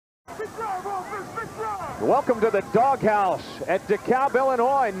Welcome to the doghouse at DeKalb,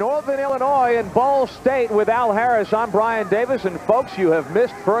 Illinois, Northern Illinois, and Ball State with Al Harris. I'm Brian Davis, and folks, you have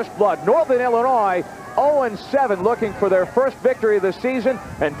missed First Blood. Northern Illinois 0-7, looking for their first victory of the season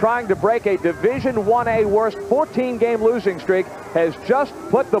and trying to break a Division 1A worst 14-game losing streak, has just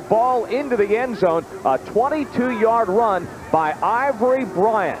put the ball into the end zone. A 22-yard run by Ivory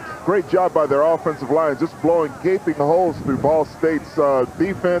Bryant. Great job by their offensive line, just blowing gaping holes through Ball State's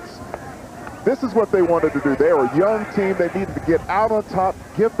defense. This is what they wanted to do. They were a young team. They needed to get out on top,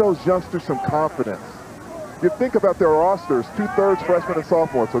 give those youngsters some confidence. You think about their rosters, 2/3 freshmen and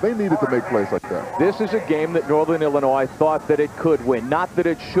sophomores, so they needed to make plays like that. This is a game that Northern Illinois thought that it could win, not that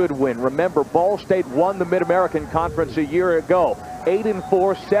it should win. Remember, Ball State won the Mid-American Conference a year ago.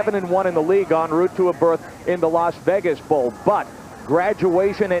 8-4, 7-1 in the league, en route to a berth in the Las Vegas Bowl. But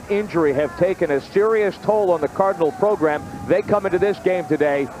graduation and injury have taken a serious toll on the Cardinal program. They come into this game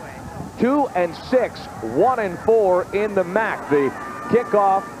today 2-6, 1-4 in the MAC. The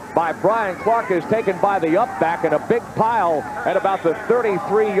kickoff by Brian Clark is taken by the upback, and a big pile at about the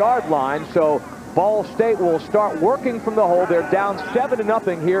 33-yard line. So Ball State will start working from the hole. They're down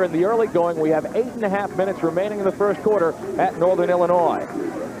 7-0 here in the early going. We have 8.5 minutes remaining in the first quarter at Northern Illinois.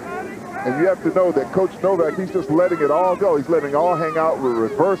 And you have to know that Coach Novak, he's just letting it all go. He's letting it all hang out with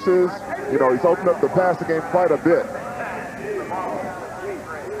reverses. You know, he's opened up the passing game quite a bit.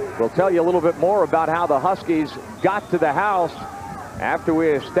 We'll tell you a little bit more about how the Huskies got to the house after we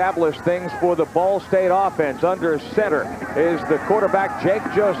establish things for the Ball State offense. Under center is the quarterback, Jake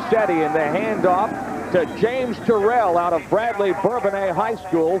Josetti, and the handoff to James Terrell out of Bradley Bourbonnais High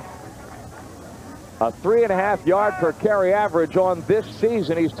School. A 3.5 yard per carry average on this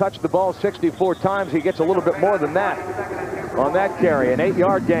season. He's touched the ball 64 times. He gets a little bit more than that on that carry, an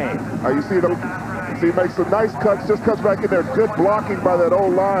 8-yard gain. You see them. He makes some nice cuts, just cuts back in there. Good blocking by that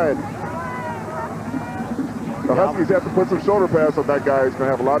old line. The Huskies have to put some shoulder pads on that guy. He's going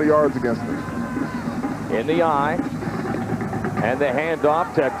to have a lot of yards against him. In the eye. And the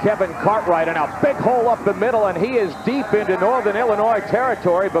handoff to Kevin Cartwright, and a big hole up the middle, and he is deep into Northern Illinois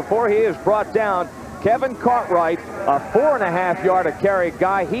territory before he is brought down. Kevin Cartwright, a 4.5 yard a carry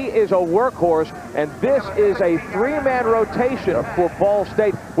guy. He is a workhorse, and this is a 3-man rotation for Ball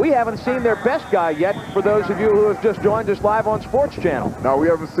State. We haven't seen their best guy yet, for those of you who have just joined us live on Sports Channel. Now, we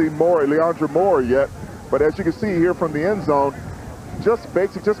haven't seen Leandra Moore yet, but as you can see here from the end zone, just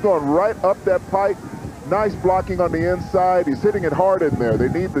basically just going right up that pipe. Nice blocking on the inside. He's hitting it hard in there. They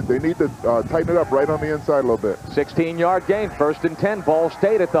need to tighten it up right on the inside a little bit. 16-yard gain, 1st and 10. Ball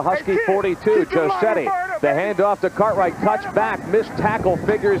State at the Husky 42. Josetti, the handoff to Cartwright, cuts back, missed tackle,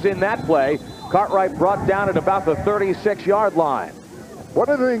 figures in that play. Cartwright brought down at about the 36-yard line. One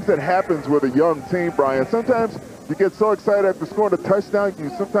of the things that happens with a young team, Brian, sometimes you get so excited after scoring a touchdown, you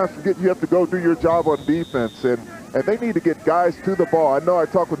sometimes forget you have to go do your job on defense, and they need to get guys to the ball. I know I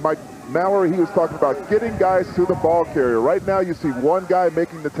talked with Mike Mallory. He was talking about getting guys to the ball carrier. Right now you see one guy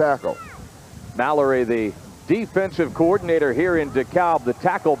making the tackle. Mallory, the defensive coordinator here in DeKalb. The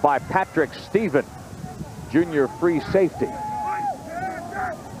tackle by Patrick Stephen, junior free safety.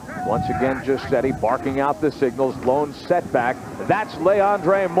 Once again, Josetti barking out the signals. Lone setback. That's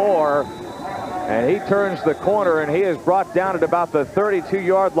Leandre Moore. And he turns the corner, and he is brought down at about the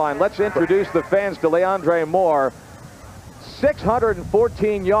 32-yard line. Let's introduce the fans to Leandre Moore.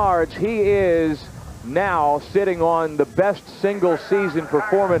 614 yards. He is now sitting on the best single season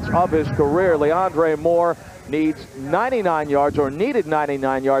performance of his career. Leandre Moore needs 99 yards, or needed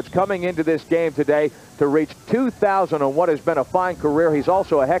 99 yards coming into this game today to reach 2,000 on what has been a fine career. He's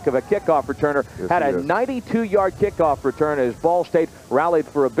also a heck of a kickoff returner. Yes, had a 92-yard kickoff return as Ball State rallied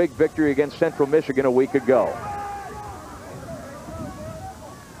for a big victory against Central Michigan a week ago.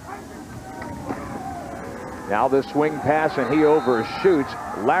 Now the swing pass, and he overshoots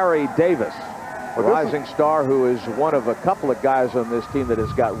Larry Davis, a rising star who is one of a couple of guys on this team that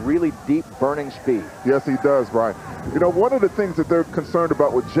has got really deep burning speed. Yes, he does, Brian. You know, one of the things that they're concerned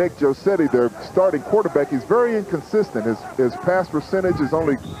about with Jake Josetti, their starting quarterback, he's very inconsistent. His pass percentage is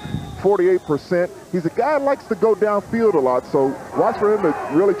only 48%. He's a guy that likes to go downfield a lot, so watch for him to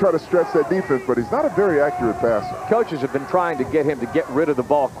really try to stretch that defense, but he's not a very accurate passer. Coaches have been trying to get him to get rid of the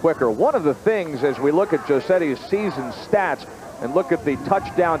ball quicker. One of the things, as we look at Josetti's season stats and look at the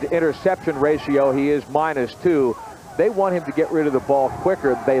touchdown to interception ratio, he is -2. They want him to get rid of the ball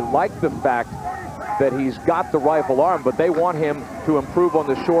quicker. They like the fact that he's got the rifle arm, but they want him to improve on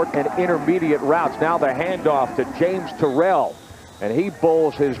the short and intermediate routes. Now the handoff to James Terrell, and he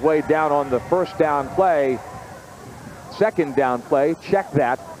bowls his way down on the first down play. Second down play, check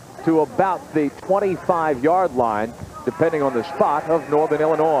that, to about the 25-yard line. depending on the spot, of Northern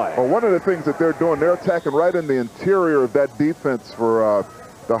Illinois. Well, one of the things that they're doing, they're attacking right in the interior of that defense for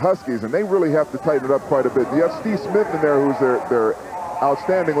the Huskies, and they really have to tighten it up quite a bit. You have Steve Smith in there, who's their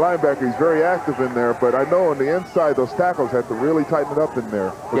outstanding linebacker. He's very active in there, but I know on the inside, those tackles have to really tighten it up in there.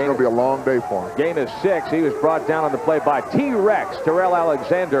 It's going to be a long day for him. Gain of 6. He was brought down on the play by T-Rex, Terrell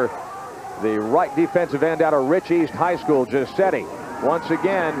Alexander, the right defensive end out of Rich East High School, Giuseppe. Once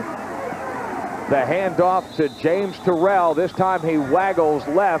again, the handoff to James Terrell. This time he waggles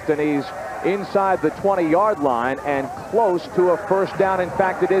left, and he's inside the 20-yard line and close to a first down. In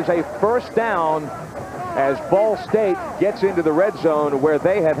fact, it is a first down as Ball State gets into the red zone, where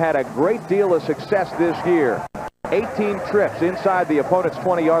they have had a great deal of success this year. 18 trips inside the opponent's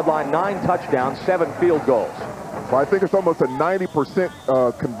 20-yard line, 9 touchdowns, 7 field goals. Well, I think it's almost a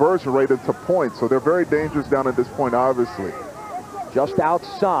 90% conversion rate into points, so they're very dangerous down at this point, obviously. Just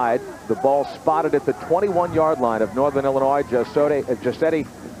outside, the ball spotted at the 21-yard line of Northern Illinois. Giuseppe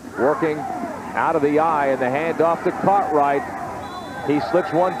working out of the eye, and the handoff to Cartwright. He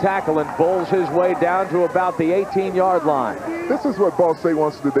slips one tackle and bowls his way down to about the 18-yard line. This is what Ball State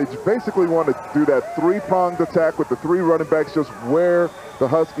wants to do. They basically want to do that three-pronged attack with the 3 running backs, just wear the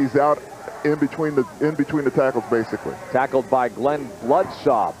Huskies out in between the tackles, basically. Tackled by Glenn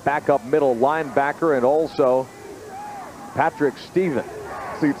Bloodsaw, backup middle linebacker, and also Patrick Stevens.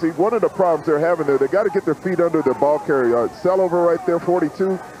 See, one of the problems they're having there, they got to get their feet under their ball carrier. Sellover right there,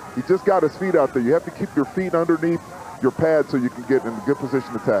 42. He just got his feet out there. You have to keep your feet underneath your pad so you can get in a good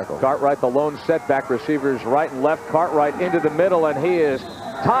position to tackle. Cartwright, the lone setback. Receivers right and left. Cartwright into the middle, and he is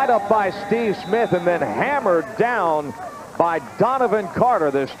tied up by Steve Smith and then hammered down by Donovan Carter,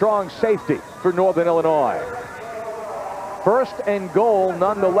 the strong safety for Northern Illinois. First and goal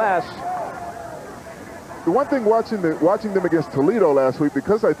nonetheless. The one thing watching them against Toledo last week,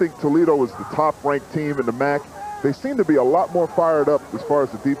 because I think Toledo was the top-ranked team in the MAC, they seem to be a lot more fired up as far as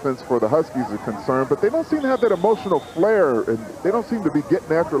the defense for the Huskies are concerned, but they don't seem to have that emotional flair, and they don't seem to be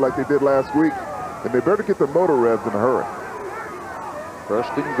getting after it like they did last week, and they better get their motor revs in a hurry. First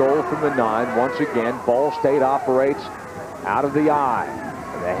and goal from the 9. Once again, Ball State operates out of the eye.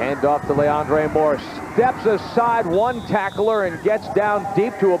 And the handoff to Leandre Moore. Steps aside one tackler and gets down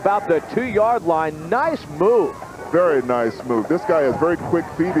deep to about the 2-yard line. Nice move. Very nice move. This guy has very quick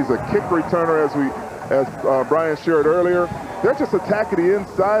feet. He's a kick returner, as Brian shared earlier. They're just attacking the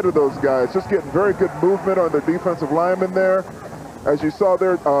inside of those guys, just getting very good movement on the defensive lineman there. As you saw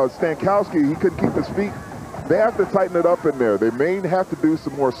there, Stankowski, he couldn't keep his feet. They have to tighten it up in there. They may have to do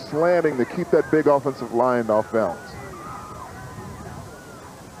some more slanting to keep that big offensive line off balance.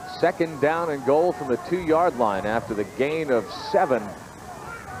 Second down and goal from the 2-yard line after the gain of 7.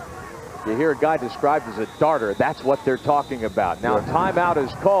 You hear a guy described as a darter. That's what they're talking about. Now, timeout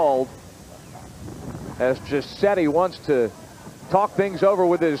is called as Giuseppe wants to talk things over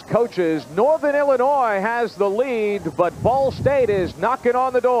with his coaches. Northern Illinois has the lead, but Ball State is knocking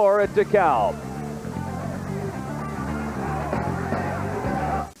on the door at DeKalb.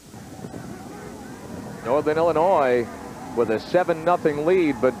 Northern Illinois with a 7-0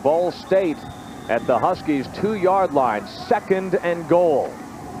 lead, but Ball State at the Huskies' 2-yard line. Second and goal.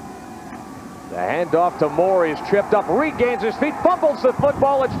 The handoff to Moore. He's tripped up, regains his feet, fumbles the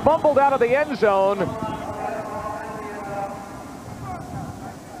football. It's fumbled out of the end zone.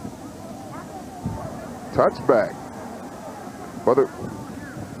 Touchback.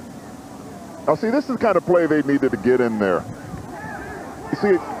 Now, see, this is the kind of play they needed to get in there. You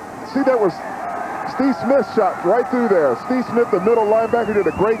see that was Steve Smith shot right through there. Steve Smith, the middle linebacker, did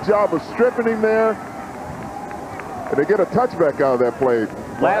a great job of stripping him there. And they get a touchback out of that play.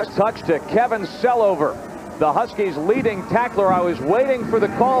 Last touch to Kevin Sellover, the Huskies' leading tackler. I was waiting for the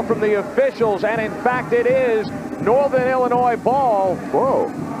call from the officials, and in fact it is Northern Illinois ball. Whoa.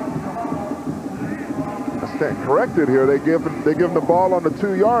 I stand corrected here. They give him the ball on the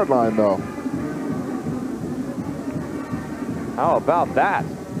 2-yard line, though. How about that?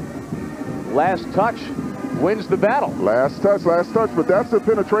 Last touch wins the battle. Last touch, but that's the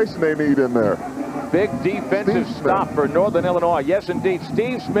penetration they need in there. Big defensive stop for Northern Illinois. Yes, indeed.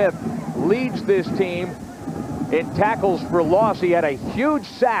 Steve Smith leads this team in tackles for loss. He had a huge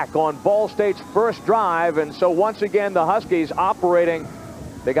sack on Ball State's first drive, and so once again the Huskies operating.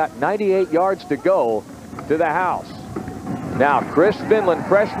 They got 98 yards to go to the house. Now Chris Finland,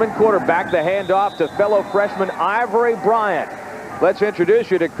 freshman quarterback, the handoff to fellow freshman Ivory Bryant. Let's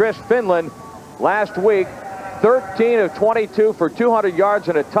introduce you to Chris Finland. Last week, 13 of 22 for 200 yards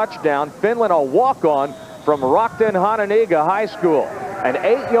and a touchdown. Finland, a walk-on from Rockton Hononegah High School. An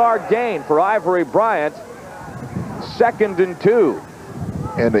 8-yard gain for Ivory Bryant. 2nd and 2.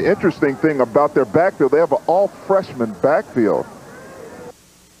 And the interesting thing about their backfield, they have an all-freshman backfield.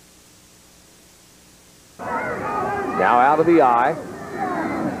 Now out of the eye.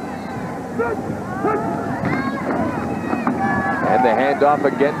 And the handoff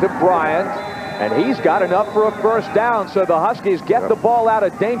again to Bryant. And he's got enough for a first down, so the Huskies get the ball out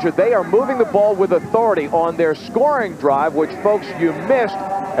of danger. They are moving the ball with authority on their scoring drive, which, folks, you missed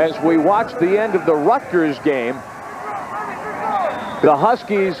as we watched the end of the Rutgers game. The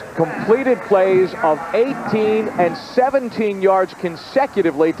Huskies completed plays of 18 and 17 yards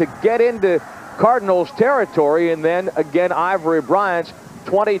consecutively to get into Cardinals territory, and then again Ivory Bryant's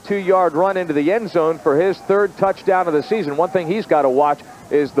 22-yard run into the end zone for his third touchdown of the season. One thing he's got to watch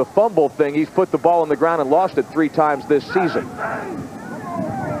is the fumble thing. He's put the ball on the ground and lost it 3 times this season.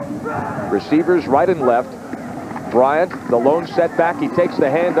 Receivers right and left. Bryant, the lone setback. He takes the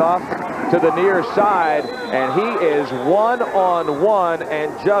handoff to the near side, and he is one-on-one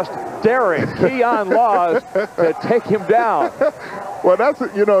and just daring Keon Laws to take him down. Well,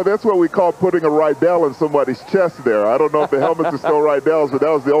 that's what we call putting a Rydell in somebody's chest there. I don't know if the helmets are still Rydell's, but that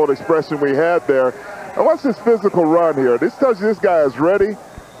was the old expression we had there. And watch this physical run here. This tells you this guy is ready.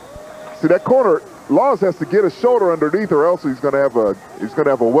 See that corner, Laws has to get his shoulder underneath, or else he's going to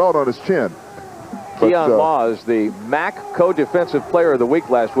have a welt on his chin. Keon Laws, the MAC co-defensive player of the week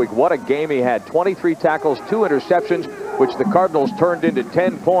last week. What a game he had. 23 tackles, 2 interceptions, which the Cardinals turned into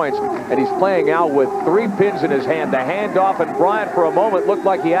 10 points. And he's playing out with 3 pins in his hand. The handoff, and Bryant for a moment looked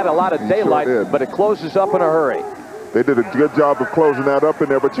like he had a lot of daylight, but it closes up in a hurry. They did a good job of closing that up in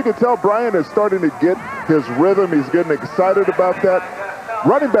there. But you can tell Bryant is starting to get his rhythm. He's getting excited about that.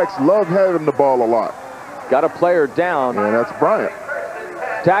 Running backs love having the ball a lot. Got a player down. And that's Bryant.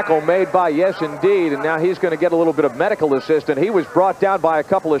 Tackle made by Yes Indeed, and now he's going to get a little bit of medical assistance. He was brought down by a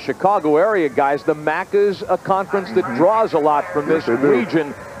couple of Chicago area guys. The MAC is a conference that draws a lot from this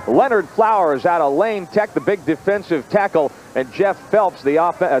region. Leonard Flowers out of Lane Tech, the big defensive tackle, and Jeff Phelps, the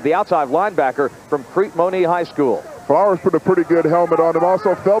outside linebacker from Crete-Monee High School. Flowers put a pretty good helmet on him.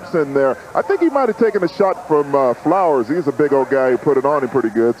 Also Phelps in there. I think he might have taken a shot from Flowers. He's a big old guy who put it on him pretty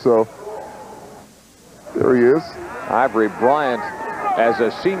good. So there he is. Ivory Bryant, as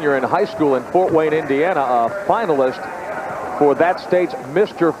a senior in high school in Fort Wayne, Indiana, a finalist for that state's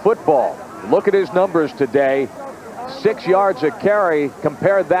Mr. Football. Look at his numbers today. 6 yards a carry.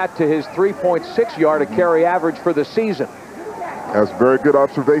 Compare that to his 3.6 yard a carry average for the season. That's a very good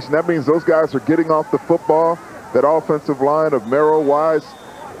observation. That means those guys are getting off the football. That offensive line of Merrill, Wise,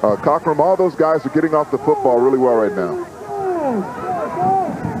 Cockrum, all those guys are getting off the football really well right now.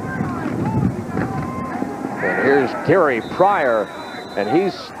 And here's Gary Pryor, and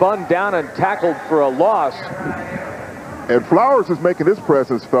he's spun down and tackled for a loss. And Flowers is making his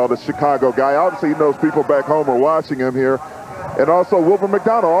presence felt, a Chicago guy. Obviously, he knows people back home are watching him here. And also Wilbur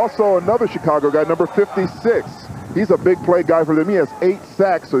McDonald, also another Chicago guy, number 56. He's a big play guy for them. He has 8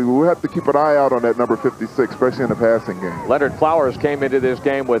 sacks, so we'll have to keep an eye out on that number 56, especially in the passing game. Leonard Flowers came into this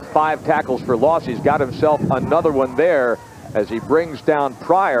game with 5 tackles for loss. He's got himself another one there as he brings down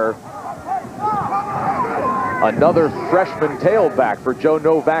Pryor. Another freshman tailback for Joe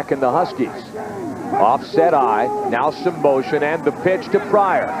Novak and the Huskies. Offset eye, now some motion, and the pitch to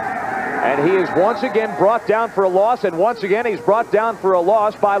Pryor. And he is once again brought down for a loss, and once again he's brought down for a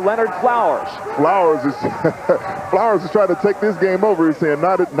loss by Leonard Flowers. Flowers is trying to take this game over. He's saying,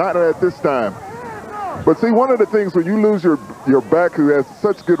 not at this time. But see, one of the things when you lose your back who has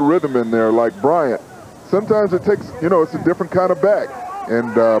such good rhythm in there, like Bryant, sometimes it takes, it's a different kind of back.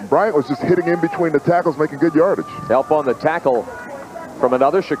 And Bryant was just hitting in between the tackles, making good yardage. Help on the tackle from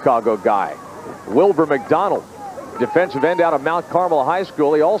another Chicago guy, Wilbur McDonald, defensive end out of Mount Carmel High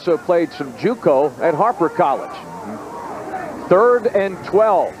School. He also played some JUCO at Harper College. 3rd and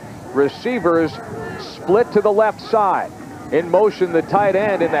 12. Receivers split to the left side. In motion, the tight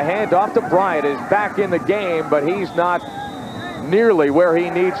end, and the handoff to Bryant is back in the game, but he's not nearly where he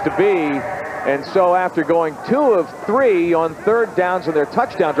needs to be. And so after going 2 of 3 on 3rd downs in their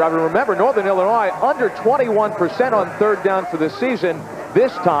touchdown drive, and remember, Northern Illinois under 21% on 3rd down for the season.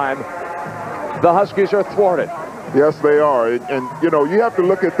 This time, the Huskies are thwarted. Yes, they are. And you have to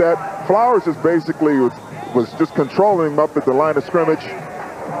look at that. Flowers is basically was just controlling him up at the line of scrimmage.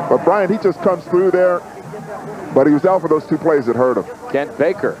 But Bryant, he just comes through there. But he was out for those 2 plays that hurt him. Kent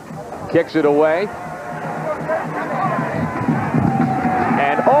Baker kicks it away.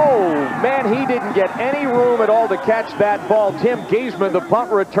 And, oh, man, he didn't get any room at all to catch that ball. Tim Giesman, the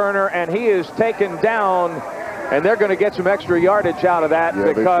punt returner, and he is taken down. And they're going to get some extra yardage out of that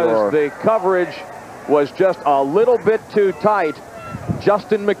because the coverage was just a little bit too tight.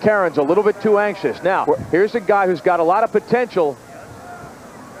 Justin McCarron's a little bit too anxious. Now, here's a guy who's got a lot of potential.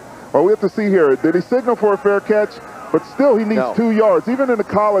 Well, we have to see here. Did he signal for a fair catch? But still, he needs 2 yards. Even in the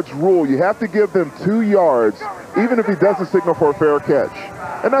college rule, you have to give them 2 yards, even if he doesn't signal for a fair catch.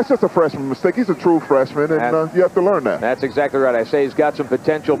 And that's just a freshman mistake. He's a true freshman, and you have to learn that. That's exactly right. I say he's got some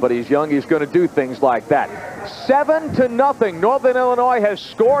potential, but he's young. He's going to do things like that. 7-0. Northern Illinois has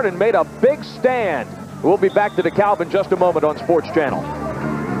scored and made a big stand. We'll be back to DeKalb in just a moment on Sports Channel.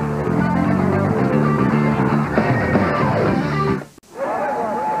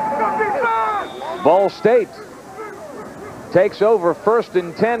 Ball State takes over 1st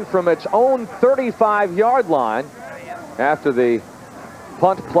and 10 from its own 35-yard line after the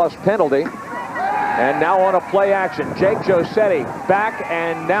punt plus penalty. And now on a play action, Jake Josetti back,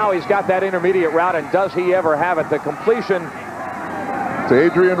 and now he's got that intermediate route, and does he ever have it? The completion to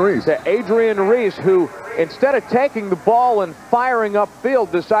Adrian Reese. To Adrian Reese, who instead of taking the ball and firing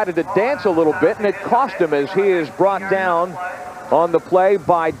upfield, decided to dance a little bit, and it cost him as he is brought down on the play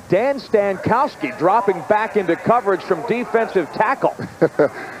by Dan Stankowski, dropping back into coverage from defensive tackle.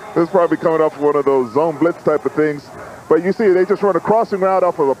 This is probably coming off one of those zone blitz type of things. But you see, they just run a crossing route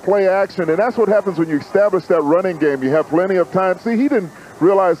off of a play action, and that's what happens when you establish that running game. You have plenty of time. See, he didn't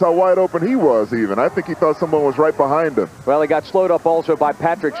realize how wide open he was even. I think he thought someone was right behind him. Well, he got slowed up also by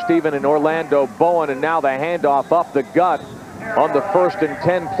Patrick Stephen and Orlando Bowen, and now the handoff up the gut on the 1st and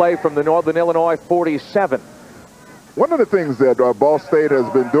 10 play from the Northern Illinois 47. One of the things that Ball State has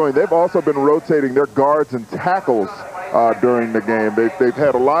been doing, they've also been rotating their guards and tackles during the game. They've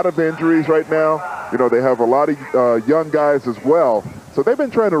had a lot of injuries right now. You know, they have a lot of young guys as well. So they've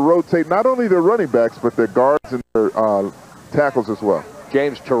been trying to rotate not only their running backs, but their guards and their tackles as well.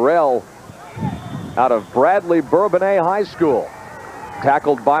 James Terrell out of Bradley Bourbonnais High School.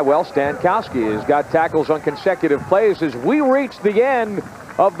 Tackled by, well, Stankowski has got tackles on consecutive plays as we reach the end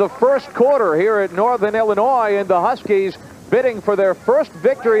of the first quarter here at Northern Illinois, and the Huskies bidding for their first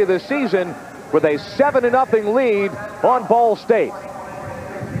victory of the season with a 7-0 lead on Ball State.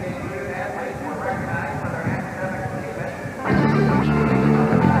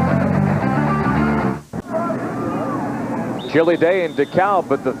 Chilly day in DeKalb,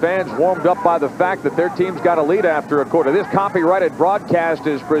 but the fans warmed up by the fact that their team's got a lead after a quarter. This copyrighted broadcast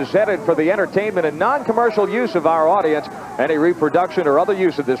is presented for the entertainment and non-commercial use of our audience. Any reproduction or other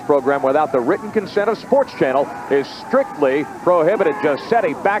use of this program without the written consent of Sports Channel is strictly prohibited.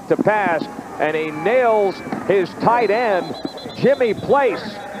 Josetti back to pass, and he nails his tight end, Jimmy Place,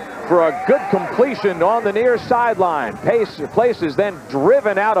 for a good completion on the near sideline. Place is then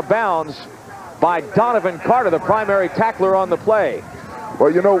driven out of bounds by Donovan Carter, the primary tackler on the play.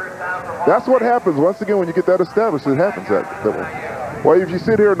 Well, you know, that's what happens. Once again, when you get that established, it happens that way. Well, if you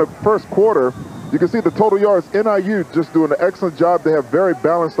sit here in the first quarter, you can see the total yards. NIU just doing an excellent job. They have very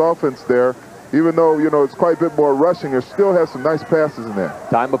balanced offense there. Even though, you know, it's quite a bit more rushing, it still has some nice passes in there.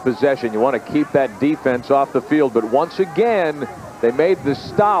 Time of possession. You want to keep that defense off the field, but once again, they made the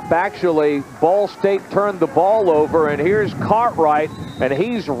stop. Actually, Ball State turned the ball over, and here's Cartwright, and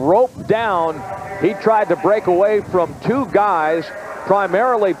he's roped down. He tried to break away from 2 guys,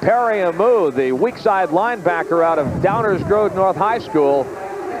 primarily Perry Amu, the weak side linebacker out of Downers Grove North High School.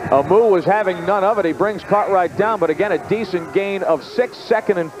 Amu was having none of it. He brings Cartwright down, but again, a decent gain of 6,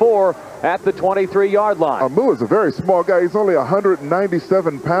 2nd and 4 at the 23-yard line. Amu is a very small guy. He's only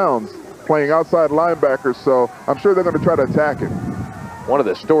 197 pounds playing outside linebacker, so I'm sure they're going to try to attack him. One of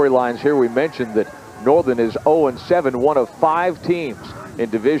the storylines here, we mentioned that Northern is 0-7, one of 5 teams in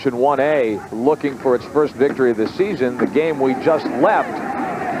Division 1A looking for its first victory of the season. The game we just left,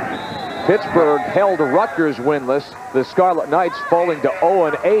 Pittsburgh held Rutgers winless. The Scarlet Knights falling to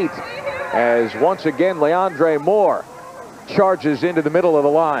 0-8 as once again Leandre Moore charges into the middle of the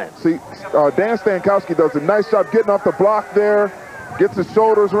line. See, Dan Stankowski does a nice job getting off the block there, gets his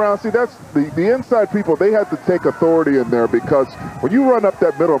shoulders around. See, that's the inside people, they had to take authority in there, because when you run up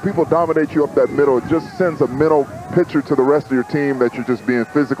that middle, people dominate you up that middle, it just sends a mental picture to the rest of your team that you're just being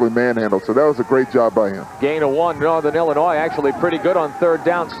physically manhandled. So that was a great job by him. Gain of 1. Northern Illinois actually pretty good on 3rd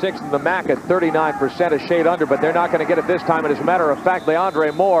down, 6th in the MAC at 39%, a shade under, but they're not going to get it this time. And as a matter of fact,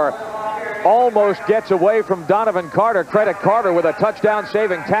 Leandre Moore almost gets away from Donovan Carter. Credit Carter with a touchdown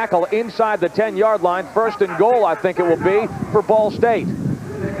saving tackle inside the 10-yard line. 1st and goal, I think it will be, for Ball State.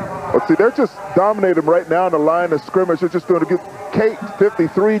 But see, they're just dominating right now in the line of scrimmage. They're just doing a good. Kate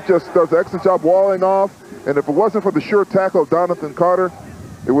 53 just does an excellent job walling off. And if it wasn't for the sure tackle of Donovan Carter,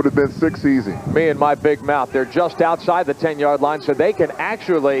 it would have been 6 easy. Me and my big mouth. They're just outside the 10-yard line, so they can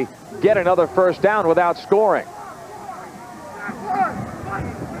actually get another 1st down without scoring.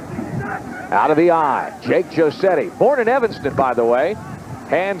 Out of the eye, Jake Josetti, born in Evanston, by the way,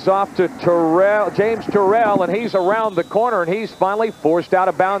 Hands off to James Terrell, and he's around the corner, and he's finally forced out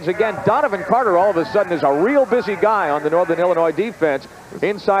of bounds again. Donovan Carter all of a sudden is a real busy guy on the Northern Illinois defense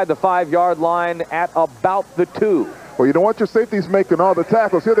inside the 5-yard line at about the 2. Well, you don't want your safeties making all the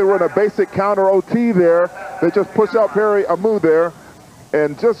tackles. Here they run a basic counter OT there. They just push out Perry Amu there,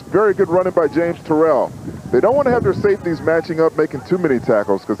 and just very good running by James Terrell. They don't want to have their safeties matching up, making too many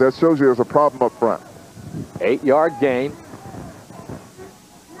tackles, because that shows you there's a problem up front. 8-yard gain.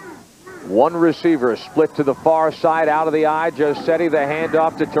 One receiver split to the far side out of the eye. Josetti the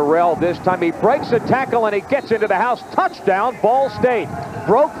handoff to Terrell. This time he breaks a tackle and he gets into the house. Touchdown, Ball State.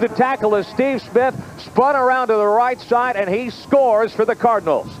 Broke the tackle as Steve Smith spun around to the right side, and he scores for the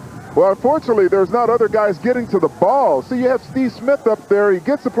Cardinals. Well, unfortunately, there's not other guys getting to the ball. See, you have Steve Smith up there. He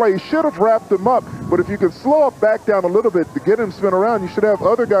gets the play. He should have wrapped him up. But if you can slow up back down a little bit to get him spin around, you should have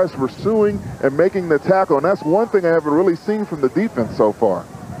other guys pursuing and making the tackle. And that's one thing I haven't really seen from the defense so far.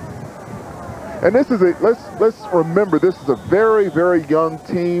 And this is let's remember, this is a very, very young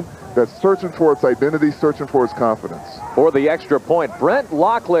team that's searching for its identity, searching for its confidence. For the extra point, Brent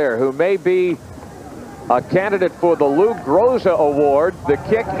Locklear, who may be a candidate for the Lou Groza Award. The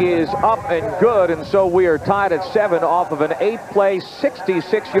kick is up and good, and so we are tied at 7 off of an 8-play,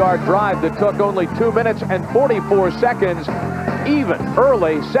 66-yard drive that took only 2 minutes and 44 seconds, even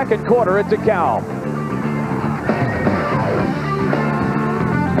early second quarter at DeKalb.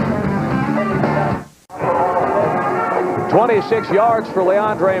 26 yards for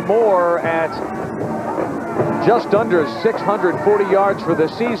Leandre Moore at just under 640 yards for the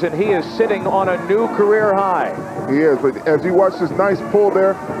season. He is sitting on a new career high. He is, but as you watch this nice pull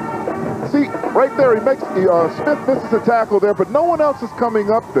there, see, right there, he makes, Smith misses a tackle there, but no one else is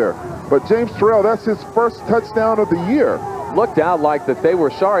coming up there. But James Terrell, that's his first touchdown of the year. Looked out like that they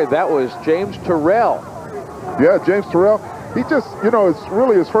were sorry that was James Terrell. Yeah, James Terrell, he just, you know, it's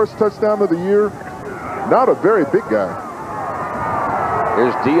really his first touchdown of the year. Not a very big guy.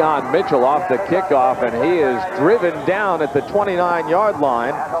 Here's Dion Mitchell off the kickoff, and he is driven down at the 29-yard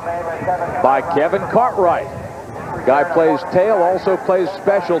line by Kevin Cartwright. Guy plays tail, also plays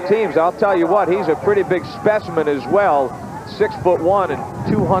special teams. I'll tell you what, he's a pretty big specimen as well. 6'1"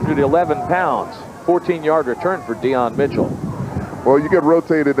 and 211 pounds. 14-yard return for Dion Mitchell. Well, you get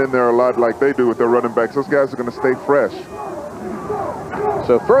rotated in there a lot like they do with their running backs. Those guys are going to stay fresh.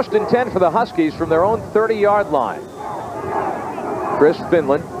 So 1st and 10 for the Huskies from their own 30-yard line. Chris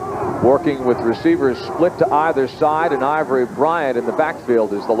Finland working with receivers split to either side, and Ivory Bryant in the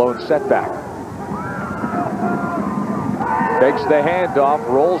backfield is the lone setback. Takes the handoff,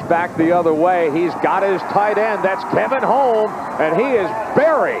 rolls back the other way. He's got his tight end. That's Kevin Holm, and he is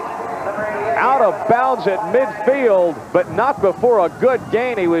buried out of bounds at midfield, but not before a good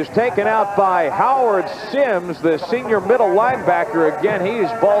gain. He was taken out by Howard Sims, the senior middle linebacker. Again, he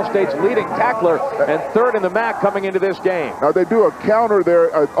is Ball State's leading tackler and 3rd in the MAC coming into this game. Now they do a counter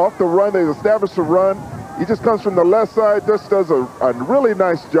there off the run. They establish a run. He just comes from the left side, just does a really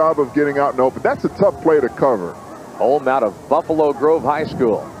nice job of getting out and open. That's a tough play to cover. Holm out of Buffalo Grove High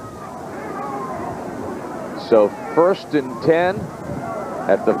School. So 1st and 10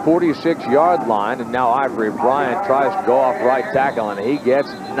 at the 46-yard line, and now Ivory Bryant tries to go off right tackle, and he gets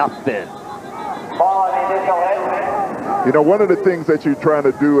nothing. You know, one of the things that you're trying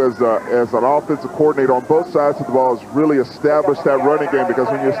to do as an offensive coordinator on both sides of the ball is really establish that running game, because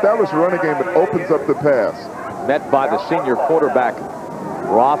when you establish a running game, it opens up the pass. Met by the senior quarterback,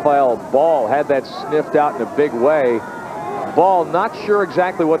 Raphael Ball, had that sniffed out in a big way. Ball, not sure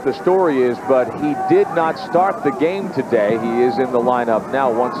exactly what the story is, but he did not start the game today. He is in the lineup now.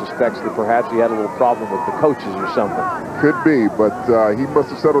 One suspects that perhaps he had a little problem with the coaches or something. Could be, but he must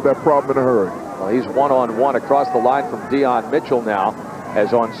have settled that problem in a hurry. Well, he's one-on-one across the line from Dion Mitchell now,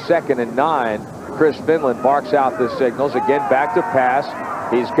 as on 2nd and 9, Chris Finland barks out the signals. Again, back to pass.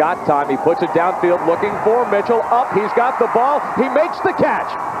 He's got time. He puts it downfield looking for Mitchell. Up, he's got the ball. He makes the catch.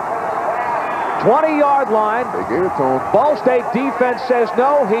 20-yard line. They gave it to him. Ball State defense says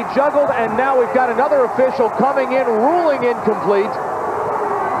no. He juggled, and now we've got another official coming in, ruling incomplete.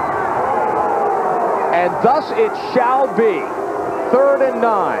 And thus it shall be. 3rd and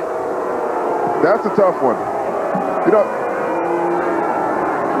 9. That's a tough one. You know,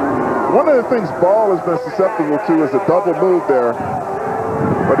 one of the things Ball has been susceptible to is a double move there.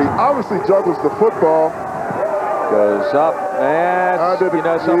 But he obviously juggles the football. Goes up, and you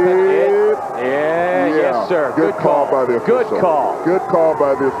know something? Yes, sir. Good call by the official. Good call. Good call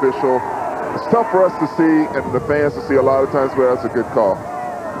by the official. It's tough for us to see and the fans to see a lot of times, but that's a good call.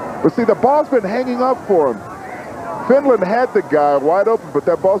 But see, the ball's been hanging up for him. Finland had the guy wide open, but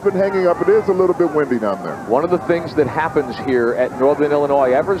that ball's been hanging up. It is a little bit windy down there. One of the things that happens here at Northern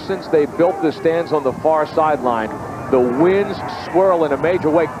Illinois, ever since they built the stands on the far sideline, the winds swirl in a major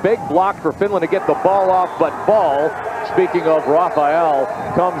way. Big block for Finland to get the ball off, but Ball, speaking of Raphael,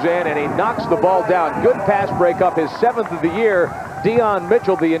 comes in and he knocks the ball down. Good pass breakup, his 7th of the year. Dion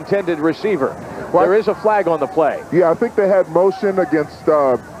Mitchell, the intended receiver. Well, there is a flag on the play. Yeah, I think they had motion against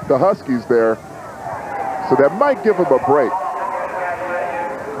the Huskies there, so that might give them a break.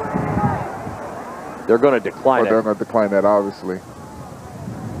 They're going to decline it. They're going to decline that, obviously.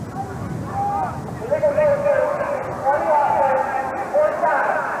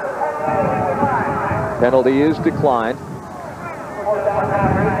 Penalty is declined.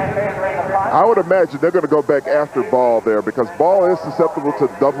 I would imagine they're going to go back after Ball there because Ball is susceptible to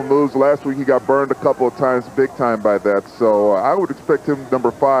double moves. Last week he got burned a couple of times big time by that. So I would expect him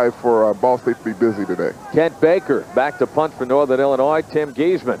number 5 for Ball State to be busy today. Kent Baker back to punt for Northern Illinois. Tim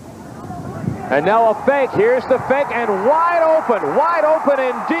Giesman. And now a fake. Here's the fake and wide open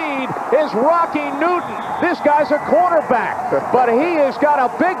indeed is Rocky Newton. This guy's a cornerback, but he has got a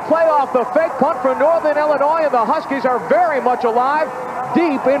big play off the fake punt for Northern Illinois, and the Huskies are very much alive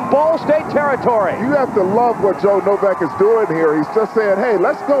deep in Ball State territory. You have to love what Joe Novak is doing here. He's just saying, hey,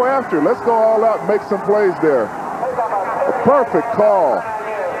 let's go after it. Let's go all out and make some plays there. A perfect call.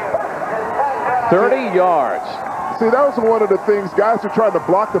 30 yards. See, that was one of the things guys were trying to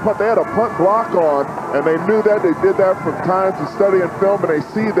block the punt. They had a punt block on, and they knew that. They did that from time to study and film, and they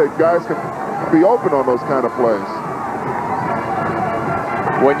see that guys can be open on those kind of plays.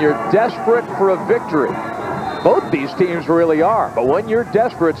 When you're desperate for a victory, both these teams really are, but when you're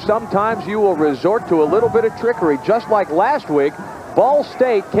desperate, sometimes you will resort to a little bit of trickery. Just like last week, Ball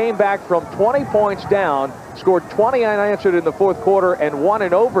State came back from 20 points down, scored 20 unanswered in the 4th quarter, and won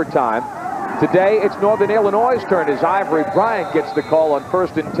in overtime. Today, it's Northern Illinois' turn as Ivory Bryant gets the call on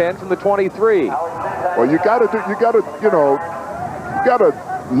 1st and 10 from the 23. Well, you gotta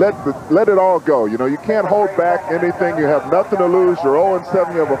let it all go. You know, you can't hold back anything. You have nothing to lose. You're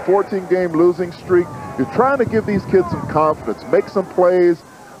 0-7. You have a 14-game losing streak. You're trying to give these kids some confidence. Make some plays.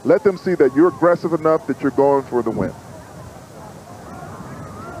 Let them see that you're aggressive enough that you're going for the win.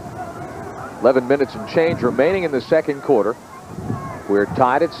 11 minutes and change remaining in the 2nd quarter. We're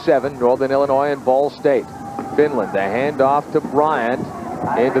tied at 7, Northern Illinois and Ball State. Finland, the handoff to Bryant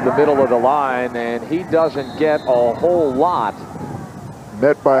into the middle of the line, and he doesn't get a whole lot.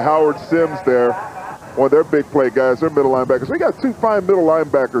 Met by Howard Sims there. One of their big play guys, their middle linebackers. We got 2 fine middle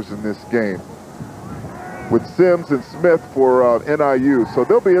linebackers in this game with Sims and Smith for NIU. So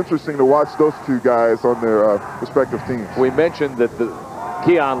they'll be interesting to watch those 2 guys on their respective teams. We mentioned that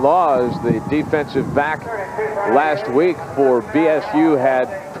Keon Laws, the defensive back last week for BSU, had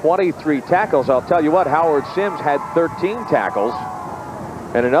 23 tackles. I'll tell you what, Howard Sims had 13 tackles.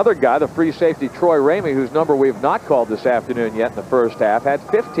 And another guy, the free safety Troy Ramey, whose number we've not called this afternoon yet in the 1st half, had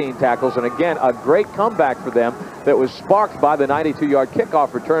 15 tackles. And again, a great comeback for them that was sparked by the 92-yard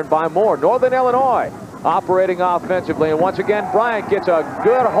kickoff return by Moore. Northern Illinois operating offensively. And once again, Bryant gets a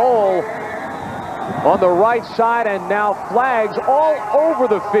good hole on the right side, and now flags all over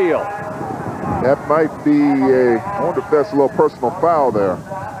the field. That might be I wonder if that's a little personal foul there.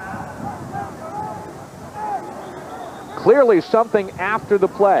 Clearly something after the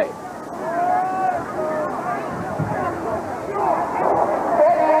play.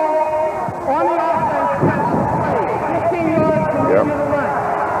 Yep.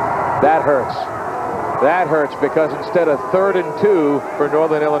 That hurts. That hurts because instead of 3rd and 2 for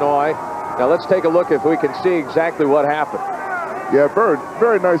Northern Illinois, now let's take a look if we can see exactly what happened. Yeah, very,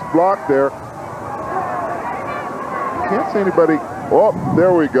 very nice block there. Can't see anybody. Oh,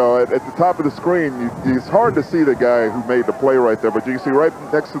 there we go. At the top of the screen, it's hard to see the guy who made the play right there, but you can see right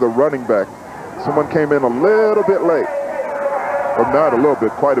next to the running back, someone came in a little bit late. Or not a little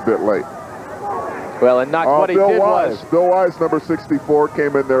bit, quite a bit late. Well, and not what he did was. Bill Wise, number 64,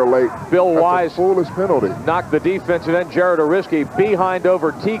 came in there late. Bill That's Wise, a foolish penalty. Knocked the defensive end, Jared Oriski, behind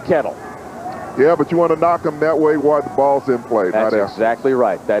over Tea Kettle. Yeah, but you want to knock them that way while the ball's in play. That's exactly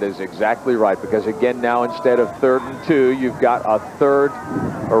right. That is exactly right. Because again, now instead of 3rd and 2, you've got a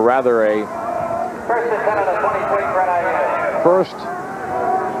 3rd, or rather a 1st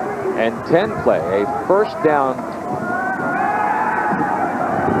and 10 play. A 1st down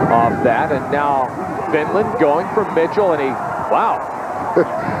off that, and now Finland going for Mitchell, and he, wow,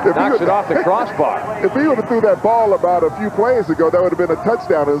 knocks it off the crossbar. If he would have threw that ball about a few plays ago, that would have been a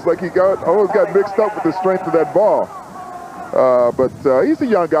touchdown. It was like he almost got mixed up with the strength of that ball. But he's a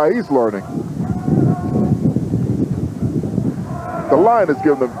young guy. He's learning. the line has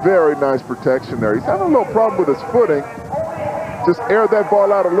given him very nice protection there. He's having a little problem with his footing. Just aired that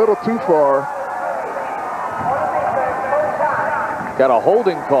ball out a little too far. Got a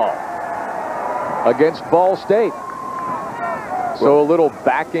holding call against Ball State. So a little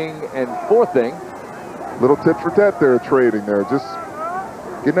backing and forthing. Little tit for tat there, trading there, just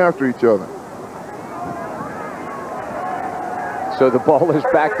getting after each other. So the ball is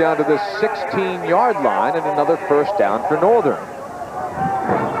back down to the 16-yard line and another first down for Northern.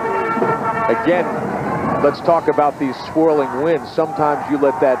 Again, let's talk about these swirling winds. Sometimes you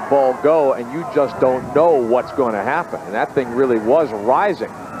let that ball go and you just don't know what's going to happen. And that thing really was rising.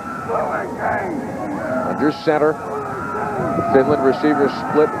 Under center, Finland receivers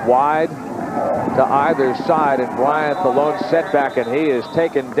split wide to either side, and Bryant the lone setback, and he is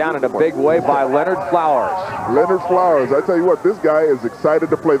taken down in a big way by Leonard Flowers. Leonard Flowers, I tell you what, this guy is excited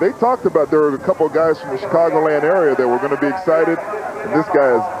to play. They talked about there were a couple of guys from the Chicagoland area that were going to be excited, and this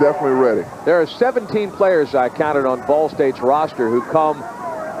guy is definitely ready. There are 17 players I counted on Ball State's roster who come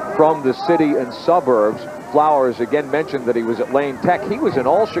from the city and suburbs. Flowers again mentioned that he was at Lane Tech. He was an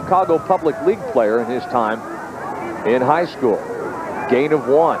all-Chicago Public League player in his time in high school. Gain of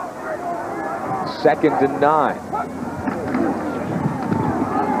 1. 2nd and 9.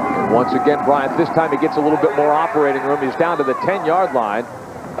 And once again, Bryant, this time he gets a little bit more operating room. He's down to the 10-yard line.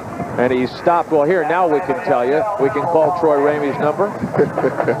 And he's stopped. Well, here, now we can tell you. We can call Troy Ramey's number.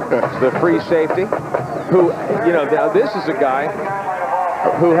 It's the free safety. Who, you know, now this is a guy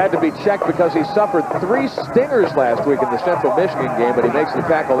who had to be checked because he suffered 3 stingers last week in the Central Michigan game, but he makes the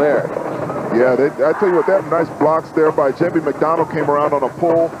tackle there. Yeah, I tell you what, that nice blocks there by Jimmy McDonald came around on a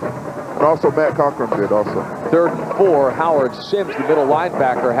pull. And also Matt Cochran did also. 3rd and 4, Howard Sims, the middle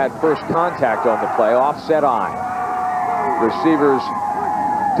linebacker, had first contact on the play, offset eye. Receivers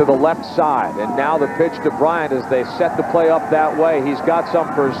to the left side, and now the pitch to Bryant as they set the play up that way. He's got some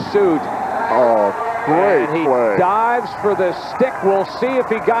pursuit. Oh, great and he play. Dives for the stick. We'll see if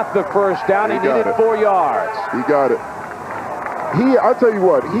he got the first down. He needed 4 yards. He got it. I'll tell you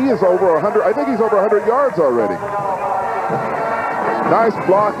what, he is over 100. I think he's over 100 yards already. Nice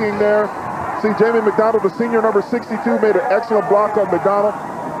blocking there. See, Jamie McDonald, the senior, number 62, made an excellent block on McDonald.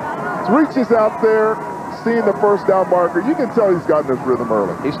 Reaches out there, seeing the first down marker. You can tell he's gotten his rhythm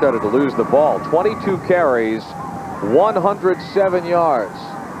early. He started to lose the ball. 22 carries, 107 yards.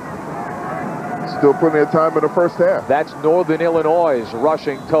 Still plenty of time in the first half. That's Northern Illinois'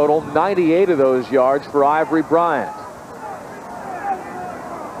 rushing total. 98 of those yards for Ivory Bryant.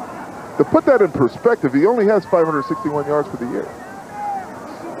 To put that in perspective, he only has 561 yards for the year.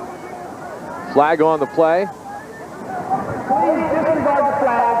 Flag on the play.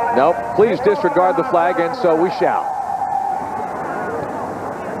 Nope, please disregard the flag, and so we shall.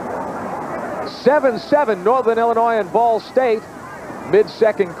 7-7 Northern Illinois and Ball State,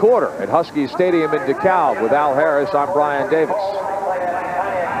 mid-second quarter at Husky Stadium in DeKalb. With Al Harris, I'm Brian Davis.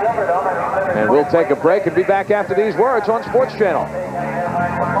 And we'll take a break and be back after these words on Sports Channel.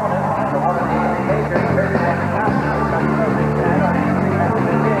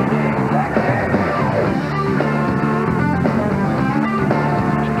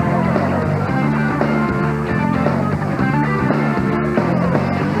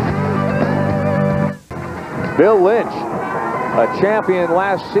 Bill Lynch, a champion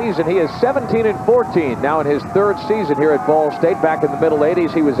last season. He is 17-14 now in his 3rd season here at Ball State. Back in the middle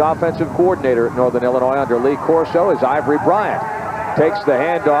 80s, he was offensive coordinator at Northern Illinois under Lee Corso as Ivory Bryant takes the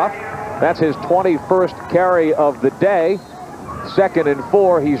handoff. That's his 21st carry of the day. 2nd and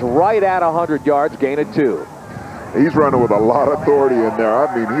 4. He's right at 100 yards, gain of 2. He's running with a lot of authority in there.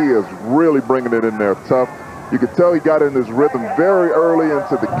 I mean, he is really bringing it in there tough. You could tell he got in his rhythm very early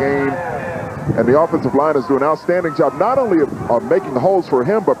into the game. And the offensive line is doing an outstanding job, not only of making holes for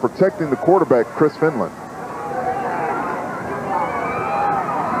him, but protecting the quarterback, Chris Finland.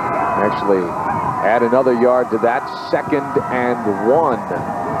 Actually, add another yard to that. 2nd and 1.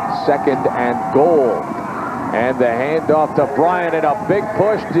 2nd and goal. And the handoff to Bryant and a big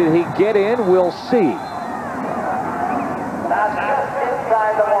push. Did he get in? We'll see.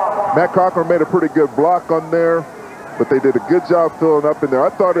 Matt Cochran made a pretty good block on there, but they did a good job filling up in there. I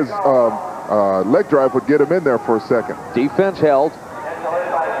thought his leg drive would get him in there for a second. Defense held.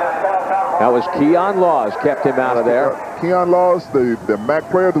 That was Keon Laws kept him out of there. Keon Laws, the MAC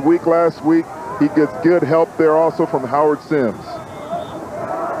Player of the Week last week. He gets good help there also from Howard Sims.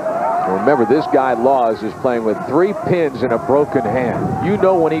 Remember, this guy Laws is playing with 3 pins and a broken hand. You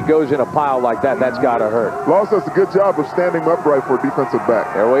know when he goes in a pile like that, that's got to hurt. Laws does a good job of standing upright for a defensive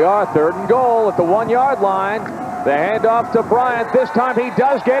back. There we are, 3rd and goal at the 1-yard line. The handoff to Bryant. This time he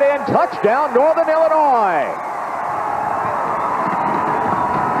does get in. Touchdown, Northern Illinois.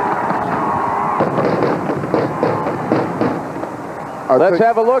 Let's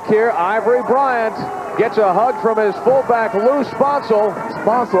have a look here. Ivory Bryant gets a hug from his fullback, Lou Sponsel.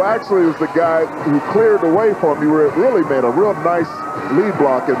 Sponsel actually is the guy who cleared the way for him. He really made a real nice lead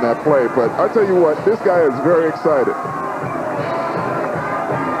block in that play. But I tell you what, this guy is very excited.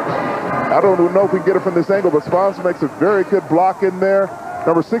 I don't know if we can get it from this angle, but Sponsel makes a very good block in there.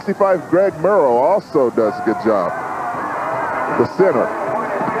 Number 65, Greg Merrill, also does a good job. The center.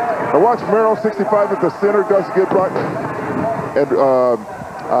 Now watch Merrill, 65 at the center, does a good block. And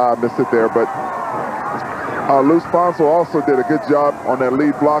I missed it there, but Lou Sponsel also did a good job on that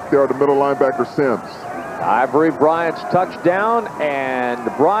lead block there, the middle linebacker Sims. Ivory Bryant's touchdown, and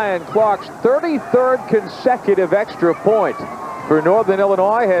Brian Clark's 33rd consecutive extra point for Northern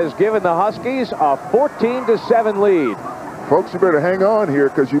Illinois has given the Huskies a 14-7 lead. Folks, you better hang on here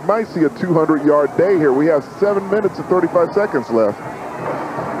because you might see a 200-yard day here. We have 7 minutes and 35 seconds left.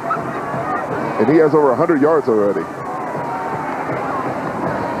 And he has over 100 yards already.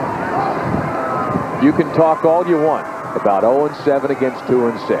 You can talk all you want about 0-7 against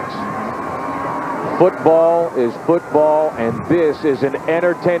 2-6. Football is football, and this is an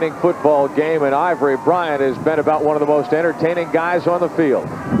entertaining football game, and Ivory Bryant has been about one of the most entertaining guys on the field.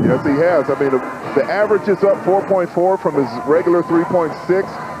 Yes, he has. I mean, the average is up 4.4 from his regular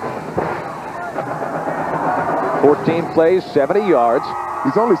 3.6. 14 plays, 70 yards.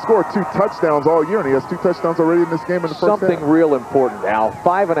 He's only scored 2 touchdowns all year, and he has 2 touchdowns already in this game in the first half. Something real important, Al.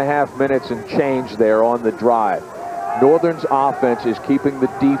 5.5 minutes and change there on the drive. Northern's offense is keeping the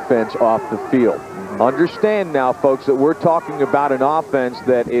defense off the field. Understand now, folks, that we're talking about an offense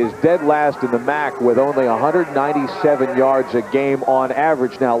that is dead last in the MAC with only 197 yards a game on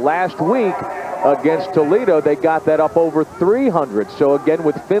average. Now, last week against Toledo, they got that up over 300. So, again,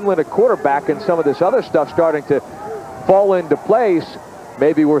 with Finland a quarterback and some of this other stuff starting to fall into place,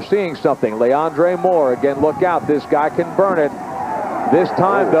 maybe we're seeing something. Leandre Moore, again, look out. This guy can burn it. This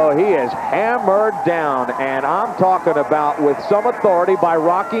time, though, he is hammered down, and I'm talking about with some authority by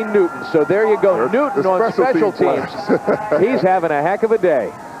Rocky Newton. So there you go, Newton on special teams. He's having a heck of a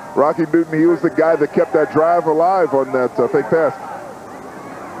day. Rocky Newton, he was the guy that kept that drive alive on that fake pass.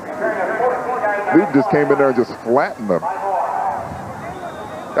 Newton just came in there and just flattened them.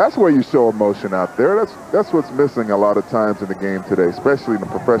 That's where you show emotion out there. That's what's missing a lot of times in the game today, especially in the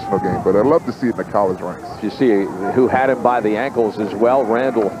professional game. But I'd love to see it in the college ranks. You see who had him by the ankles as well,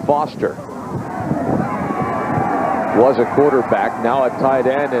 Randall Foster. Was a quarterback, now a tight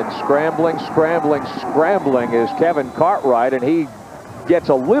end, and scrambling is Kevin Cartwright, and he gets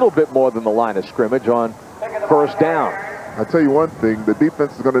a little bit more than the line of scrimmage on first down. I'll tell you one thing, the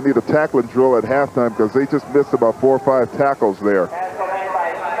defense is going to need a tackling drill at halftime because they just missed about 4 or 5 tackles there.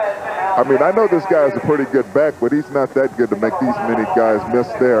 I mean, I know this guy is a pretty good back, but he's not that good to make these many guys miss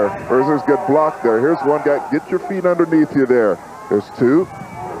there. There's good block there. Here's one guy. Get your feet underneath you there. There's 2.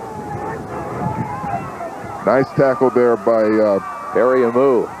 Nice tackle there by Perry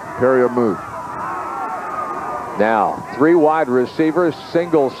Amu. Now, 3 wide receivers.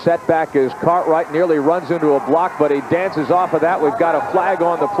 Single setback as Cartwright nearly runs into a block, but he dances off of that. We've got a flag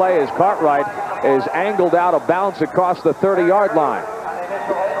on the play as Cartwright is angled out of bounds across the 30-yard line.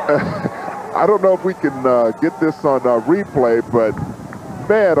 I don't know if we can get this on replay, but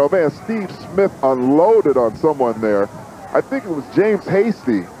man, oh man, Steve Smith unloaded on someone there. I think it was James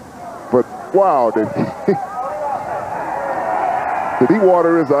Hasty, but wow, did he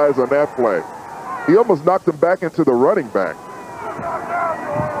water his eyes on that play. He almost knocked him back into the running back.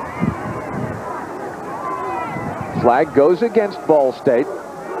 Flag goes against Ball State.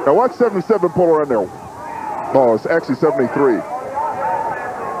 Now watch 77 pull around there. Oh, it's actually 73.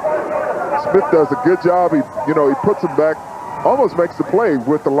 Smith does a good job. He puts him back, almost makes the play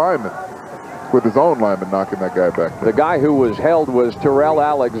with the lineman, with his own lineman knocking that guy back. The guy who was held was Terrell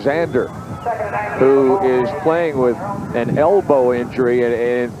Alexander, who is playing with an elbow injury. And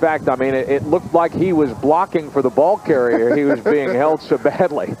in fact, I mean, it looked like he was blocking for the ball carrier. He was being held so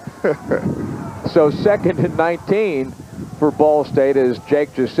badly. So 2nd and 19 for Ball State as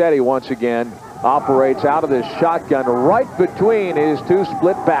Jake Giuseppe once again operates out of this shotgun right between his 2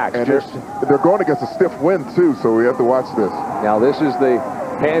 split backs. And they're going against a stiff wind, too, so we have to watch this. Now, this is the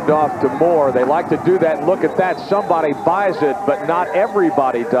handoff to Moore. They like to do that, and look at that. Somebody buys it, but not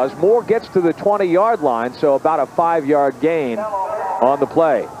everybody does. Moore gets to the 20-yard line, so about a 5-yard gain on the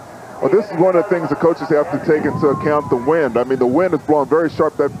play. Well, this is one of the things the coaches have to take into account, the wind. I mean, the wind is blowing very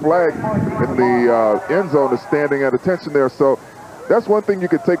sharp. That flag in the end zone is standing at attention there, so that's one thing you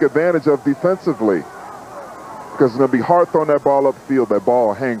could take advantage of defensively, because it's going to be hard throwing that ball upfield. That ball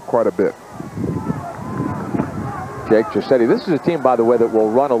will hang quite a bit. Jake Giuseppe. This is a team, by the way, that will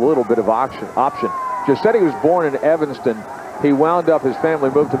run a little bit of option. Giuseppe was born in Evanston, He wound up, his family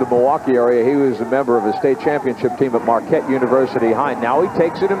moved to the Milwaukee area. He was a member of a state championship team at Marquette University High. Now he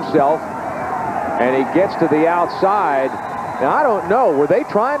takes it himself, and he gets to the outside. Now, I don't know. Were they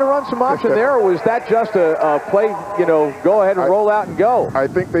trying to run some option there, or was that just a play, you know, go ahead and roll out and go? I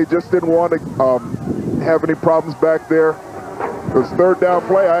think they just didn't want to have any problems back there. It was third down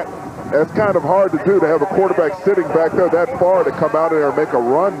play. That's kind of hard to do, to have a quarterback sitting back there that far to come out there and make a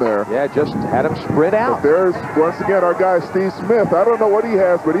run there. Yeah, just had him sprint out. But there's, once again, our guy Steve Smith. I don't know what he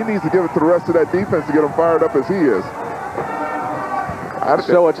has, but he needs to give it to the rest of that defense to get him fired up as he is.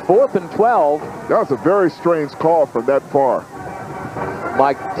 So it's 4th and 12. That was a very strange call from that far.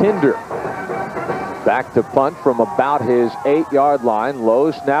 Mike Tinder back to punt from about his 8-yard line.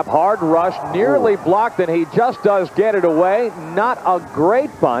 Low snap, hard rush, nearly blocked, and he just does get it away. Not a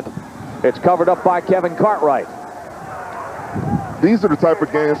great punt. It's covered up by Kevin Cartwright. These are the type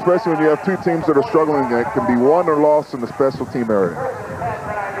of games, especially when you have two teams that are struggling, that can be won or lost in the special team area.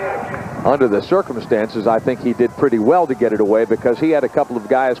 Under the circumstances, I think he did pretty well to get it away because he had a couple of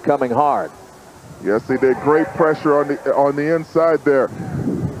guys coming hard. Yes, they did. Great pressure on the inside there.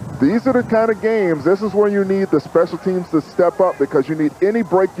 These are the kind of games, this is where you need the special teams to step up because you need any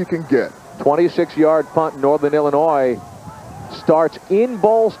break you can get. 26-yard punt, Northern Illinois starts in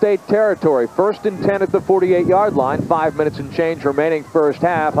Ball State territory. 1st and 10 at the 48-yard line. 5 minutes and change remaining first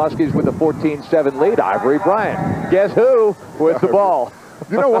half. Huskies with a 14-7 lead. Ivory Bryant. Guess who with the ball?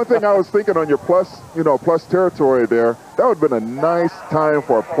 You know, one thing I was thinking on your plus territory there, that would have been a nice time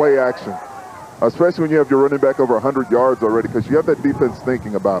for a play action, especially when you have your running back over 100 yards already, because you have that defense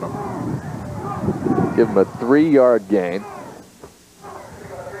thinking about him. Give him a 3-yard gain.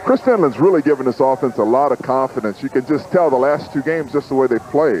 Chris Finland's really given this offense a lot of confidence. You can just tell the last 2 games just the way they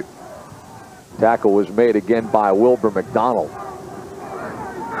played. Tackle was made again by Wilbur McDonald.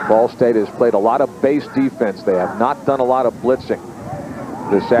 Ball State has played a lot of base defense. They have not done a lot of blitzing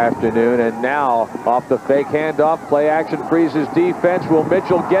this afternoon, and now off the fake handoff, play action freezes defense. Will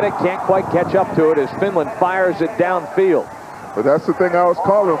Mitchell get it? Can't quite catch up to it as Finland fires it downfield. But that's the thing I was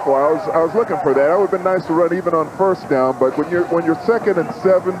calling for. I was looking for that. That would have been nice to run even on first down, but when you're 2nd and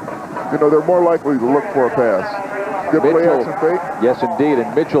 7, you know, they're more likely to look for a pass. Good play action fake. Yes, indeed,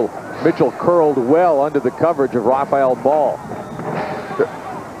 and Mitchell curled well under the coverage of Raphael Ball.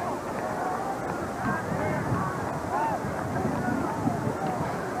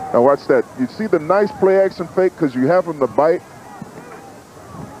 Now watch that. You see the nice play action fake because you have him to bite.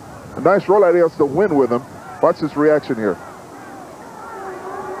 A nice rollout. He has to win with him. Watch his reaction here.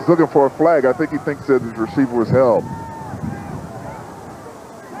 He's looking for a flag. I think he thinks that his receiver was held.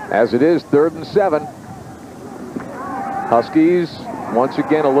 As it is, 3rd and 7. Huskies, once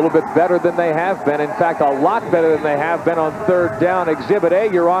again, a little bit better than they have been. In fact, a lot better than they have been on 3rd down. Exhibit A,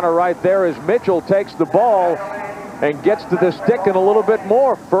 your honor, right there as Mitchell takes the ball and gets to the stick and a little bit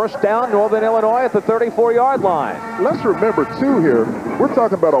more. 1st down, Northern Illinois at the 34-yard line. Let's remember, too, here, we're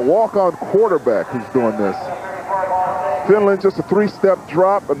talking about a walk-on quarterback who's doing this. Finland, just a 3-step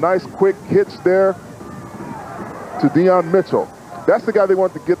drop, a nice quick hitch there to Deion Mitchell. That's the guy they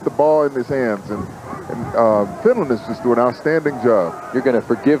want to get the ball in his hands, and Finland is just doing an outstanding job. You're going to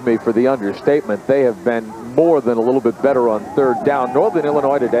forgive me for the understatement. They have been more than a little bit better on 3rd down. Northern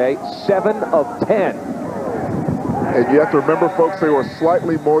Illinois today, 7 of 10. And you have to remember, folks, they were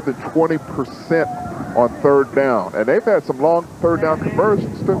slightly more than 20% on 3rd down. And they've had some long 3rd down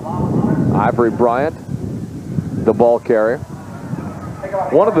conversions, too. Ivory Bryant, the ball carrier.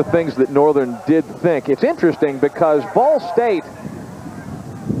 One of the things that Northern did think, it's interesting because Ball State,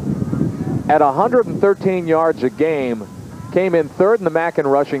 at 113 yards a game, came in 3rd in the MAC in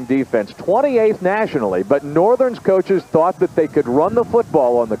rushing defense, 28th nationally, but Northern's coaches thought that they could run the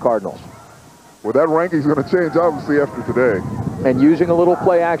football on the Cardinals. Well, that ranking's going to change, obviously, after today. And using a little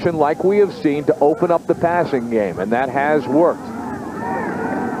play action like we have seen to open up the passing game, and that has worked.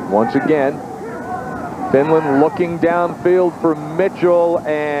 Once again, Finland looking downfield for Mitchell,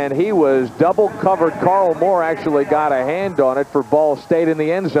 and he was double covered. Carl Moore actually got a hand on it for Ball State in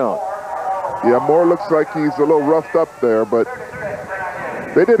the end zone. Yeah, Moore looks like he's a little roughed up there, but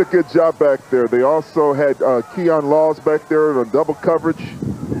they did a good job back there. They also had Keon Laws back there on double coverage.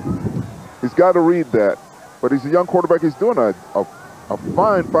 He's got to read that, but he's a young quarterback. He's doing a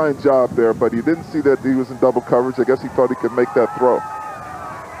fine job there, but he didn't see that he was in double coverage. I guess he thought he could make that throw.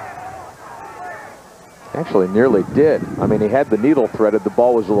 Actually, nearly did. I mean, he had the needle threaded. The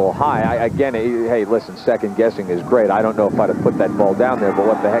ball was a little high. Again, hey, listen, second guessing is great. I don't know if I'd have put that ball down there, but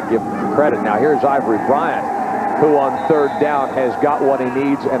what the heck, give him credit. Now, here's Ivory Bryant, who on 3rd down has got what he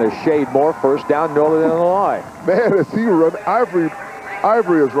needs and a shade more. 1st down, Northern Illinois. Man, as he run,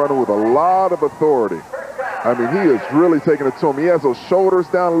 Ivory is running with a lot of authority. I mean, he is really taking it to him. He has those shoulders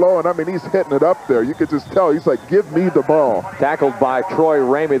down low, and I mean, he's hitting it up there. You could just tell. He's like, give me the ball. Tackled by Troy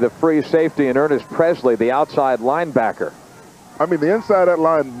Ramey, the free safety, and Ernest Presley, the outside linebacker. I mean, the inside of that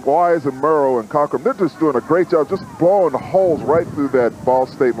line, Wise and Murrow and Cochran, they're just doing a great job just blowing holes right through that Ball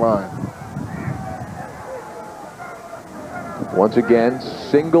State line. Once again,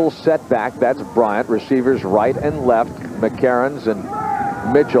 single setback. That's Bryant. Receivers right and left, McCarrans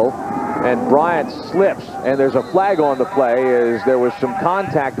and Mitchell. And Bryant slips, and there's a flag on the play as there was some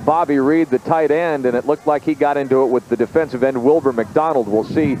contact. Bobby Reed, the tight end, and it looked like he got into it with the defensive end, Wilbur McDonald. We'll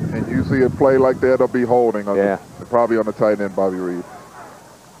see. And usually a play like that, they'll be holding on probably on the tight end, Bobby Reed.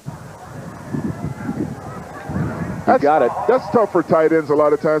 Got it. That's tough for tight ends a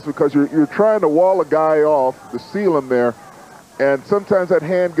lot of times because you're trying to wall a guy off to seal him there. And sometimes that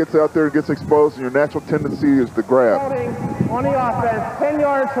hand gets out there and gets exposed, and your natural tendency is to grab. On the offense, 10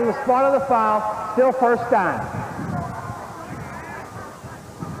 yards from the spot of the foul, still first down.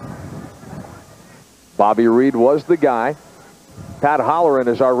 Bobby Reed was the guy. Pat Holleran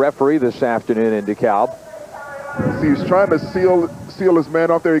is our referee this afternoon in DeKalb. See, he's trying to seal his man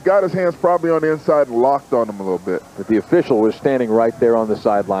off there. He got his hands probably on the inside and locked on him a little bit. But the official was standing right there on the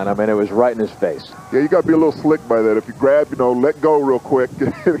sideline. I mean, it was right in his face. Yeah, you got to be a little slick by that. If you grab, let go real quick.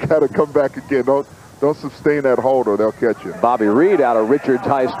 You got to come back again. Don't sustain that hold or they'll catch you. Bobby Reed out of Richards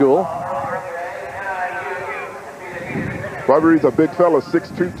High School. Bobby Reed's a big fella,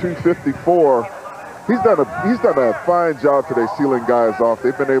 6'2", 254. He's done a fine job today sealing guys off.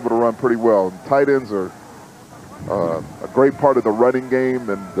 They've been able to run pretty well. And tight ends are a great part of the running game,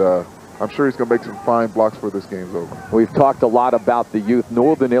 and I'm sure he's going to make some fine blocks before this game's over. We've talked a lot about the youth.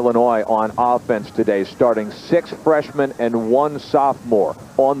 Northern Illinois on offense today, starting 6 freshmen and 1 sophomore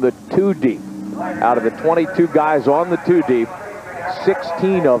on the 2 deep. Out of the 22 guys on the 2 deep,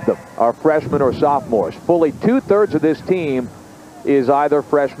 16 of them are freshmen or sophomores. Fully 2/3 of this team is either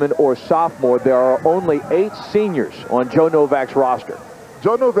freshman or sophomore. There are only 8 seniors on Joe Novak's roster.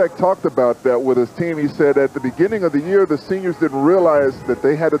 Joe Novak talked about that with his team. He said at the beginning of the year, the seniors didn't realize that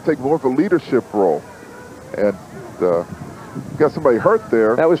they had to take more of a leadership role. And got somebody hurt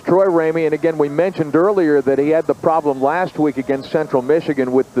there. That was Troy Ramey. And again, we mentioned earlier that he had the problem last week against Central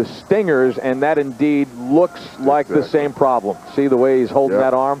Michigan with the Stingers, and that indeed looks like the same problem. See the way he's holding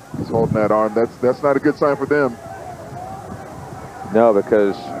that arm? He's holding that arm. That's not a good sign for them. No,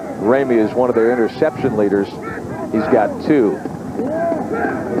 because Ramey is one of their interception leaders. He's got 2.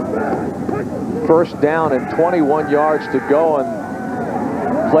 First down and 21 yards to go,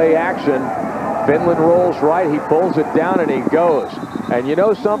 and play action. Finland rolls right, he pulls it down, and he goes. And you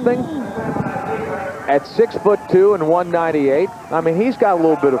know something? At 6'2" and 198, I mean, he's got a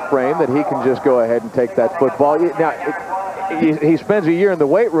little bit of frame that he can just go ahead and take that football. Now, he spends a year in the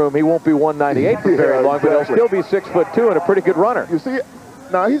weight room, he won't be 198 for very long, but he'll still be 6'2" and a pretty good runner. You see,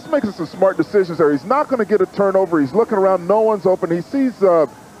 now he's making some smart decisions there. He's not going to get a turnover. He's looking around, no one's open. He sees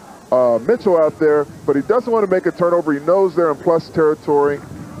Mitchell out there, but he doesn't want to make a turnover. He knows they're in plus territory.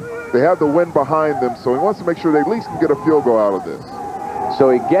 They have the wind behind them, so he wants to make sure they at least can get a field goal out of this. So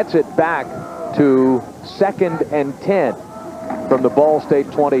he gets it back to 2nd and 10 from the Ball State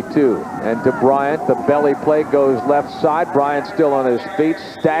 22. And to Bryant, the belly play goes left side. Bryant still on his feet,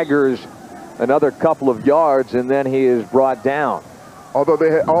 staggers another couple of yards, and then he is brought down.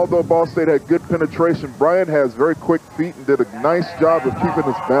 Although Ball State had good penetration, Bryant has very quick feet and did a nice job of keeping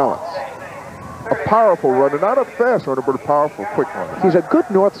his balance. A powerful runner, not a fast runner, but a powerful, quick runner. He's a good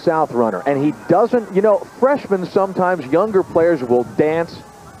north-south runner, and he doesn't, you know, freshmen sometimes, younger players will dance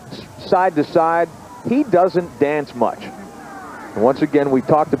side to side. He doesn't dance much. And once again, we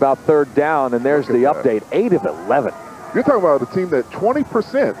talked about 3rd down, and there's the update, 8 of 11. You're talking about a team that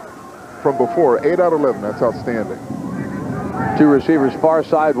 20% from before, 8 out of 11, that's outstanding. 2 receivers far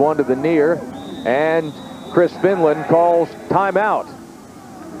side, 1 to the near, and Chris Finland calls timeout.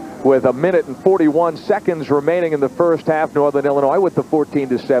 With 1 minute and 41 seconds remaining in the first half, Northern Illinois with the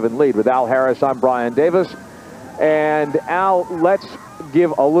 14-7 lead. With Al Harris, I'm Brian Davis. And Al, let's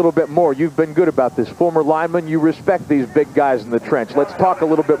give a little bit more. You've been good about this. Former lineman, you respect these big guys in the trench. Let's talk a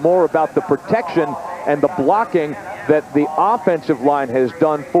little bit more about the protection and the blocking that the offensive line has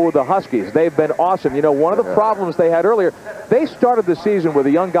done for the Huskies. They've been awesome. You know, one of the problems they had earlier, they started the season with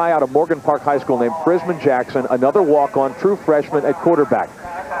a young guy out of Morgan Park High School named Frisman Jackson, another walk-on, true freshman at quarterback.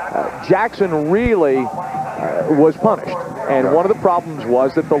 Jackson really was punished. And one of the problems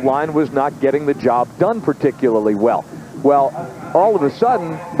was that the line was not getting the job done particularly well. Well, all of a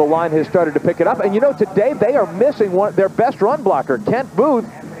sudden, the line has started to pick it up. And, you know, today they are missing their best run blocker, Kent Booth.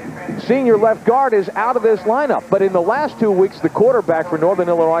 senior left guard is out of this lineup. But in the last 2 weeks, the quarterback for Northern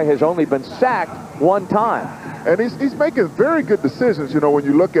Illinois has only been sacked one time. And he's making very good decisions, you know, when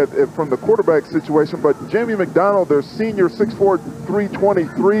you look at it from the quarterback situation. But Jamie McDonald, their senior 6'4",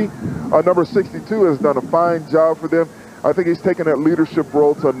 323, number 62, has done a fine job for them. I think he's taken that leadership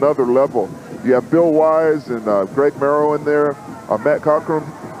role to another level. You have Bill Wise and Greg Merrow in there, Matt Cockrum.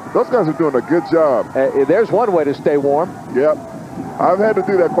 Those guys are doing a good job. There's one way to stay warm. Yep. I've had to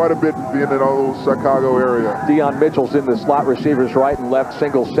do that quite a bit being in all Chicago area. Deion Mitchell's in the slot, receivers right and left.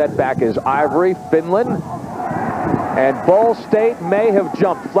 Single setback is Ivory, Finland. And Ball State may have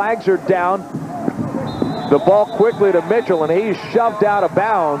jumped. Flags are down. The ball quickly to Mitchell, and he's shoved out of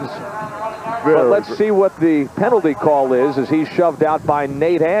bounds. But let's see what the penalty call is as he's shoved out by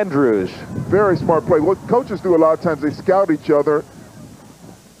Nate Andrews. Very smart play. What coaches do a lot of times, they scout each other.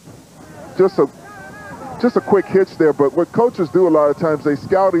 Just a quick hitch there, but what coaches do a lot of times, they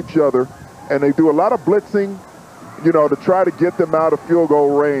scout each other, and they do a lot of blitzing, you know, to try to get them out of field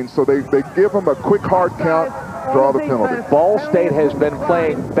goal range. So they give them a quick hard count, draw the penalty. Ball State has been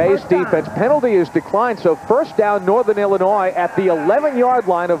playing base defense. Penalty is declined, so first down Northern Illinois at the 11-yard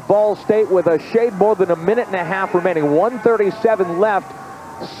line of Ball State with a shade more than a minute and a half remaining. 1:37 left,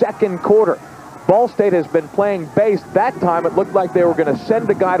 second quarter. Ball State has been playing base. That time it looked like they were going to send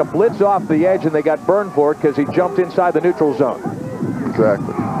a guy to blitz off the edge, and they got burned for it because he jumped inside the neutral zone.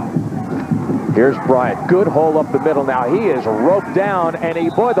 Exactly. Here's Bryant. Good hole up the middle now. He is roped down, and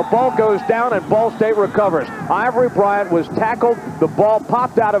boy, the ball goes down, and Ball State recovers. Ivory Bryant was tackled. The ball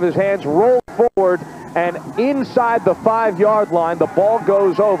popped out of his hands, rolled forward, and inside the 5-yard line, the ball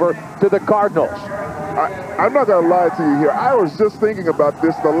goes over to the Cardinals. I'm not going to lie to you here. I was just thinking about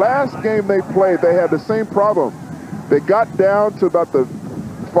this. The last game they played, they had the same problem. They got down to about the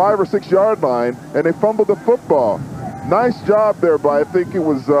 5 or 6 yard line, and they fumbled the football. Nice job there by, I think it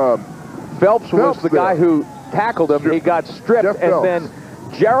was... Phelps was the guy who tackled him. He got stripped, and then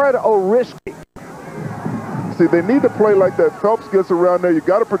Jared Oriski. See, they need to play like that. Phelps gets around there. You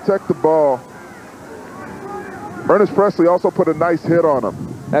got to protect the ball. Ernest Presley also put a nice hit on him.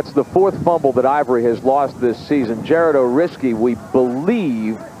 That's the 4th fumble that Ivory has lost this season. Jared Oriski, we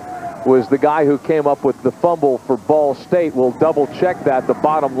believe, was the guy who came up with the fumble for Ball State. We'll double check that. The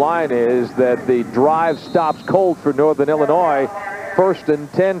bottom line is that the drive stops cold for Northern Illinois. 1st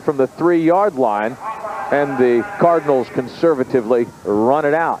and 10 from the 3-yard line, and the Cardinals conservatively run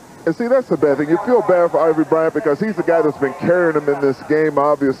it out. And see, that's the bad thing. You feel bad for Ivory Bryant because he's the guy that's been carrying him in this game,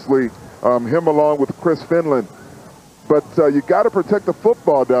 obviously, him along with Chris Finland. But you got to protect the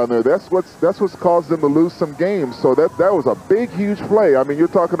football down there. That's what's caused them to lose some games. So that was a big, huge play. I mean, you're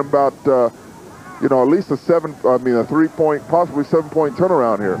talking about you know, at least a 3-point, possibly 7-point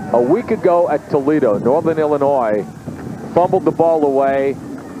turnaround here. A week ago at Toledo, Northern Illinois fumbled the ball away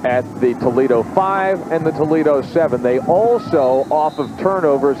at the Toledo 5 and the Toledo 7. They also, off of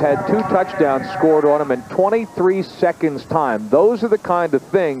turnovers, had 2 touchdowns scored on them in 23 seconds time. Those are the kind of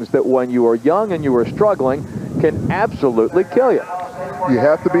things that when you are young and you are struggling can absolutely kill you. You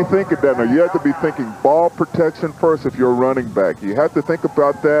have to be thinking that. Now, you have to be thinking ball protection first if you're a running back. You have to think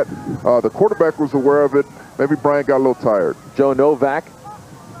about that. The quarterback was aware of it. Maybe Bryant got a little tired. Joe Novak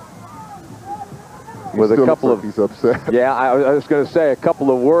with a couple of... He's upset. Yeah, I was going to say a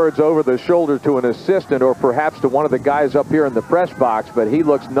couple of words over the shoulder to an assistant or perhaps to one of the guys up here in the press box, but he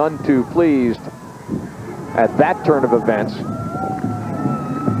looks none too pleased at that turn of events.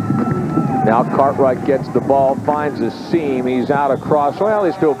 Now Cartwright gets the ball, finds a seam. He's out across, well,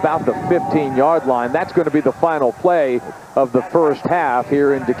 he's to about the 15-yard line. That's going to be the final play of the first half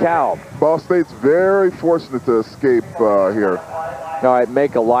here in DeKalb. Ball State's very fortunate to escape here. All right,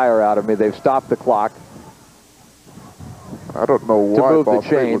 make a liar out of me. They've stopped the clock. I don't know why Ball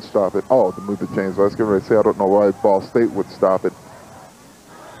State would stop it. Oh, to move the chains. I was getting ready to say, I don't know why Ball State would stop it.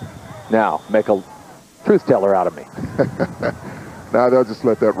 Now, make a truth teller out of me. Now they'll just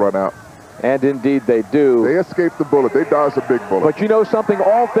let that run out. And indeed they do. They escaped the bullet. They dodged a big bullet. But you know something,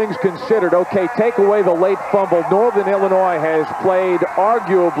 all things considered, okay, take away the late fumble. Northern Illinois has played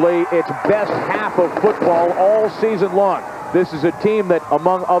arguably its best half of football all season long. This is a team that,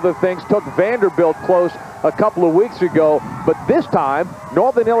 among other things, took Vanderbilt close a couple of weeks ago. But this time,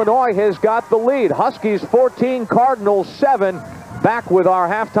 Northern Illinois has got the lead. Huskies 14, Cardinals 7. Back with our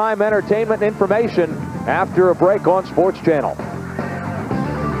halftime entertainment information after a break on Sports Channel.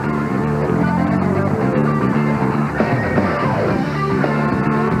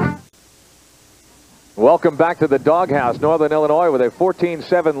 Welcome back to the doghouse. Northern Illinois with a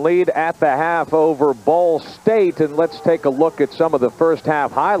 14-7 lead at the half over Ball State. And let's take a look at some of the first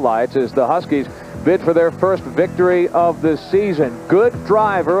half highlights as the Huskies bid for their first victory of the season. Good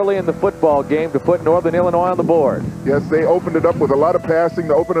drive early in the football game to put Northern Illinois on the board. Yes, they opened it up with a lot of passing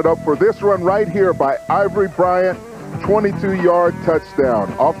to open it up for this run right here by Ivory Bryant. 22-yard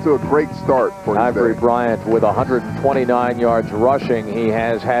touchdown. Off to a great start for Ivory Bryant with 129 yards rushing. He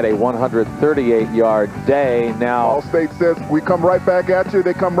has had a 138-yard day. Now, Ball State says, we come right back at you.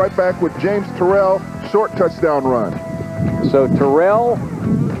 They come right back with James Terrell, short touchdown run. So Terrell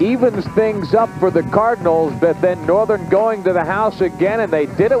evens things up for the Cardinals, but then Northern going to the house again, and they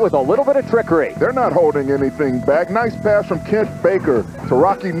did it with a little bit of trickery. They're not holding anything back. Nice pass from Kent Baker to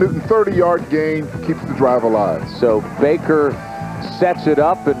Rocky Newton, 30-yard gain, keeps the drive alive. So Baker sets it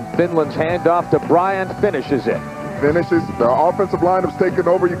up, and Finland's handoff to Bryant finishes it. Finishes. The offensive line has taken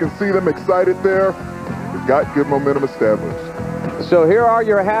over. You can see them excited there. They've got good momentum established. So here are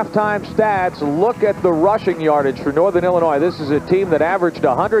your halftime stats. Look at the rushing yardage for Northern Illinois. This is a team that averaged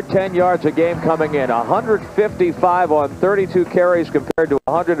 110 yards a game coming in, 155 on 32 carries compared to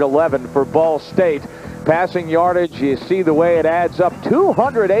 111 for Ball State. Passing yardage, you see the way it adds up.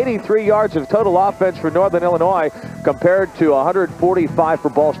 283 yards of total offense for Northern Illinois compared to 145 for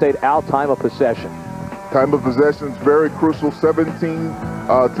Ball State. Al, time of possession. Time of possession is very crucial, 17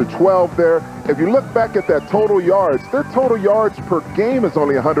 to 12 there. If you look back at that total yards, their total yards per game is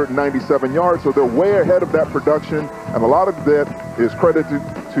only 197 yards, so they're way ahead of that production. And a lot of that is credited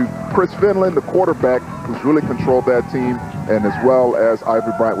to Chris Finland, the quarterback, who's really controlled that team, and as well as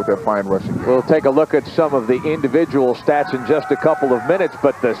Ivory Bryant with that fine rushing game. We'll take a look at some of the individual stats in just a couple of minutes,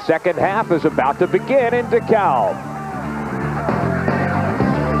 but the second half is about to begin in DeKalb.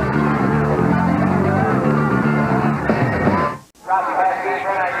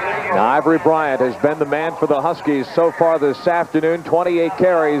 Now, Ivory Bryant has been the man for the Huskies so far this afternoon. 28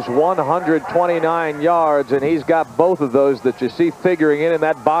 carries, 129 yards, and he's got both of those that you see figuring in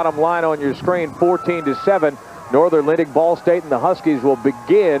that bottom line on your screen, 14-7. Northern leading Ball State, and the Huskies will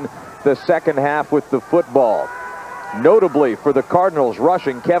begin the second half with the football. Notably for the Cardinals,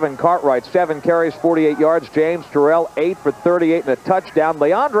 rushing Kevin Cartwright, 7 carries, 48 yards. James Terrell, 8 for 38 and a touchdown.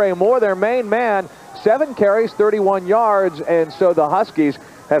 Leandre Moore, their main man, 7 carries, 31 yards, and so the Huskies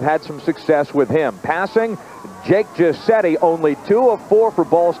have had some success with him. Passing, Jake Giuseppe, only 2 of 4 for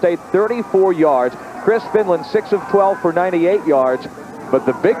Ball State, 34 yards. Chris Finland, 6 of 12 for 98 yards. But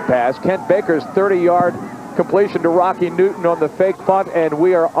the big pass, Kent Baker's 30-yard completion to Rocky Newton on the fake punt, and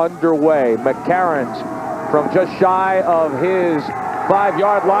we are underway. McCarron's from just shy of his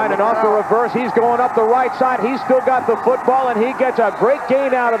 5-yard line, and off the reverse, he's going up the right side. He's still got the football, and he gets a great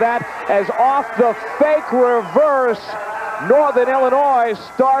gain out of that as off the fake reverse, Northern Illinois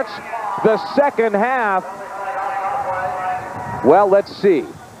starts the second half. Well, let's see.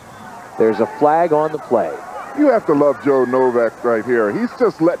 There's a flag on the play. You have to love Joe Novak right here. He's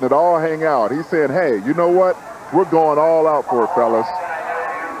just letting it all hang out. He's saying, hey, you know what? We're going all out for it, fellas.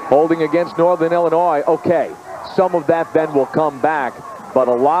 Holding against Northern Illinois. Okay, some of that then will come back, but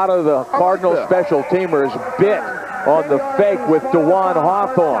a lot of the Cardinal special teamers bit on the fake with DeJuan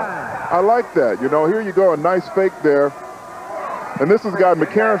Hawthorne. I like that. You know, here you go, a nice fake there. And this is a guy,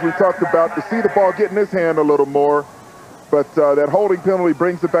 McCarron's, we talked about, to see the ball get in his hand a little more. But that holding penalty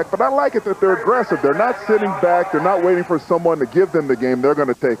brings it back. But I like it that they're aggressive. They're not sitting back. They're not waiting for someone to give them the game. They're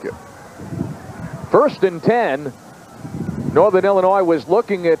going to take it. 1st and 10. Northern Illinois was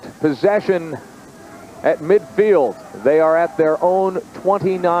looking at possession at midfield. They are at their own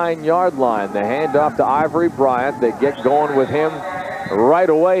 29-yard line. The handoff to Ivory Bryant. They get going with him right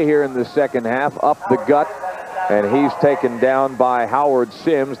away here in the second half, up the gut. And he's taken down by Howard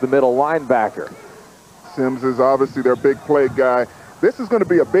Sims, the middle linebacker. Sims is obviously their big play guy. This is going to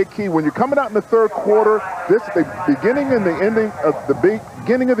be a big key when you're coming out in the third quarter. This, the beginning and the ending of the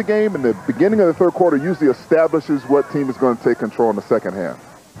beginning of the game and the beginning of the third quarter usually establishes what team is going to take control in the second half.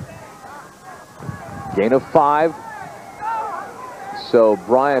 Gain of 5. So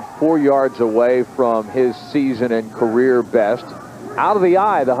Bryant 4 yards away from his season and career best. Out of the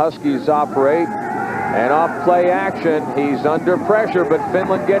eye, the Huskies operate. And off play action, he's under pressure, but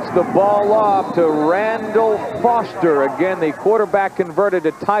Finland gets the ball off to Randall Foster. Again, the quarterback converted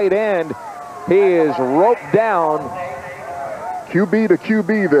to tight end. He is roped down. QB to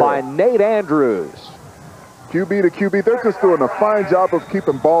QB there. By Nate Andrews. QB to QB. They're just doing a fine job of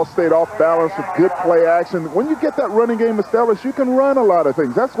keeping Ball State off balance with good play action. When you get that running game established, you can run a lot of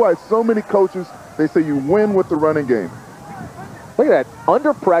things. That's why so many coaches, they say you win with the running game. Look at that,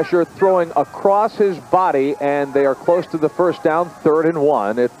 under pressure, throwing across his body, and they are close to the first down, 3rd and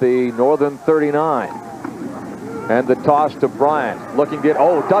 1 at the Northern 39. And the toss to Bryant. Looking good.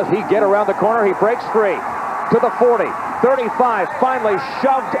 Oh, does he get around the corner? He breaks free. To the 40, 35, finally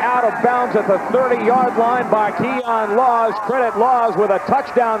shoved out of bounds at the 30-yard line by Keon Laws. Credit Laws with a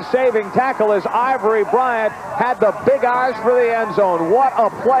touchdown-saving tackle as Ivory Bryant had the big eyes for the end zone. What a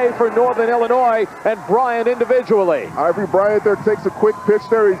play for Northern Illinois and Bryant individually. Ivory Bryant there takes a quick pitch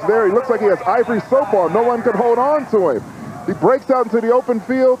there. He's there. He looks like he has Ivory soap on. No one can hold on to him. He breaks out into the open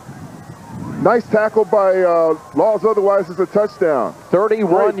field. Nice tackle by Laws, otherwise it's a touchdown.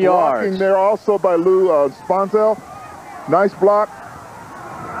 31 Great yards. blocking there also by Lou Sponzel. Nice block.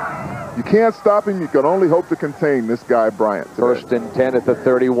 You can't stop him. You can only hope to contain this guy, Bryant, today. First and 10 at the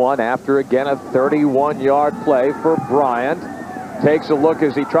 31 after again a 31-yard play for Bryant. Takes a look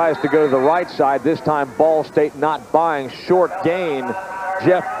as he tries to go to the right side. This time Ball State not buying. Short gain,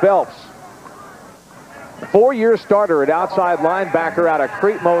 Jeff Phelps. Four-year starter at outside linebacker out of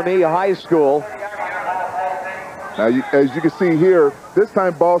Crete-Monee High School. Now, as you can see here, this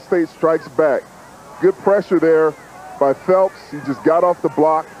time Ball State strikes back. Good pressure there by Phelps. He just got off the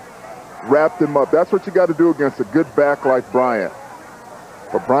block, wrapped him up. That's what you got to do against a good back like Bryant.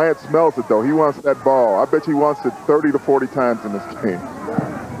 But Bryant smells it, though. He wants that ball. I bet you he wants it 30 to 40 times in this game.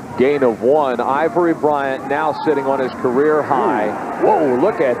 Gain of 1. Ivory Bryant now sitting on his career high. Whoa,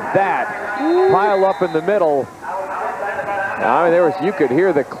 look at that. Pile up in the middle. I mean, you could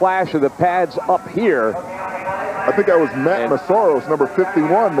hear the clash of the pads up here. I think that was Matt Massaros, number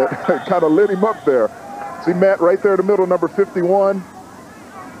 51, that kind of lit him up there. See Matt right there in the middle, number 51.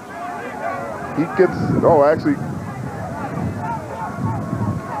 He gets, oh, actually,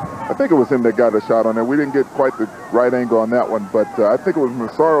 I think it was him that got a shot on there. We didn't get quite the right angle on that one, but I think it was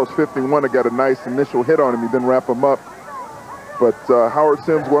Massaros 51 that got a nice initial hit on him. He didn't wrap him up. But Howard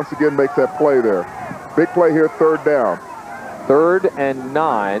Sims once again makes that play there. Big play here, third down. 3rd and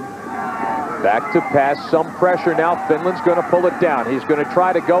 9. Back to pass, some pressure now. Finland's going to pull it down. He's going to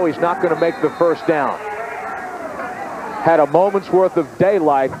try to go. He's not going to make the first down. Had a moment's worth of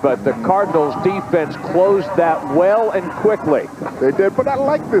daylight, but the Cardinals defense closed that well and quickly. They did, but I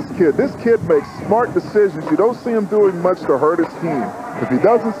like this kid. This kid makes smart decisions. You don't see him doing much to hurt his team. If he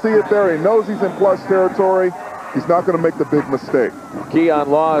doesn't see it there, he knows he's in plus territory. He's not going to make the big mistake. Keon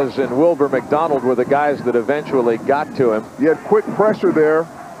Laws and Wilbur McDonald were the guys that eventually got to him. He had quick pressure there.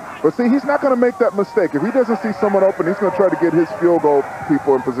 But see, he's not going to make that mistake. If he doesn't see someone open, he's going to try to get his field goal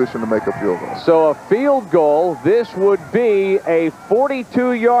people in position to make a field goal. So a field goal, this would be a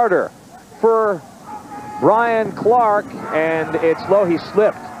 42-yarder for Brian Clark, and it's low. He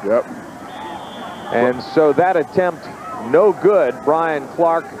slipped. Yep. And so that attempt, no good. Brian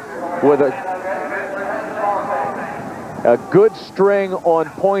Clark with a good string on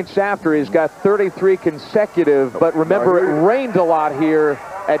points after. He's got 33 consecutive, but remember, it rained a lot here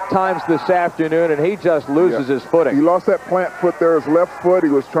at times this afternoon, and he just loses his footing. He lost that plant foot there, his left foot. He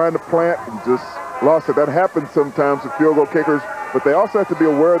was trying to plant and just lost it. That happens sometimes with field goal kickers, but they also have to be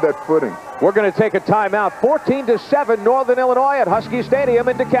aware of that footing. We're going to take a timeout. 14-7, Northern Illinois at Husky Stadium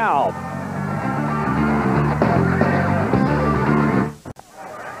in DeKalb.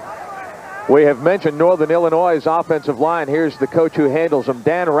 We have mentioned Northern Illinois' offensive line. Here's the coach who handles them,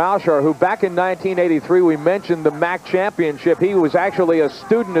 Dan Rauschar, who back in 1983, we mentioned the MAC championship. He was actually a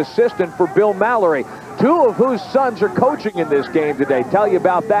student assistant for Bill Mallory, two of whose sons are coaching in this game today. Tell you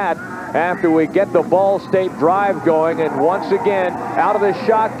about that after we get the Ball State drive going. And once again, out of the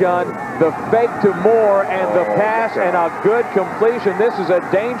shotgun, the fake to Moore and the pass and a good completion. This is a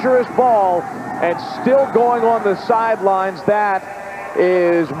dangerous ball and still going on the sidelines. That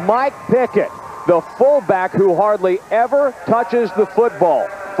is Mike Pickett, the fullback who hardly ever touches the football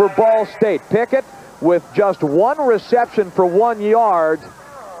for Ball State. Pickett with just one reception for 1 yard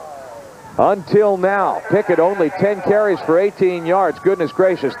until now. Pickett only 10 carries for 18 yards. Goodness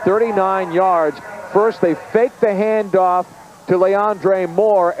gracious, 39 yards. First they fake the handoff to Leandre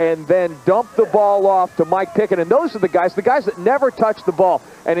Moore and then dump the ball off to Mike Pickett. And those are the guys that never touch the ball.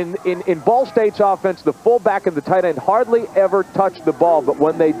 And in Ball State's offense, the fullback and the tight end hardly ever touch the ball. But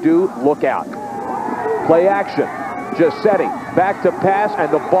when they do, look out. Play action. Giuseppe back to pass,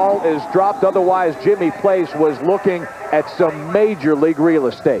 and the ball is dropped. Otherwise, Jimmy Place was looking at some major league real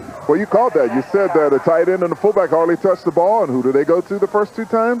estate. Well, you called that. You said that the tight end and the fullback hardly touched the ball. And who do they go to the first two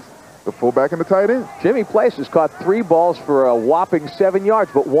times? The fullback and the tight end. Jimmy Place has caught 3 balls for a whopping 7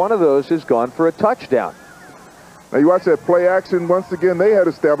 yards, but one of those has gone for a touchdown. Now you watch that play action. Once again, they had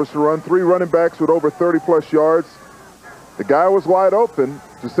established a run. 3 running backs with over 30-plus yards. The guy was wide open.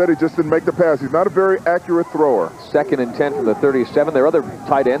 Giuseppe just didn't make the pass. He's not a very accurate thrower. 2nd and 10 from the 37. Their other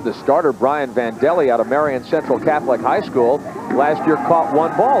tight end, the starter, Brian Vandelli out of Marion Central Catholic High School, Last year caught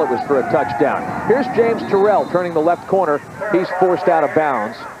one ball. It was for a touchdown. Here's James Terrell turning the left corner. He's forced out of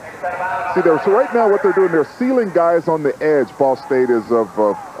bounds. See, so right now what they're doing, they're sealing guys on the edge. Ball State is of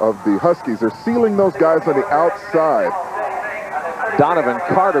the Huskies. They're sealing those guys on the outside. Donovan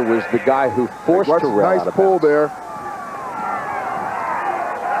Carter was the guy who forced Terrell out of bounds. Nice pull there.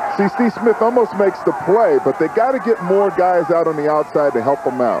 See, Steve Smith almost makes the play, but they got to get more guys out on the outside to help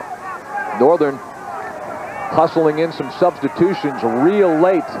them out. Northern hustling in some substitutions real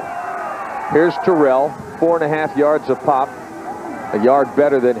late. Here's Terrell, 4.5 yards a pop, a yard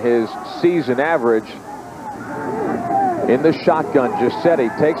better than his season average. In the shotgun, Giuseppe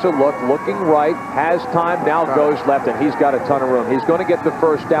takes a look, looking right, has time, now goes left, and he's got a ton of room. He's going to get the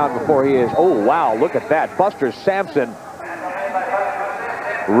first down before he is. Oh, wow, look at that. Buster Sampson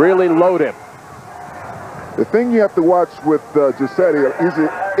really load him. The thing you have to watch with Giuseppe, he's an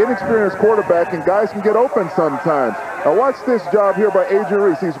inexperienced quarterback, and guys can get open sometimes. Now watch this job here by Adrian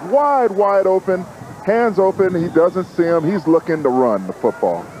Reese. He's wide open, hands open. He doesn't see him. He's looking to run the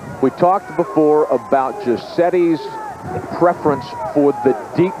football. We talked before about Giuseppe's preference for the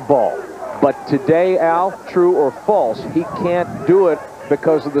deep ball. But today, Al, true or false, he can't do it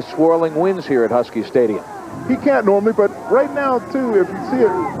because of the swirling winds here at Husky Stadium. He can't normally, but right now, too, if you see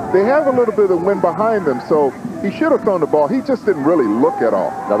it, they have a little bit of wind behind them, so he should have thrown the ball. He just didn't really look at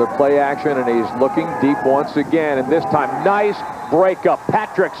all. Another play action, and he's looking deep once again, and this time, nice breakup.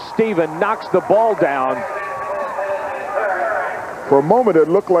 Patrick Stephen knocks the ball down. For a moment, it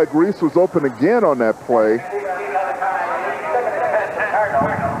looked like Reese was open again on that play.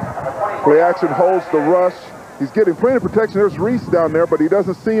 Play action holds the rush. He's getting plenty of protection. There's Reese down there, but he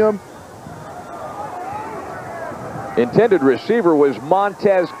doesn't see him. Intended receiver was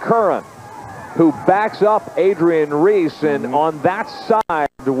Montez Curran, who backs up Adrian Reese, and on that side,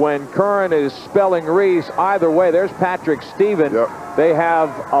 when Curran is spelling Reese, either way, there's Patrick Stephen. Yep. They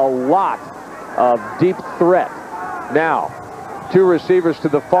have a lot of deep threat. Now, two receivers to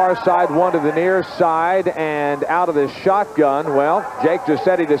the far side, one to the near side, and out of the shotgun, well, Jake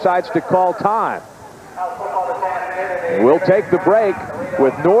Giuseppe decides to call time. We'll take the break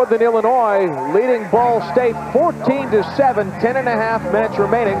with Northern Illinois leading Ball State 14-7, 10.5 minutes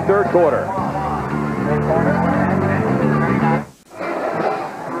remaining, third quarter.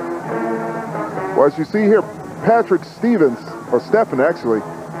 Well, as you see here, Patrick Stevens, or Stephen actually.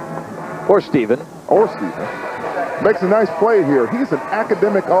 Or Stephen, makes a nice play here. He's an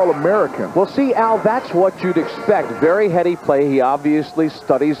academic All-American. Well, see, Al, that's what you'd expect. Very heady play. He obviously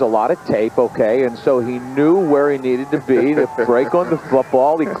studies a lot of tape, okay, and so he knew where he needed to be to break on the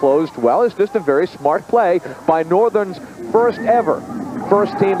football. He closed well. It's just a very smart play by Northern's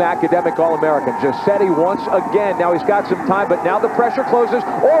first-team academic All-American. Giuseppe once again. Now he's got some time, but now the pressure closes.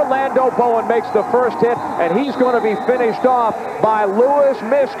 Orlando Bowen makes the first hit, and he's going to be finished off by Lewis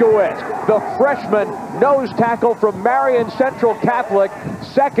Miskowitz, the freshman nose tackle from Marion Central Catholic.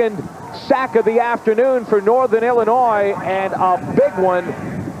 Second sack of the afternoon for Northern Illinois, and a big one.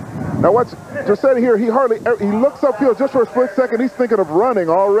 Now watch Giuseppe here. He looks upfield just for a split second. He's thinking of running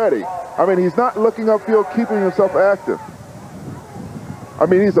already. I mean, he's not looking upfield, keeping himself active. I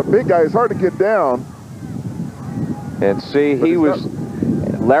mean, he's a big guy. It's hard to get down. And see,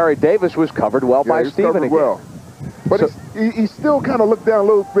 Larry Davis was covered well by Stephen again. Well. But so, he still kind of looked down a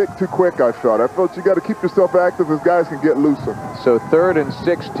little bit too quick, I felt. I felt you got to keep yourself active as guys can get looser. So 3rd and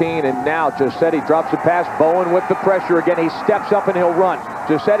 16, and now Giuseppe drops a pass. Bowen with the pressure again. He steps up and he'll run.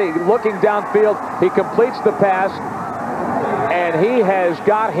 Giuseppe looking downfield. He completes the pass, and he has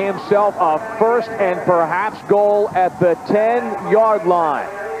got himself a first and perhaps goal at the 10-yard line.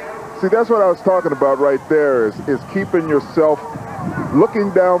 See, that's what I was talking about right there, is keeping yourself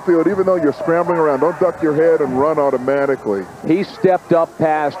looking downfield, even though you're scrambling around. Don't duck your head and run automatically. He stepped up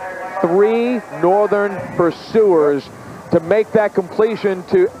past 3 Northern pursuers to make that completion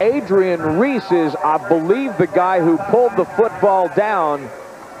to Adrian Reese, is, I believe, the guy who pulled the football down.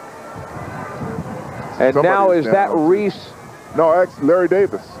 And now is that Reese? No, actually, Larry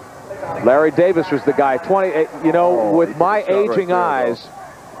Davis. Larry Davis was the guy. 20, you know, with my aging eyes,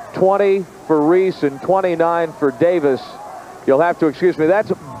 20 for Reese and 29 for Davis. You'll have to excuse me.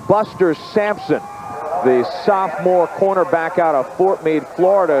 That's Buster Sampson, the sophomore cornerback out of Fort Meade,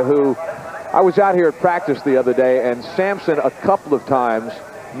 Florida, who I was out here at practice the other day, and Sampson a couple of times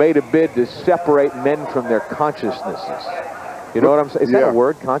made a bid to separate men from their consciousnesses. You know what I'm saying? Is that a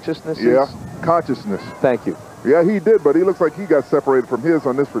word, consciousnesses? Yeah, consciousness. Thank you. Yeah, he did, but he looks like he got separated from his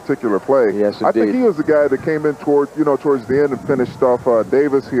on this particular play. Yes, indeed. I think he was the guy that came in towards the end and finished off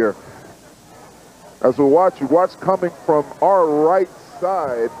Davis here. As we watch coming from our right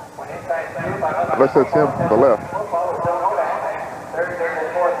side, unless that's him, the left.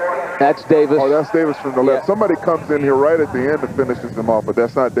 That's Davis. Oh, that's Davis from the left. Yeah. Somebody comes in here right at the end and finishes him off, but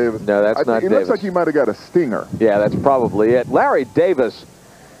that's not Davis. No, that's not Davis. It looks like he might have got a stinger. Yeah, that's probably it. Larry Davis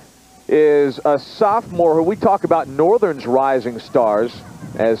is a sophomore who we talk about Northern's rising stars,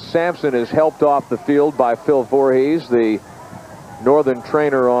 as Sampson is helped off the field by Phil Voorhees, the Northern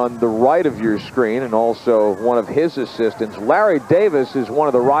trainer on the right of your screen, and also one of his assistants. Larry Davis is one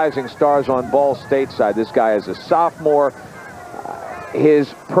of the rising stars on Ball State side. This guy is a sophomore.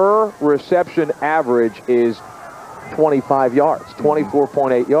 His per reception average is 25 yards,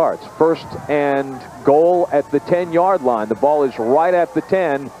 24.8 yards. First and goal at the 10-yard line. The ball is right at the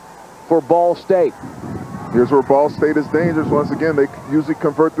 10 for Ball State. Here's where Ball State is dangerous. Once again, they usually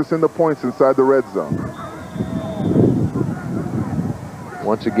convert this into points inside the red zone.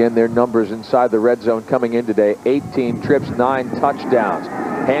 Once again, their numbers inside the red zone coming in today. 18 trips, 9 touchdowns.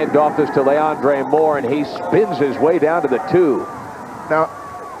 Handoff is to Leandre Moore, and he spins his way down to the 2. Now,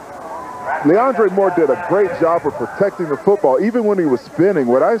 Leandre Moore did a great job of protecting the football. Even when he was spinning,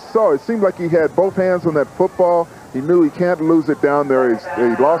 what I saw, it seemed like he had both hands on that football. He knew he can't lose it down there.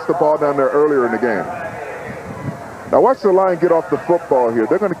 He lost the ball down there earlier in the game. Now watch the line get off the football here.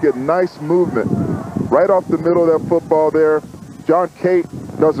 They're going to get nice movement right off the middle of that football there. John Cate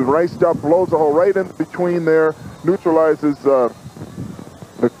does a nice job, blows a hole right in between there, neutralizes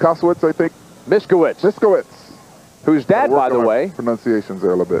Kosowitz, I think. Miskowitz. Whose dad, by the way, pronunciations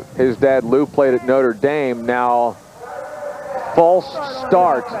there a little bit. His dad, Lou, played at Notre Dame. Now, false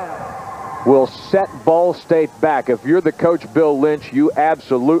start will set Ball State back. If you're the coach, Bill Lynch, you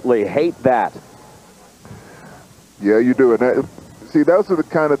absolutely hate that. Yeah, you do. And see, those are the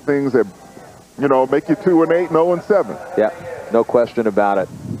kind of things that, you know, make you 2-8, 0-7. Yeah, no question about it.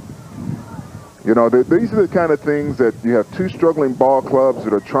 You know, these are the kind of things that you have two struggling ball clubs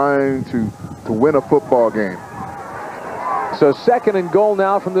that are trying to win a football game. So second and goal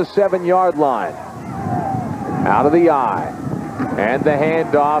now from the 7-yard line. Out of the eye. And the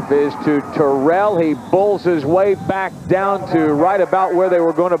handoff is to Terrell. He bulls his way back down to right about where they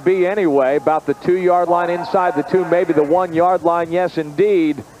were going to be anyway, about the 2-yard line, inside the 2, maybe the 1-yard line. Yes,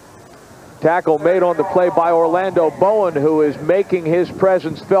 indeed. Tackle made on the play by Orlando Bowen, who is making his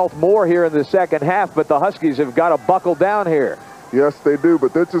presence felt more here in the second half, but the Huskies have got to buckle down here. Yes, they do,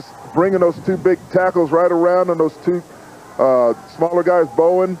 but they're just bringing those two big tackles right around, and those two smaller guys,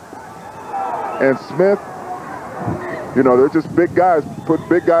 Bowen and Smith. You know, they're just big guys. Put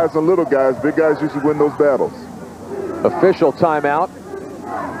big guys on little guys. Big guys usually win those battles. Official timeout.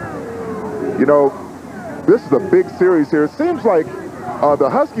 You know, this is a big series here. It seems like the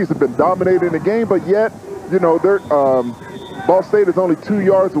Huskies have been dominating the game, but yet, you know, Ball State is only 2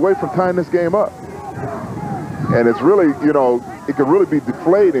 yards away from tying this game up. And it's really, you know, it could really be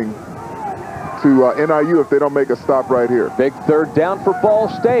deflating to NIU if they don't make a stop right here. Big third down for Ball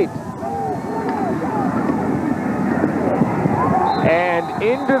State. And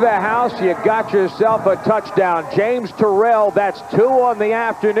into the house, you got yourself a touchdown. James Terrell, that's 2 on the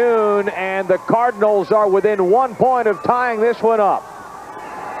afternoon, and the Cardinals are within 1 point of tying this one up.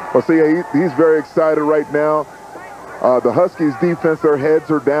 Well, see, he's very excited right now. The Huskies defense, their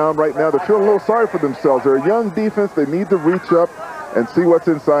heads are down right now. They're feeling a little sorry for themselves. They're a young defense. They need to reach up and see what's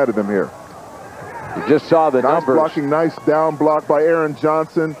inside of them here. You just saw the nice numbers. Blocking, nice down block by Aaron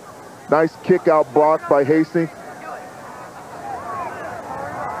Johnson. Nice kick out block by Hastings.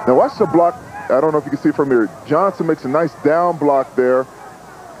 Now watch the block. I don't know if you can see from here. Johnson makes a nice down block there.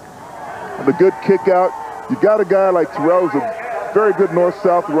 And a good kick out. You got a guy like Terrell who's a very good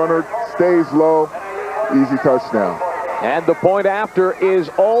north-south runner. Stays low. Easy touchdown. And the point after is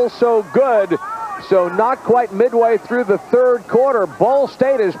also good. So not quite midway through the third quarter, Ball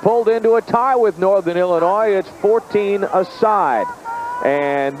State has pulled into a tie with Northern Illinois. It's 14 aside.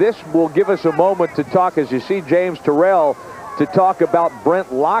 And this will give us a moment to talk, as you see James Terrell, to talk about Brent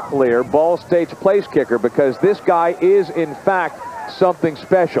Locklear, Ball State's place kicker, because this guy is, in fact, something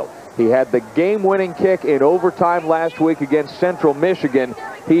special. He had the game-winning kick in overtime last week against Central Michigan.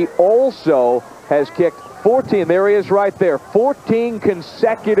 He also has kicked 14, there he is right there, 14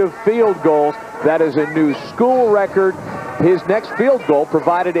 consecutive field goals. That is a new school record. His next field goal,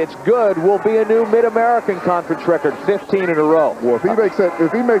 provided it's good, will be a new Mid-American Conference record, 15 in a row. Well, if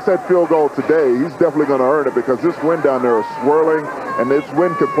he makes that field goal today, he's definitely going to earn it, because this wind down there is swirling, and this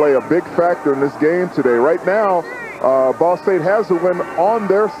wind could play a big factor in this game today. Right now, Ball State has the win on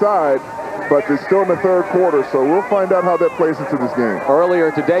their side, but it's still in the third quarter, so we'll find out how that plays into this game.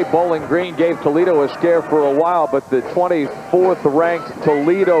 Earlier today, Bowling Green gave Toledo a scare for a while, but the 24th ranked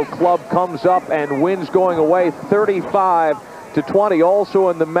Toledo club comes up and wins going away 35 28-20. Also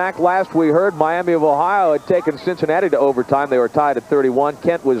in the MAC last we heard, Miami of Ohio had taken Cincinnati to overtime. They were tied at 31.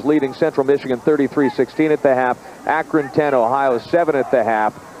 Kent was leading Central Michigan 33-16 at the half. Akron 10, Ohio 7 at the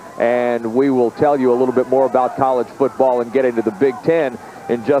half. And we will tell you a little bit more about college football and get into the Big Ten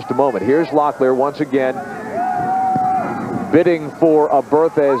in just a moment. Here's Locklear once again, bidding for a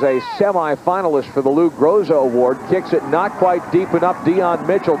berth as a semi-finalist for the Lou Groza Award. Kicks it not quite deep enough. Deion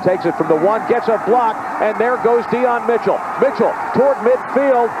Mitchell takes it from the 1, gets a block, and there goes Deion Mitchell. Mitchell toward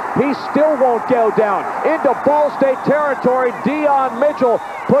midfield. He still won't go down. Into Ball State territory. Deion Mitchell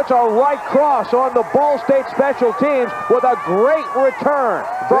puts a right cross on the Ball State special teams with a great return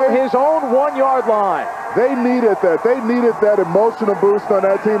from his own 1-yard line. They needed that. They needed that emotional boost on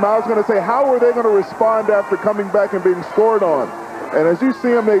that team. I was going to say, how are they going to respond after coming back and being scored on? And as you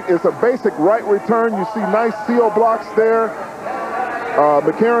see him, it's a basic right return. You see nice seal blocks there.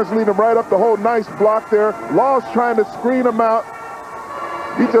 McCarron's leading him right up the hole. Nice block there. Law's trying to screen him out.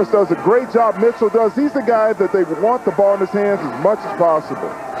 He just does a great job. Mitchell does. He's the guy that they want the ball in his hands as much as possible.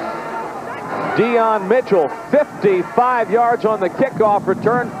 Deion Mitchell, 55 yards on the kickoff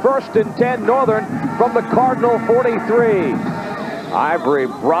return. 1st and 10 Northern from the Cardinal 43. Ivory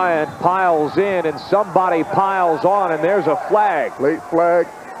Bryant piles in and somebody piles on, and there's a flag. Late flag.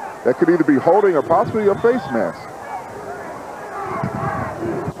 That could either be holding or possibly a face mask.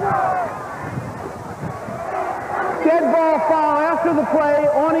 Dead ball foul after the play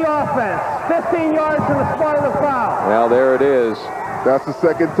on the offense. 15 yards from the spot of the foul. Well, there it is. That's the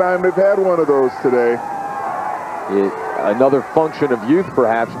second time they've had one of those today. Another function of youth,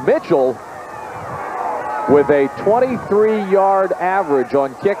 perhaps. Mitchell with a 23-yard average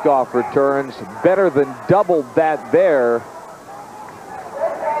on kickoff returns, better than doubled that there.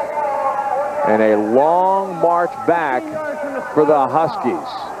 And a long march back for the Huskies.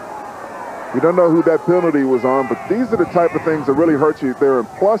 We don't know who that penalty was on, but these are the type of things that really hurt you. They're in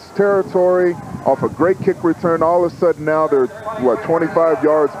plus territory off a great kick return. All of a sudden now they're, 25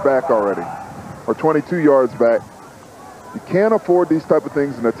 yards back already, or 22 yards back. You can't afford these type of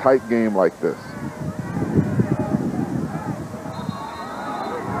things in a tight game like this.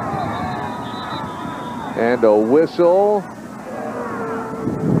 And a whistle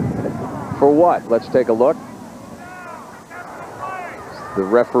for what? Let's take a look. The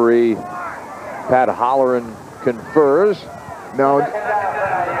referee, Pat Holleran, confers. Now,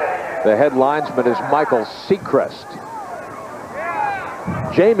 the head linesman is Michael Seacrest.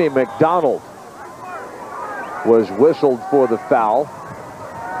 Jamie McDonald was whistled for the foul.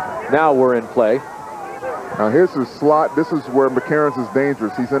 Now we're in play. Now here's the slot. This is where McCarron's is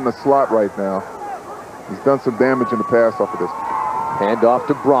dangerous. He's in the slot right now. He's done some damage in the pass off of this. Hand off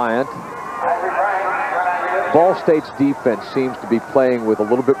to Bryant. Ball State's defense seems to be playing with a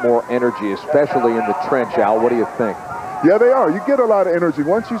little bit more energy, especially in the trench. Al, what do you think? Yeah, they are. You get a lot of energy.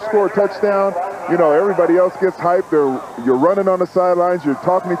 Once you score a touchdown, you know, everybody else gets hyped. You're running on the sidelines. You're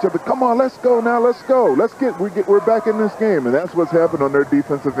talking to each other. Come on, let's go now. Let's go. We're back in this game. And that's what's happened on their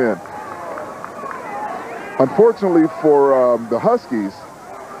defensive end. Unfortunately for the Huskies,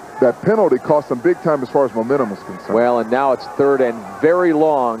 that penalty cost them big time as far as momentum is concerned. Well, and now it's 3rd and very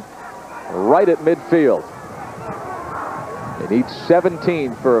long, right at midfield. They need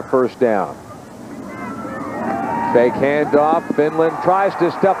 17 for a first down. Fake handoff. Finland tries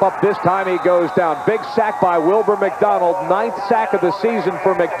to step up. This time he goes down. Big sack by Wilbur McDonald. 9th sack of the season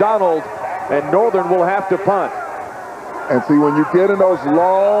for McDonald. And Northern will have to punt. And see, when you get in those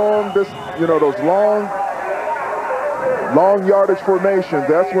long, long yardage formations,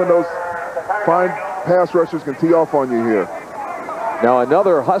 that's when those fine pass rushers can tee off on you here. Now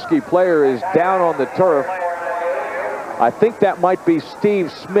another Husky player is down on the turf. I think that might be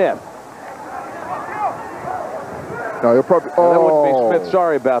Steve Smith. No, he'll probably. Oh, that wouldn't be Smith.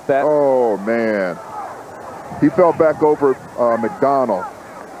 Sorry about that. Oh man, he fell back over McDonald.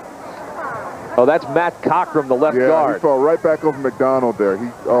 Oh, that's Matt Cockrum, the left guard. Yeah, he fell right back over McDonald there.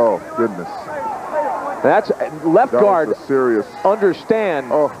 Oh goodness. That's left guard. Serious.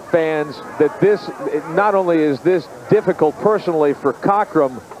 Understand, fans, that this not only is this difficult personally for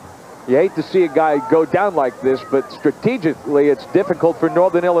Cockrum. You hate to see a guy go down like this, but strategically it's difficult for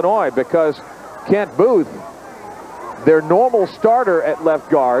Northern Illinois because Kent Booth, their normal starter at left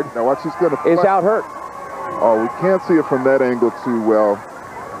guard, now watch, he's gonna is out hurt. Oh, we can't see it from that angle too well.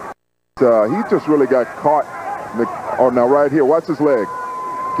 He just really got caught. Oh, now right here, watch his leg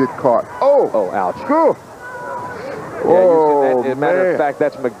get caught. Oh, ouch. Cool. Yeah, as a matter of fact,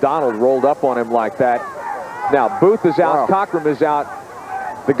 that's McDonald rolled up on him like that. Now Booth is out, Cockrum is out.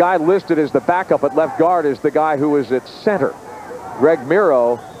 The guy listed as the backup at left guard is the guy who is at center, Greg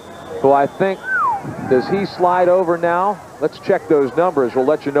Miro, who I think, does he slide over now? let's check those numbers. We'll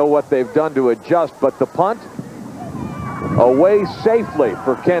let you know what they've done to adjust. But the punt, away safely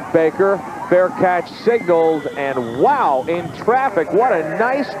for Kent Baker. Fair catch signaled, and wow, in traffic, what a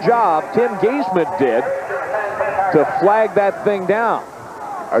nice job Tim Giesman did to flag that thing down.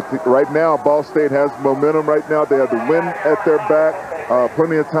 I think right now Ball State has momentum right now. They have the wind at their back.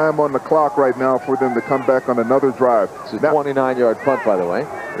 Plenty of time on the clock right now for them to come back on another drive. It's a 29-yard punt, by the way.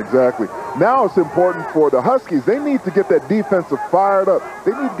 Exactly. Now it's important for the Huskies. They need to get that defensive fired up.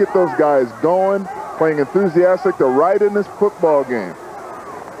 They need to get those guys going, playing enthusiastic. They're right in this football game.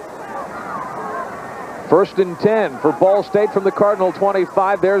 1st and 10 for Ball State from the Cardinal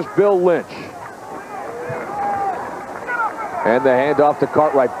 25. There's Bill Lynch. And the handoff to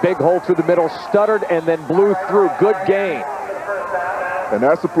Cartwright. Big hole through the middle, stuttered, and then blew through. Good gain. And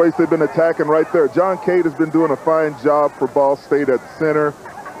that's the place they've been attacking right there. John Cade has been doing a fine job for Ball State at center.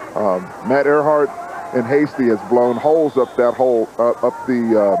 Matt Earhart and Hasty has blown holes up that hole, up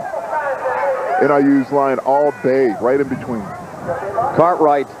the NIU's line all day, right in between.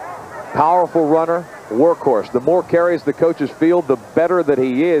 Cartwright, powerful runner, workhorse. The more carries the coaches field, the better that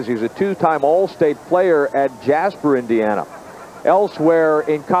he is. He's a two-time All-State player at Jasper, Indiana. Elsewhere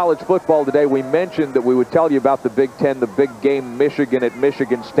in college football today, we mentioned that we would tell you about the Big Ten, the big game, Michigan at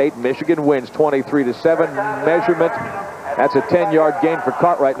Michigan State. Michigan wins 23-7. Measurement, that's a 10-yard gain for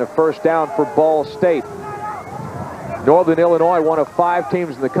Cartwright and a first down for Ball State. Northern Illinois, one of 5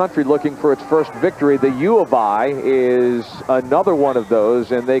 teams in the country looking for its first victory. The U of I is another one of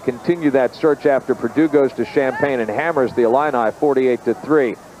those, and they continue that search after Purdue goes to Champaign and hammers the Illini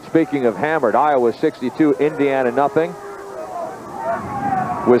 48-3. Speaking of hammered, Iowa 62, Indiana nothing.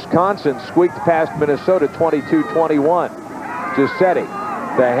 Wisconsin squeaked past Minnesota 22-21. Giuseppe,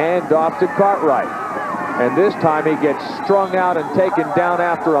 the handoff to Cartwright. And this time he gets strung out and taken down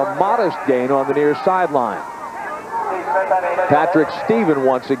after a modest gain on the near sideline. Patrick Stephen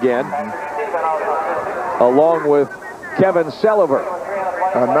once again, along with Kevin Selliver.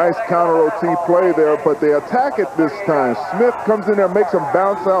 A nice counter OT play there, but they attack it this time. Smith comes in there, makes them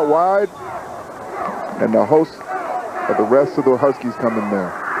bounce out wide, and the host of the rest of the Huskies come in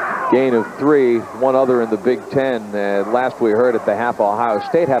there. Gain of 3, one other in the Big Ten. Last we heard at the half, Ohio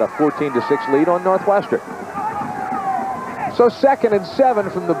State had a 14-6 lead on Northwestern. So 2nd and 7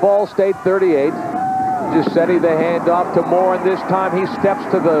 from the Ball State 38. Giuseppe the handoff to Moore, and this time he steps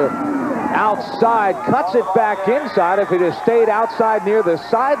to the outside, cuts it back inside. If it had stayed outside near the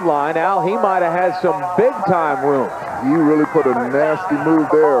sideline, Al, he might have had some big-time room. He really put a nasty move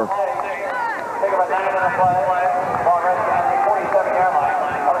there.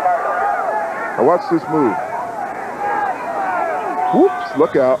 Now watch this move. Whoops,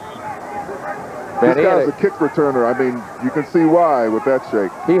 look out. Man, this guy's a kick returner. I mean, you can see why with that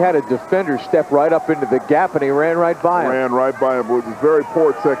shake. He had a defender step right up into the gap, and he ran right by him. Ran right by him, which is very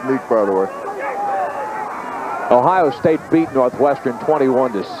poor technique, by the way. Ohio State beat Northwestern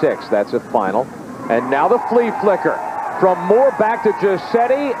 21-6. That's a final. And now the flea flicker. From Moore back to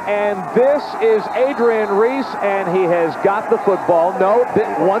Giuseppe, and this is Adrian Reese, and he has got the football. No,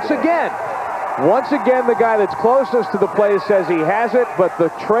 once again, the guy that's closest to the play says he has it, but the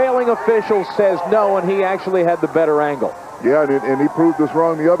trailing official says no, and he actually had the better angle. Yeah, and he proved us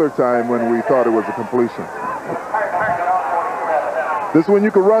wrong the other time when we thought it was a completion. This is when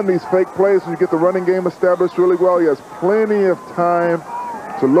you can run these fake plays, when you get the running game established really well. He has plenty of time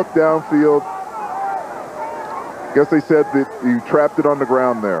to look downfield. I guess they said that you trapped it on the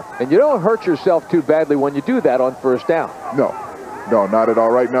ground there. And you don't hurt yourself too badly when you do that on first down. No, not at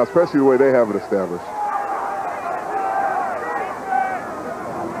all right now, especially the way they have it established.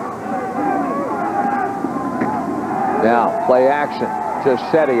 Now, play action.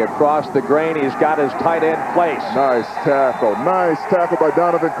 Giuseppe across the grain. He's got his tight end placed. Nice tackle. Nice tackle by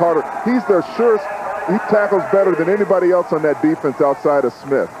Donovan Carter. He's their surest. He tackles better than anybody else on that defense outside of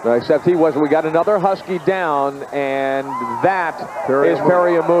Smith. Except he wasn't. We got another Husky down, and that is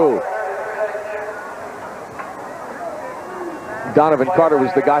Perry Amu. Donovan Carter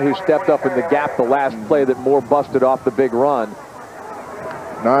was the guy who stepped up in the gap the last play that Moore busted off the big run.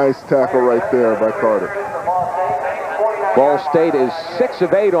 Nice tackle right there by Carter. Ball State is 6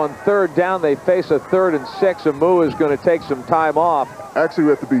 of 8 on third down. They face a 3rd and 6. Amu is going to take some time off. Actually, we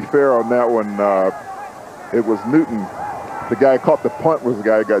have to be fair on that one. It was Newton. The guy who caught the punt was the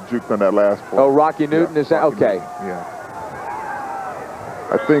guy who got juked on that last play. Oh, Rocky Newton, is that? Okay. Newton. Yeah.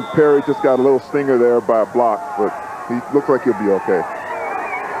 I think Perry just got a little stinger there by a block, but he looks like he'll be okay.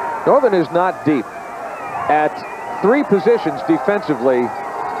 Northern is not deep. At 3 positions defensively,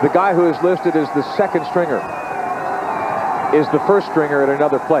 the guy who is listed as the 2nd stringer is the 1st stringer at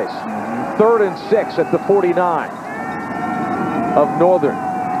another place. 3rd and 6 at the 49. of Northern.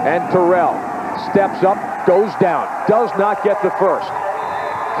 And Terrell steps up, goes down, does not get the first.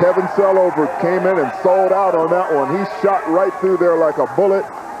 Kevin Sellover came in and sold out on that one. He shot right through there like a bullet.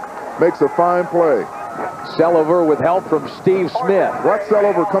 Makes a fine play. Sellover with help from Steve Smith. Watch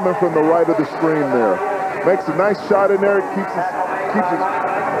Sellover coming from the right of the screen there. Makes a nice shot in there, keeps it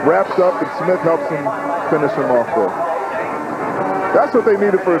wrapped up, and Smith helps him finish him off there. That's what they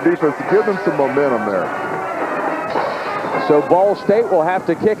needed for a defense, to give them some momentum there. So Ball State will have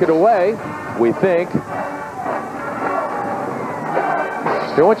to kick it away, we think.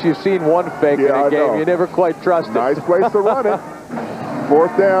 Once you've seen one fake in a game, you never quite trust it. Nice place to run it.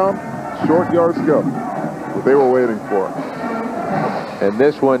 4th down, short yards to go. What they were waiting for. And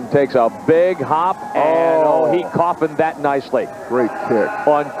this one takes a big hop, and he coffined that nicely. Great kick.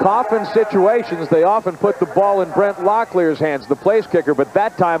 On coffin situations, they often put the ball in Brent Locklear's hands, the place kicker, but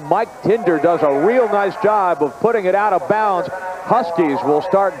that time Mike Tinder does a real nice job of putting it out of bounds. Huskies will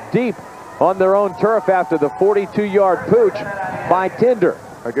start deep on their own turf after the 42-yard pooch by Tinder.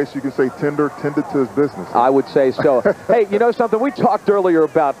 I guess you could say Tinder tended to his business. I would say so. Hey, you know something? We talked earlier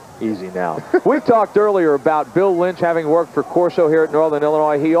about, easy now. We talked earlier about Bill Lynch having worked for Corso here at Northern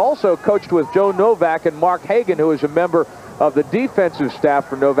Illinois. He also coached with Joe Novak and Mark Hagan, who is a member of the defensive staff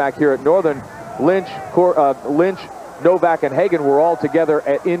for Novak here at Northern. Lynch, Novak, and Hagan were all together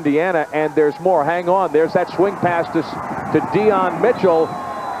at Indiana, and there's more. Hang on. There's that swing pass to Deion Mitchell,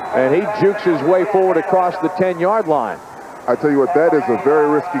 and he jukes his way forward across the 10-yard line. I tell you what, that is a very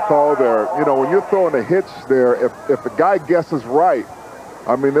risky call there. You know, when you're throwing a hitch there, if the guy guesses right,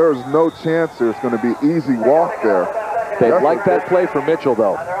 I mean, there is no chance there's going to be easy walk there. They like that play for Mitchell,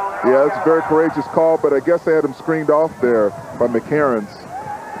 though. Yeah, it's a very courageous call, but I guess they had him screened off there by McCarrans.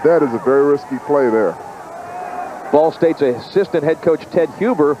 That is a very risky play there. Ball State's assistant head coach Ted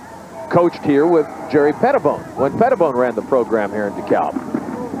Huber coached here with Jerry Pettibone when Pettibone ran the program here in DeKalb.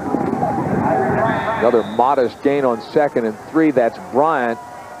 Another modest gain on 2nd and 3. That's Bryant.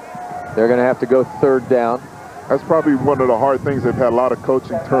 They're going to have to go 3rd down. That's probably one of the hard things. They've had a lot of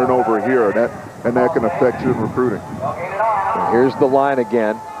coaching turnover here, and that can affect you in recruiting. And here's the line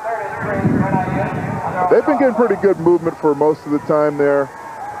again. They've been getting pretty good movement for most of the time there,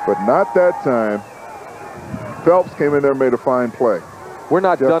 but not that time. Phelps came in there and made a fine play. We're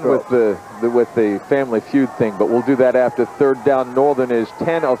not done with the Family Feud thing, but we'll do that after 3rd down. Northern is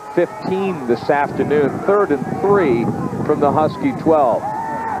 10 of 15 this afternoon. 3rd and 3 from the Husky 12.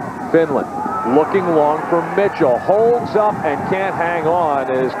 Finland looking long for Mitchell. Holds up and can't hang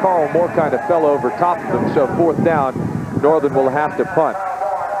on as Carl Moore kind of fell over top of him. So 4th down, Northern will have to punt.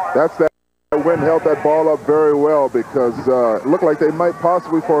 That's that. Wynn held that ball up very well because it looked like they might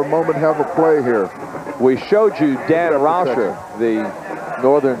possibly for a moment have a play here. We showed you Dan Rauscher, the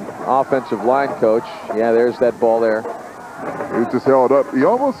Northern offensive line coach. Yeah, there's that ball there. He just held up. He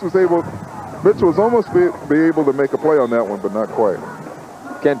almost was able, Mitchell was almost be able to make a play on that one, but not quite.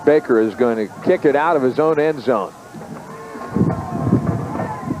 Kent Baker is going to kick it out of his own end zone.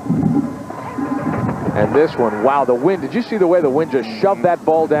 And this one, wow, the wind. Did you see the way the wind just shoved that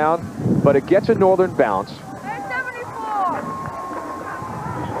ball down? But it gets a Northern bounce.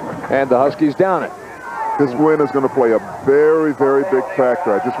 And the Huskies down it. This win is going to play a very, very big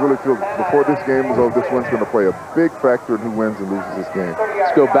factor. I just really feel before this game is over, this win's going to play a big factor in who wins and loses this game.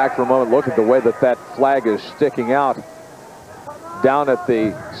 Let's go back for a moment. Look at the way that flag is sticking out down at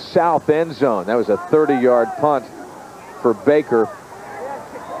the south end zone. That was a 30-yard punt for Baker.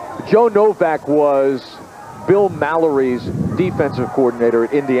 Joe Novak was Bill Mallory's defensive coordinator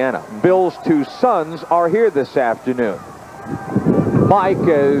at Indiana. Bill's 2 sons are here this afternoon. Mike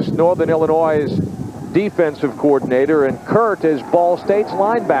is Northern Illinois' defensive coordinator, and Kurt is Ball State's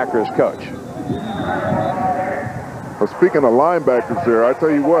linebackers coach. Well, speaking of linebackers there, I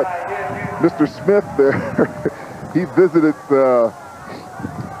tell you what, Mr. Smith there, he visited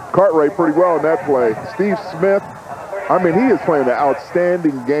Cartwright pretty well in that play. Steve Smith, I mean, he is playing an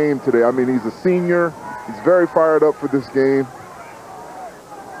outstanding game today. I mean, he's a senior. He's very fired up for this game.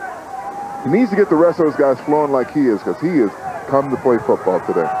 He needs to get the rest of those guys flowing like he is, because he has come to play football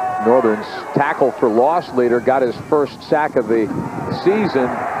today. Northern's tackle for loss leader got his first sack of the season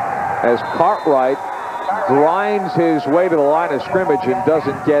as Cartwright grinds his way to the line of scrimmage and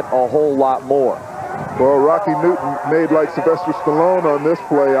doesn't get a whole lot more. Well, Rocky Newton made like Sylvester Stallone on this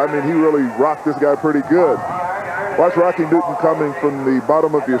play. I mean, he really rocked this guy pretty good. Watch Rocky Newton coming from the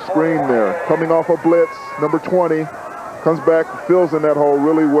bottom of your screen there. Coming off a blitz, number 20. Comes back, fills in that hole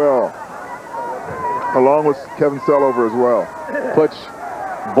really well. Along with Kevin Sellover as well. Puts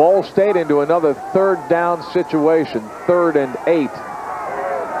Ball State into another 3rd down situation, 3rd and 8.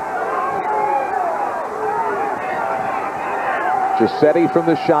 Giuseppe from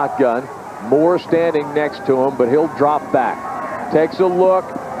the shotgun. Moore standing next to him, but he'll drop back. Takes a look.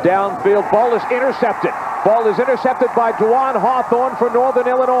 Downfield. Ball is intercepted. Ball is intercepted by Juwan Hawthorne for Northern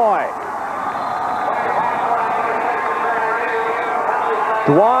Illinois.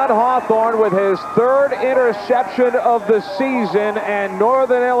 Juwan Hawthorne with his third interception of the season, and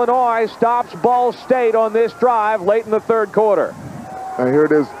Northern Illinois stops Ball State on this drive late in the third quarter. And here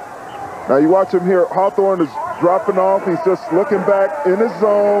it is. Now you watch him here. Hawthorne is dropping off. He's just looking back in his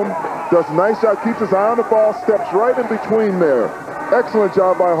zone. Does a nice job. Keeps his eye on the ball. Steps right in between there. Excellent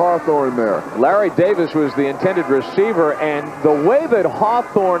job by Hawthorne there. Larry Davis was the intended receiver, and the way that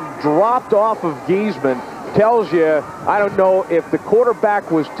Hawthorne dropped off of Giesman tells you, I don't know if the quarterback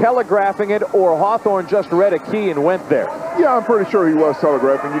was telegraphing it or Hawthorne just read a key and went there. Yeah, I'm pretty sure he was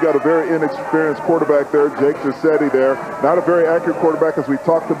telegraphing. You got a very inexperienced quarterback there, Jake Giuseppe there. Not a very accurate quarterback, as we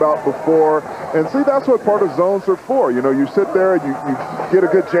talked about before. And see, that's what part of zones are for. You know, you sit there and you get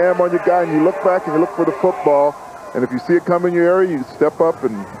a good jam on your guy and you look back and you look for the football. And if you see it come in your area, you step up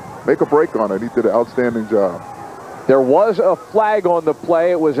and make a break on it. He did an outstanding job. There was a flag on the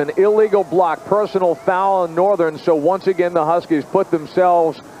play. It was an illegal block, personal foul on Northern. So once again, the Huskies put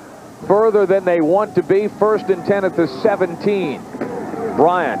themselves further than they want to be. 1st and 10 at the 17.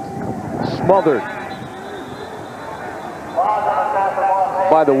 Bryant smothered.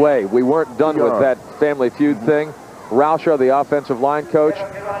 By the way, we weren't done with that Family Feud thing. Rauscher, the offensive line coach,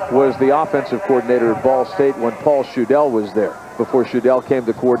 was the offensive coordinator at Ball State when Paul Shudell was there, before Shudell came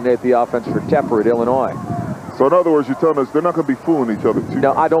to coordinate the offense for Tepper at Illinois. So in other words, you're telling us they're not going to be fooling each other too much.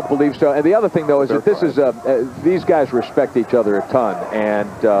 No, I don't believe so. And the other thing, though, is that this is these guys respect each other a ton, and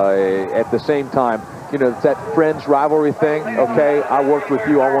at the same time, you know, it's that friends rivalry thing. Okay, I worked with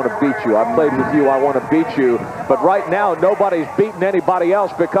you, I want to beat you. I played with you, I want to beat you. But right now, nobody's beating anybody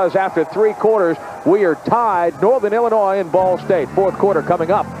else, because after 3 quarters, we are tied, Northern Illinois and Ball State. 4th quarter coming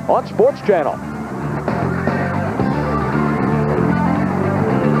up on Sports Channel.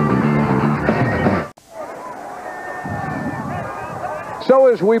 So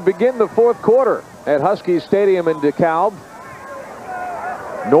as we begin the 4th quarter at Husky Stadium in DeKalb,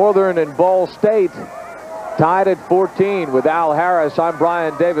 Northern and Ball State tied at 14 with Al Harris. I'm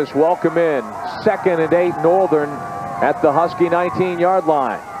Brian Davis. Welcome in. 2nd and 8 Northern at the Husky 19-yard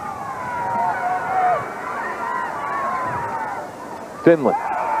line. Finland,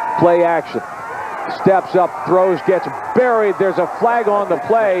 play action. Steps up, throws, gets buried. There's a flag on the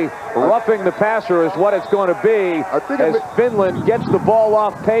play. Roughing the passer is what it's going to be, as Finland gets the ball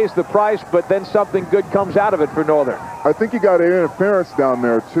off, pays the price, but then something good comes out of it for Northern. I think you got an interference down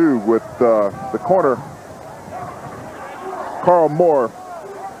there, too, with the corner. Carl Moore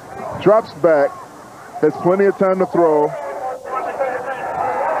drops back, has plenty of time to throw.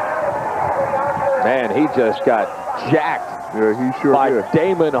 Man, he just got jacked. Yeah, he sure by did.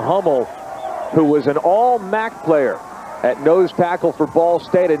 Damon Hummel, who was an all-MAC player at nose tackle for Ball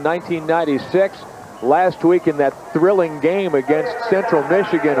State in 1996. Last week in that thrilling game against Central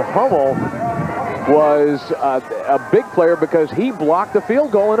Michigan, Hummel was a big player because he blocked the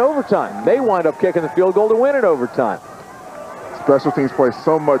field goal in overtime. They wind up kicking the field goal to win it overtime. Special teams play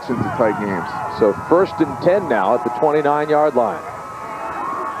so much into tight games. So 1st and 10 now at the 29-yard line.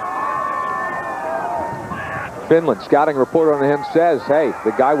 Finland, scouting report on him says, hey,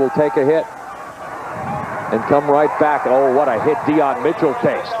 the guy will take a hit and come right back. Oh, what a hit Dion Mitchell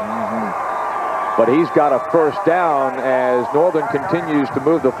takes. But he's got a 1st down as Northern continues to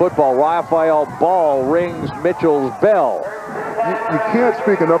move the football. Raphael Ball rings Mitchell's bell. You can't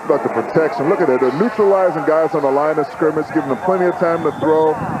speak enough about the protection. Look at it. They're neutralizing guys on the line of scrimmage, giving them plenty of time to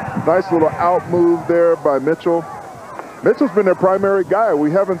throw. Nice little out move there by Mitchell. Mitchell's been their primary guy.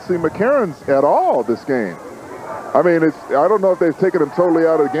 We haven't seen McCarron's at all this game. I mean, I don't know if they've taken him totally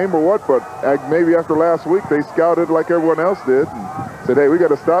out of the game or what, but maybe after last week they scouted like everyone else did and said, hey, we got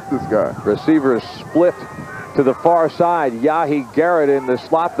to stop this guy. Receivers split to the far side. Yahi Garrett in the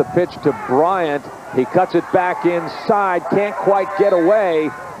slot, the pitch to Bryant. He cuts it back inside, can't quite get away.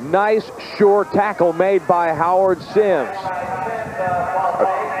 Nice, sure tackle made by Howard Sims.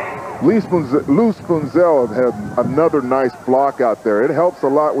 Lou Spunzel had another nice block out there. It helps a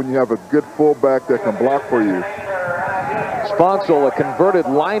lot when you have a good fullback that can block for you. Sponsel, a converted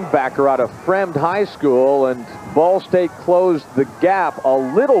linebacker out of Fremd High School, and Ball State closed the gap a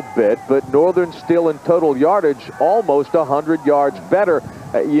little bit, but Northern still in total yardage almost 100 yards better.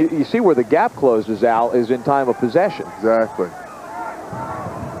 You see where the gap closes, Al, is in time of possession. Exactly.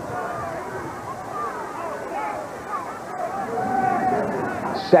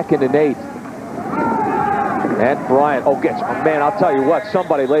 Second and 8. And Bryant, man, I'll tell you what,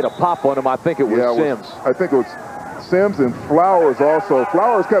 somebody laid a pop on him. I think it was Sims. I think it was Sims and Flowers also.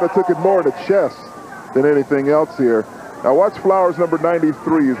 Flowers kind of took it more in the chest than anything else here. Now watch Flowers, number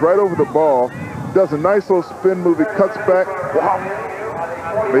 93. He's right over the ball. Does a nice little spin move. He cuts back. Wow.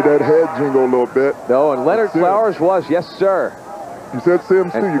 Made that head jingle a little bit. No, and Leonard Flowers was, yes, sir. You said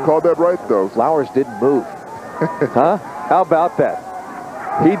Sims, too. You called that right, though. Flowers didn't move. Huh? How about that?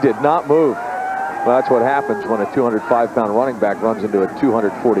 He did not move. Well, that's what happens when a 205-pound running back runs into a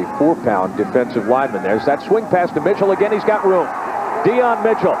 244-pound defensive lineman. There's that swing pass to Mitchell. Again, he's got room. Deion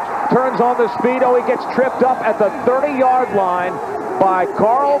Mitchell turns on the speed. Oh, he gets tripped up at the 30-yard line by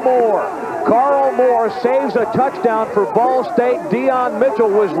Carl Moore. Carl Moore saves a touchdown for Ball State. Deion Mitchell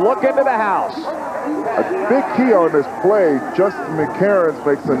was looking to the house. A big key on this play, Justin McCarron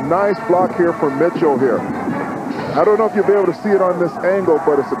makes a nice block here for Mitchell here. I don't know if you'll be able to see it on this angle,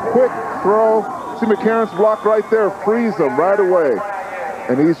 but it's a quick throw. See McCarron's block right there, frees him right away.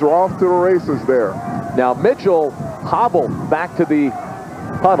 And he's off to the races there. Now Mitchell hobbled back to the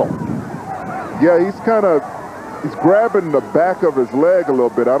huddle. Yeah, he's grabbing the back of his leg a little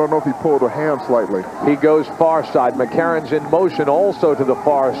bit. I don't know if he pulled a ham slightly. He goes far side. McCarron's in motion also to the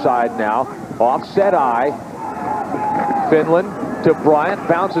far side now. Offset eye. Finland to Bryant.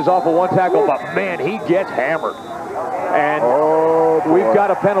 Bounces off of one tackle, but man, he gets hammered. And we've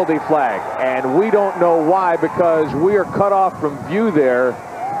got a penalty flag. And we don't know why, because we are cut off from view there.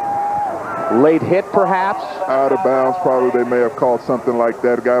 Late hit, perhaps? Out of bounds, probably. They may have called something like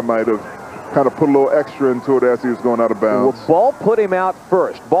that. The guy might have kind of put a little extra into it as he was going out of bounds. Well, Ball put him out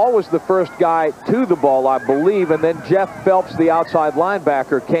first. Ball was the first guy to the ball, I believe, and then Jeff Phelps, the outside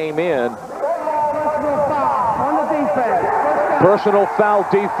linebacker, came in. Personal foul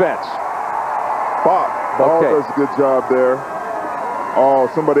defense. Bob. Okay. Does a good job there.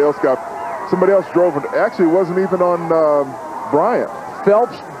 Oh, somebody else drove it. Actually, it wasn't even on Bryant.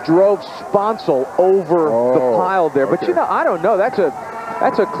 Phelps drove Sponsel over the pile there. But, you know, I don't know. That's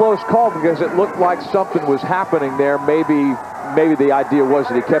a close call because it looked like something was happening there. Maybe the idea was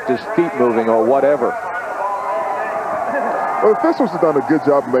that he kept his feet moving or whatever. Well, the officials have done a good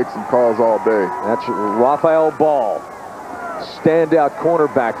job of making some calls all day. That's Raphael Ball, standout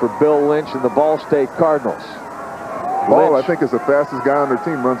cornerback for Bill Lynch and the Ball State Cardinals. Ball, I think, is the fastest guy on their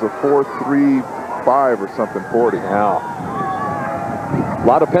team. Runs a 4.35 or something, 40. Wow. A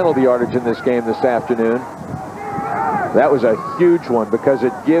lot of penalty yardage in this game this afternoon. That was a huge one because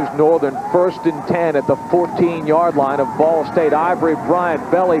it gives Northern 1st and 10 at the 14-yard line of Ball State. Ivory Bryant,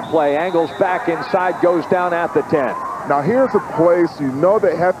 belly play, angles back inside, goes down at the 10. Now here's a place you know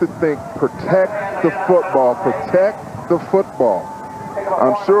they have to think, protect the football, protect the football.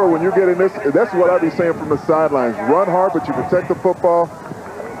 I'm sure when you're getting this, that's what I'd be saying from the sidelines. Run hard, but you protect the football.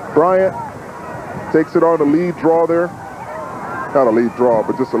 Bryant takes it on the lead draw there. Not a lead draw,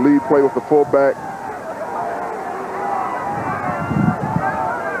 but just a lead play with the fullback.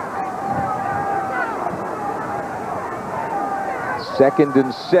 Second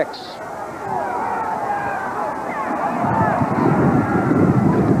and 6.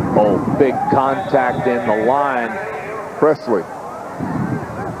 Oh, big contact in the line. Presley.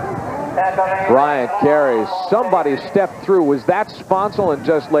 Bryant carries. Somebody stepped through. Was that Sponsel and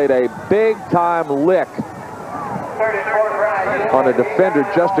just laid a big-time lick on a defender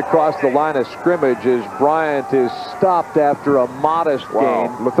just across the line of scrimmage as Bryant is stopped after a modest gain.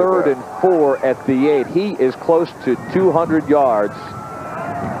 3rd and 4 at the 8. He is close to 200 yards.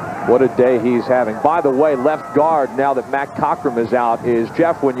 What a day he's having. By the way, left guard, now that Matt Cockrum is out, is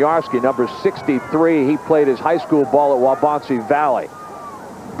Jeff Winiarski, number 63. He played his high school ball at Waubonsee Valley.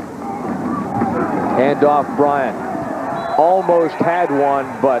 Hand off Bryant. Almost had one,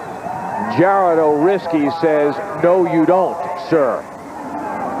 but Jared O'Risky says, no, you don't, sir.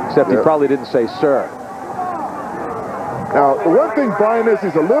 Except he probably didn't say sir. Now, the one thing Bryant is,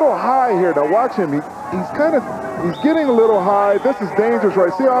 he's a little high here. Now watch him. He's getting a little high. This is dangerous,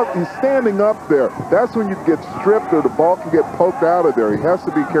 right? See how he's standing up there. That's when you get stripped or the ball can get poked out of there. He has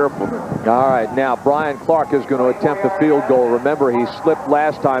to be careful there. All right, now Brian Clark is going to attempt the field goal. Remember, he slipped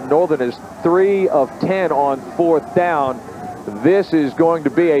last time. Northern is 3 of 10 on 4th down. This is going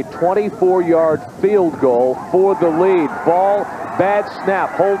to be a 24-yard field goal for the lead. Ball, bad snap.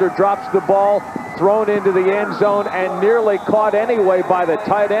 Holder drops the ball, thrown into the end zone, and nearly caught anyway by the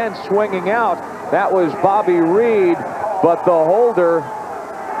tight end swinging out. That was Bobby Reed, but the holder,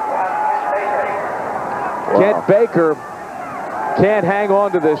 Kent Baker, can't hang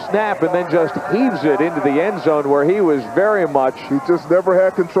on to the snap and then just heaves it into the end zone where he was very much. He just never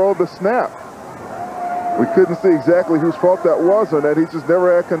had control of the snap. We couldn't see exactly whose fault that was on that. He just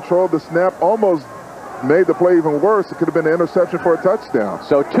never had control of the snap. Almost made the play even worse. It could have been an interception for a touchdown.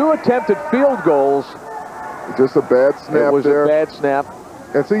 So 2 attempted field goals Just a bad snap there. It was a bad snap.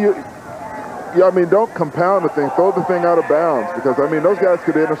 And see, I mean, don't compound the thing. Throw the thing out of bounds because, I mean, those guys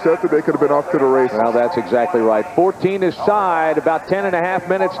could have intercepted. They could have been off to the races. Well, that's exactly right. 14 is side. About 10.5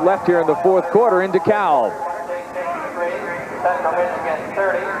 minutes left here in the fourth quarter in DeKalb.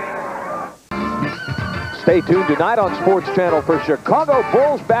 Stay tuned tonight on Sports Channel for Chicago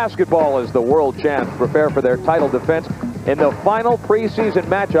Bulls basketball as the world champs prepare for their title defense in the final preseason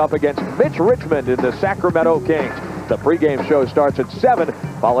matchup against Mitch Richmond and the Sacramento Kings. The pregame show starts at 7,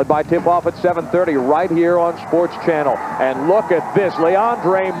 followed by tip-off at 7:30 right here on Sports Channel. And look at this,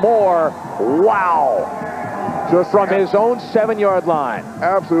 Leandre Moore, wow! Just from his own 7-yard line.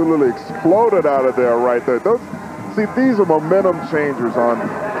 Absolutely exploded out of there right there. See, these are momentum changers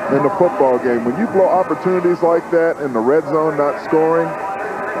in the football game. When you blow opportunities like that in the red zone, not scoring,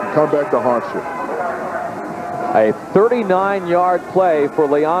 come back to haunt you. A 39-yard play for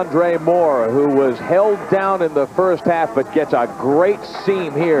Leandre Moore, who was held down in the first half, but gets a great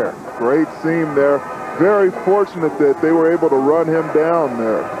seam here. Great seam there. Very fortunate that they were able to run him down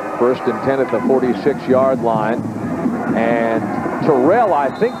there. First and 10 at the 46-yard line. And Terrell, I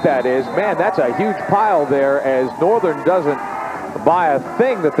think that is, man, that's a huge pile there as Northern doesn't buy a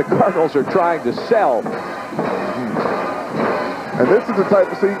thing that the Cardinals are trying to sell. And this is the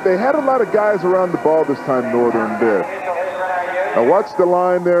type of, see, they had a lot of guys around the ball this time, Northern did. Now watch the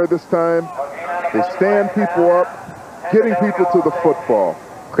line there this time. They stand people up, getting people to the football.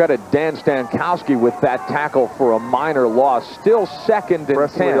 Credit Dan Stankowski with that tackle for a minor loss. Still second and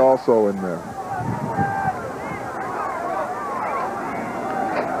Presley 10. Also in there.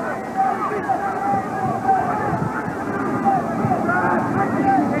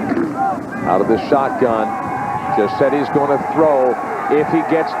 Out of the shotgun. Just said he's going to throw if he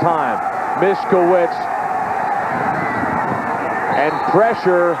gets time. Miskowitz. And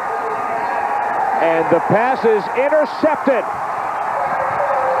pressure. And the pass is intercepted.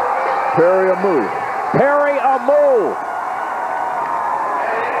 Perry Amu. Perry Amu.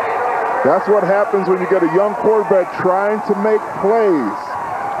 That's what happens when you get a young quarterback trying to make plays.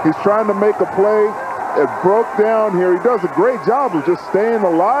 He's trying to make a play. It broke down here. He does a great job of just staying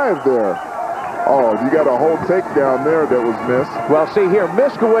alive there. Oh, you got a whole takedown there that was missed. Well, see here,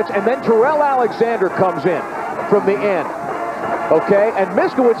 Miskowitz, and then Terrell Alexander comes in from the end. Okay, and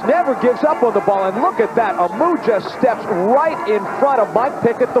Miskowitz never gives up on the ball, and look at that. Amu just steps right in front of Mike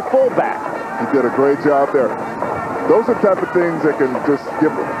Pickett, the fullback. He did a great job there. Those are the type of things that can just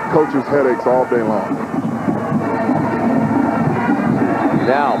give coaches headaches all day long.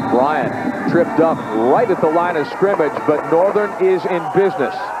 Now, Bryant tripped up right at the line of scrimmage, but Northern is in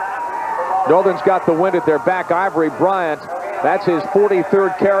business. Northern's got the wind at their back. Ivory Bryant, that's his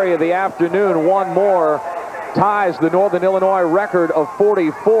 43rd carry of the afternoon. One more ties the Northern Illinois record of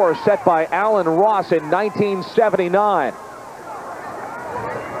 44 set by Alan Ross in 1979.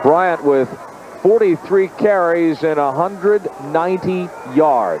 Bryant with 43 carries and 190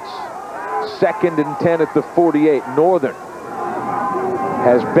 yards. Second and 10 at the 48. Northern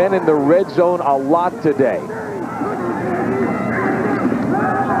has been in the red zone a lot today.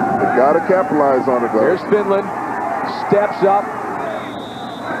 Got to capitalize on it, though. Here's Finland, steps up,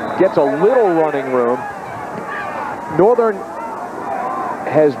 gets a little running room. Northern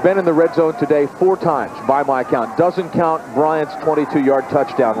has been in the red zone today 4 times, by my count. Doesn't count Bryant's 22-yard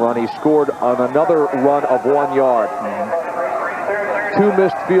touchdown run. He scored on another run of 1 yard. 2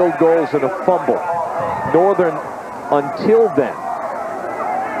 missed field goals and a fumble. Northern, until then,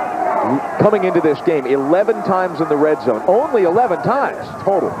 coming into this game, 11 times in the red zone. Only 11 times.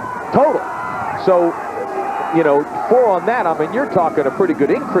 Total. So, you know, 4 on that. I mean, you're talking a pretty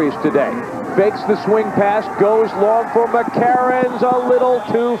good increase today. Fakes the swing pass, goes long for McCarron's, a little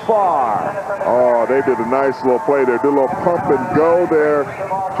too far. Oh, they did a nice little play there. Did a little pump and go there,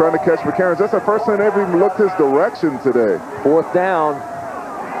 trying to catch McCarron's. That's the first time they ever even looked his direction today. 4th down.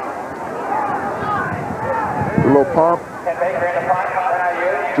 A little pump.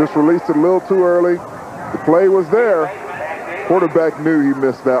 Just released it a little too early. The play was there. Quarterback knew he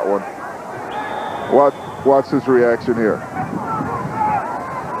missed that one. Watch his reaction here.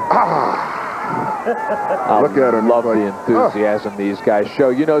 Look at him. Love the enthusiasm these guys show.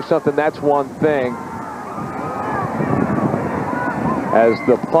 You know something, that's one thing. As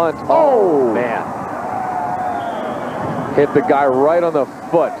the punt, oh man. Hit the guy right on the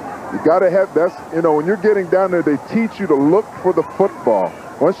foot. You gotta have, that's, you know, when you're getting down there, they teach you to look for the football.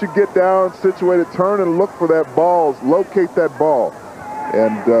 Once you get down, situated, turn and look for that ball, locate that ball.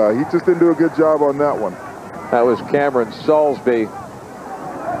 And he just didn't do a good job on that one. That was Cameron Salisbury.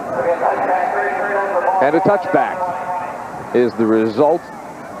 And a touchback is the result.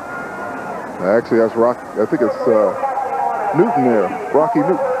 Actually, that's Rock. I think it's Newton there. Rocky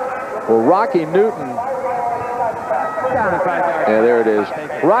Newton. Well, Rocky Newton. Yeah, there it is.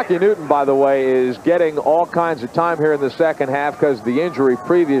 Rocky Newton, by the way, is getting all kinds of time here in the second half because of the injury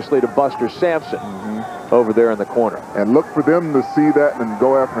previously to Buster Sampson over there in the corner. And look for them to see that and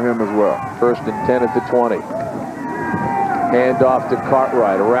go after him as well. 1st and 10 at the 20. Hand off to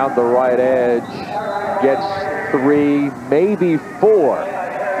Cartwright around the right edge. Gets 3, maybe 4.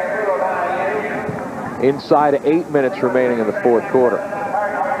 Inside 8 minutes remaining in the 4th quarter.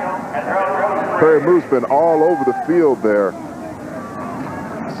 Perry Moore's been all over the field there.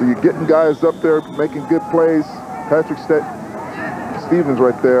 So you're getting guys up there making good plays. Patrick Stevens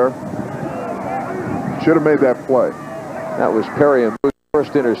right there. Should have made that play. That was Perry Moore's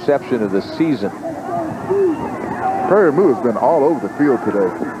first interception of the season. Perry Moore has been all over the field today.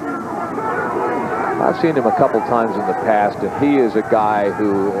 I've seen him a couple times in the past, and he is a guy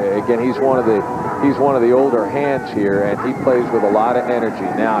who, again, he's one of the older hands here, and he plays with a lot of energy.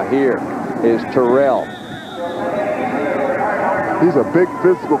 Now here is Terrell. He's a big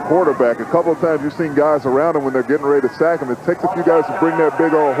physical quarterback. A couple of times you've seen guys around him when they're getting ready to sack him. It takes a few guys to bring that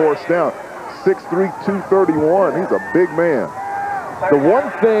big old horse down. 6'3", 231. He's a big man. The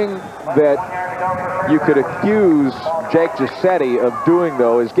one thing that you could accuse Jake Giuseppe of doing,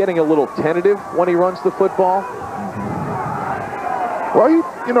 though, is getting a little tentative when he runs the football. Well, he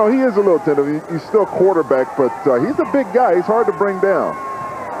is a little tentative. He's still a quarterback, but he's a big guy. He's hard to bring down.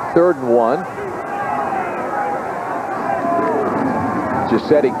 3rd and 1.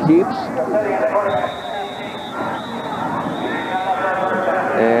 Giuseppe keeps.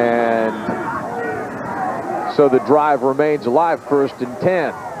 And so the drive remains alive. 1st and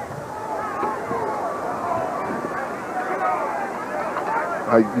 10.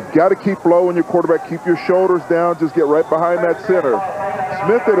 You've got to keep low when your quarterback. Keep your shoulders down. Just get right behind that center.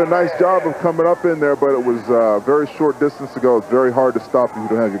 Smith did a nice job of coming up in there, but it was a very short distance to go. It's very hard to stop if you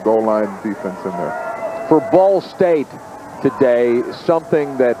don't have your goal line defense in there. For Ball State today,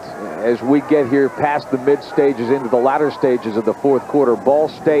 something that as we get here past the mid stages into the latter stages of the 4th quarter, Ball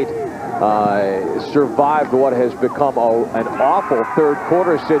State survived what has become an awful 3rd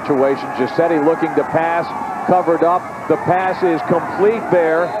quarter situation. Giuseppe looking to pass, covered up. The pass is complete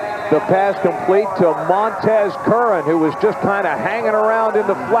there. The pass complete to Montez Curran, who was just kind of hanging around in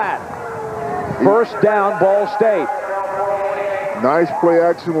the flat. 1st down, Ball State. Nice play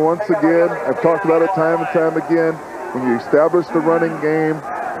action once again. I've talked about it time and time again. When you establish the running game,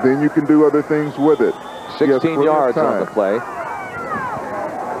 then you can do other things with it. 16 yards on the play.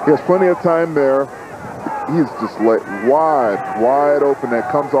 He has plenty of time there. He's just wide open. That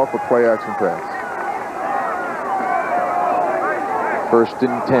comes off a play action pass. 1st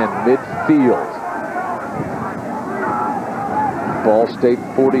and 10, midfield. Ball State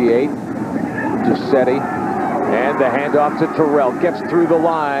 48. Giuseppe. And the handoff to Terrell. Gets through the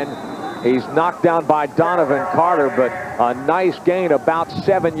line. He's knocked down by Donovan Carter, but a nice gain, about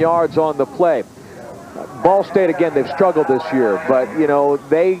 7 yards on the play. Ball State, again, they've struggled this year, but,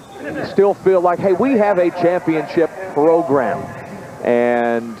 they still feel like, hey, we have a championship program.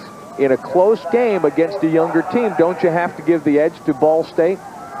 And in a close game against a younger team, don't you have to give the edge to Ball State?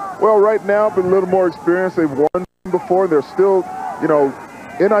 Well, right now, but a little more experience. They've won before. They're still,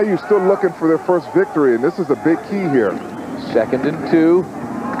 NIU still looking for their first victory, and this is a big key here. 2nd and 2.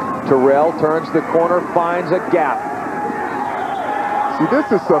 Terrell turns the corner, finds a gap. See, this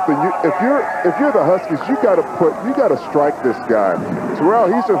is something. If you're the Huskies, you got to strike this guy. Terrell,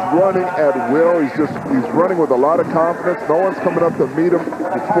 he's just running at will. He's running with a lot of confidence. No one's coming up to meet him.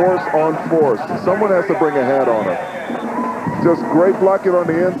 It's force on force. Someone has to bring a hand on him. Just great blocking on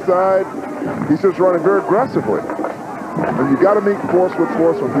the inside. He's just running very aggressively. And you got to meet force with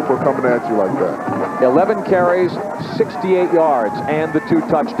force when people are coming at you like that. 11 carries, 68 yards, and the 2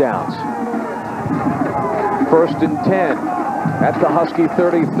 touchdowns. 1st and 10 at the Husky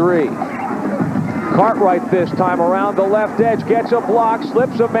 33. Cartwright this time around the left edge, gets a block,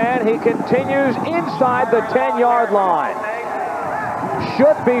 slips a man. He continues inside the 10-yard line.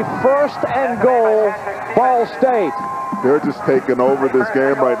 Should be 1st and goal, Ball State. They're just taking over this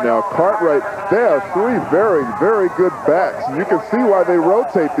game right now. Cartwright, they have 3 very, very good backs. And you can see why they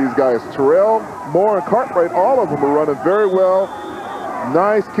rotate these guys. Terrell, Moore, and Cartwright, all of them are running very well.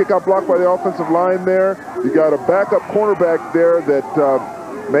 Nice kick-out block by the offensive line there. You got a backup cornerback there that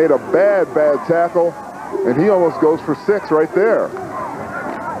made a bad tackle, and he almost goes for 6 right there.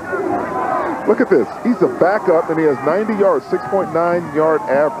 Look at this. He's a backup, and he has 90 yards, 6.9 yard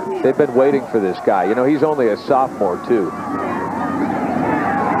average. They've been waiting for this guy. He's only a sophomore, too.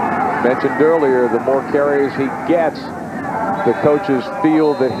 Mentioned earlier, the more carries he gets, the coaches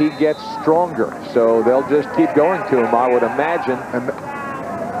feel that he gets stronger. So they'll just keep going to him, I would imagine. And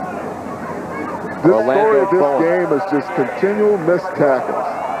this story of this game is just continual missed tackles.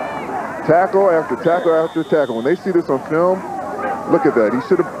 Tackle after tackle after tackle. When they see this on film, look at that.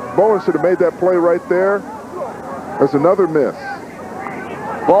 Bowen should have made that play right there. There's another miss.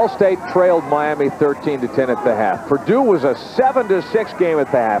 Ball State trailed Miami 13-10 at the half. Purdue was a 7-6 game at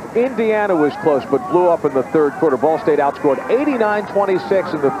the half. Indiana was close but blew up in the third quarter. Ball State outscored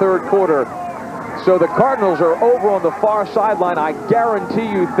 89-26 in the third quarter. So the Cardinals are over on the far sideline. I guarantee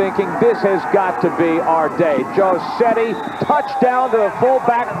you thinking this has got to be our day. Josetti, touchdown to the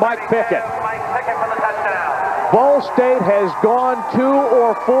fullback, Mike Pickett. Ball State has gone 2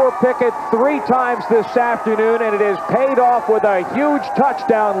 or 4 Pickett 3 times this afternoon, and it has paid off with a huge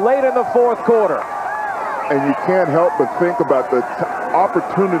touchdown late in the fourth quarter. And you can't help but think about the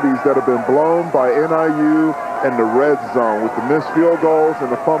opportunities that have been blown by NIU and the red zone with the missed field goals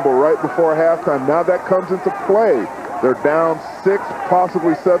and the fumble right before halftime. Now that comes into play. They're down 6,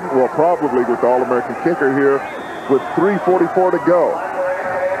 possibly 7, well, probably with the All-American kicker here with 3:44 to go.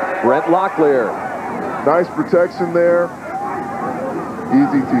 Brent Locklear. Nice protection there.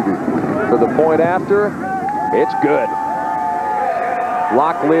 Easy TV. For the point after, it's good.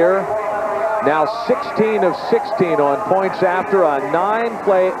 Locklear now 16 of 16 on points after a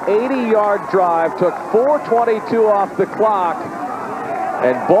 9-play, 80-yard drive. Took 4:22 off the clock.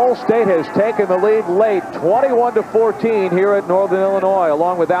 And Ball State has taken the lead late, 21-14 here at Northern Illinois.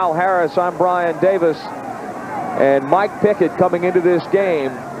 Along with Al Harris, I'm Brian Davis. And Mike Pickett coming into this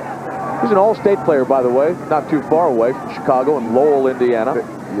game. He's an all-state player, by the way, not too far away from Chicago and Lowell, Indiana.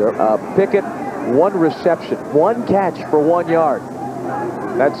 Yep. Pickett, 1 reception, 1 catch for 1 yard.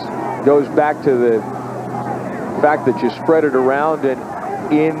 That goes back to the fact that you spread it around, and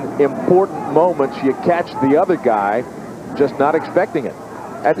in important moments you catch the other guy just not expecting it.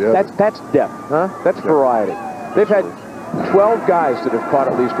 That's depth, huh? That's variety. They've had 12 guys that have caught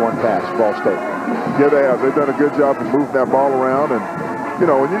at least 1 pass, Ball State. Yeah, they have. They've done a good job of moving that ball around, and you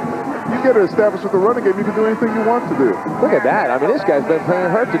know, when you get it established with the running game, you can do anything you want to do. Look at that. I mean, this guy's been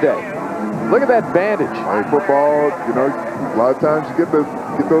playing hurt today. Look at that bandage. Hey, football, you know, a lot of times you get those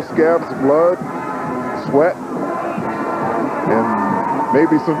scabs of blood, sweat, and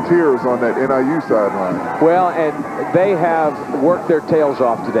maybe some tears on that NIU sideline. Well, and they have worked their tails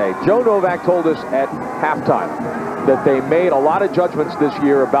off today. Joe Novak told us at halftime that they made a lot of judgments this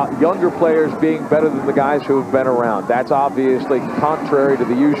year about younger players being better than the guys who have been around. That's obviously contrary to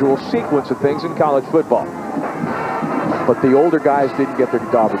the usual sequence of things in college football. But the older guys didn't get their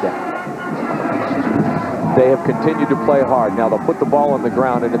dauber down. They have continued to play hard. Now they'll put the ball on the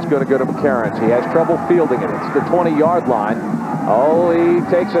ground, and it's going to go to McCarron. He has trouble fielding it. It's the 20-yard line. Oh, he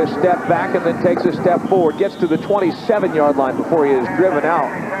takes a step back and then takes a step forward. Gets to the 27-yard line before he is driven out.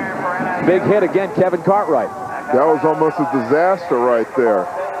 Big hit again, Kevin Cartwright. That was almost a disaster right there.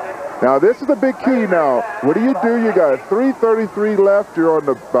 Now, this is the big key now. What do? You got 3:33 left. You're on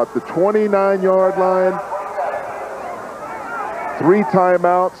about the 29-yard line. 3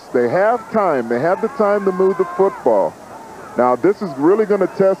 timeouts. They have time. They have the time to move the football. Now, this is really going to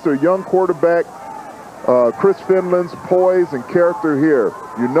test their young quarterback, Chris Finland's poise and character here.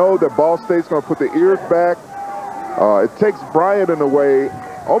 You know that Ball State's going to put the ears back. It takes Bryant in a way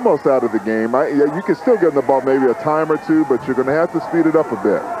almost out of the game. You can still get the ball maybe a time or 2, but you're going to have to speed it up a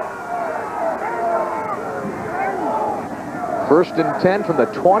bit. 1st and 10 from the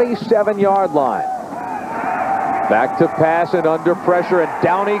 27-yard line. Back to pass and under pressure, and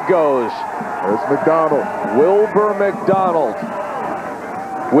down he goes. There's McDonald. Wilbur McDonald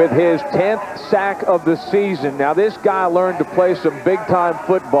with his 10th sack of the season. Now, this guy learned to play some big-time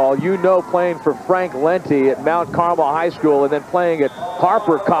football. You know, playing for Frank Lenti at Mount Carmel High School and then playing at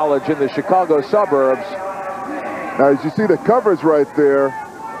Harper College in the Chicago suburbs. Now, as you see the coverage right there,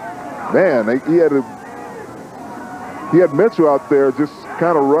 man, he had Mitchell out there just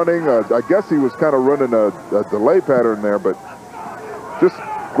kind of running. I guess he was kind of running a delay pattern there, but just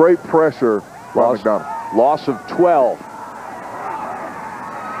great pressure by McDonald. Loss of 12.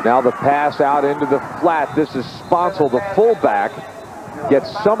 Now the pass out into the flat. This is Sponsel, the fullback,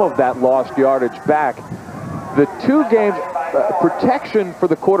 gets some of that lost yardage back. The 2 games, protection for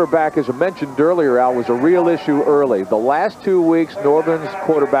the quarterback, as I mentioned earlier, Al, was a real issue early. The last 2 weeks, Northern's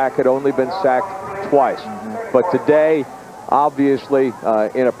quarterback had only been sacked twice. But today, obviously,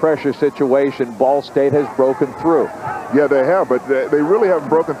 in a pressure situation, Ball State has broken through. Yeah, they have, but they really haven't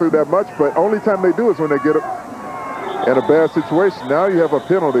broken through that much. But only time they do is when they get in a bad situation. Now you have a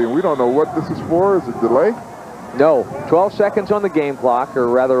penalty, and we don't know what this is for. Is it delay? No, 12 seconds on the game clock, or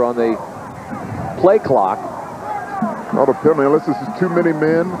rather on the play clock. Not a penalty unless this is too many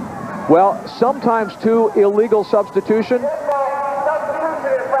men. Well, sometimes too, illegal substitution.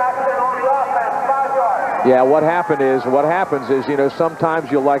 Yeah, what happens is, you know,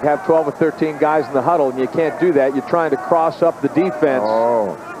 sometimes you'll like have 12 or 13 guys in the huddle, and you can't do that. You're trying to cross up the defense.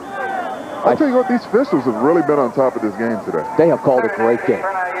 Oh. I'll tell you what, these officials have really been on top of this game today. They have called a great game.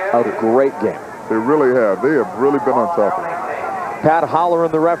 A great game. They really have. They have really been on top of it. Pat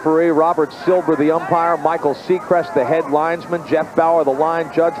Holleran, the referee, Robert Silber, the umpire, Michael Seacrest, the head linesman, Jeff Bauer, the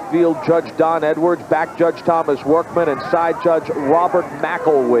line judge, field judge Don Edwards, back judge Thomas Workman, and side judge Robert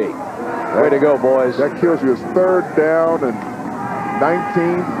McElwee. Way to go, boys. That kills you. It's 3rd down and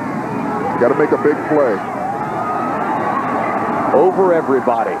 19. Got to make a big play. Over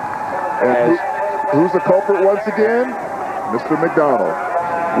everybody. And who's the culprit once again? Mr. McDonald.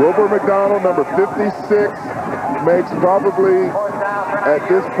 Wilbur McDonald, number 56, makes probably, at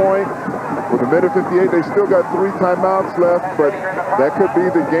this point, with a minute 58, they still got 3 timeouts left, but that could be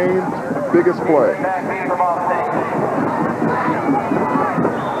the game's biggest play.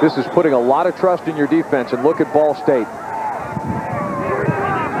 This is putting a lot of trust in your defense, and look at Ball State.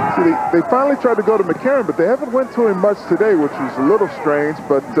 See, they finally tried to go to McCarron, but they haven't went to him much today, which is a little strange,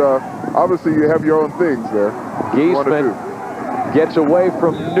 but obviously you have your own things there. Giesman gets away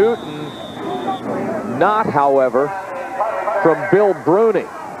from Newton, not, however, from Bill Bruni.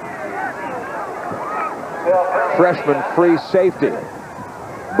 Freshman free safety.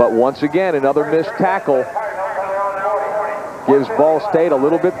 But once again, another missed tackle gives Ball State a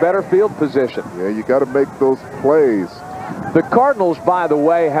little bit better field position. Yeah, you got to make those plays. The Cardinals, by the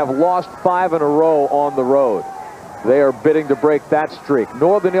way, have lost 5 in a row on the road. They are bidding to break that streak.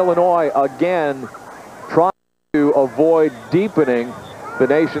 Northern Illinois, again, trying to avoid deepening the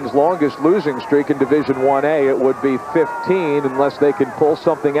nation's longest losing streak in Division 1A. It would be 15 unless they can pull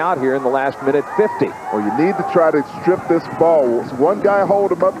something out here in the last minute 50. Well, you need to try to strip this ball. One guy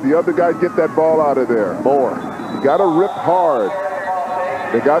hold him up, the other guy get that ball out of there. More. You got to rip hard.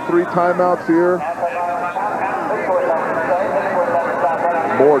 They got 3 timeouts here.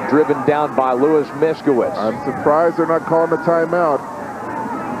 Moore driven down by Louis Miskowitz. I'm surprised they're not calling a timeout.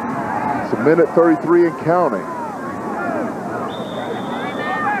 It's a minute 33 and counting.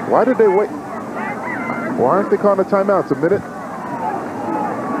 Why did they wait? Why aren't they calling a timeout? It's a minute.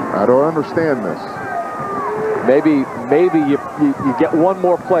 I don't understand this. Maybe you get one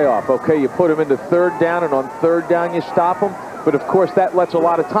more playoff. Okay, you put them into 3rd down, and on 3rd down you stop them. But of course that lets a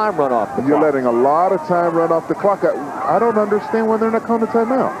lot of time run off the clock. You're letting a lot of time run off the clock. I don't understand why they're not calling a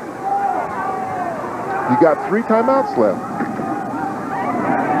timeout. You got 3 timeouts left.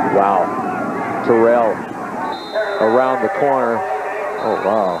 Wow. Terrell around the corner. Oh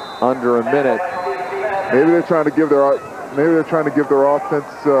wow. Under a minute. Maybe they're trying to give their offense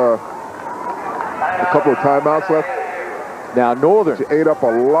a couple of timeouts left. Now Northern ate up a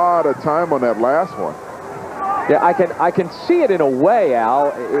lot of time on that last one. Yeah, I can see it in a way,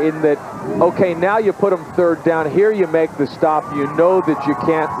 Al, in that, okay, now you put them 3rd down. Here you make the stop. You know that you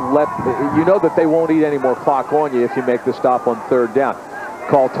can't you know that they won't eat any more clock on you if you make the stop on 3rd down.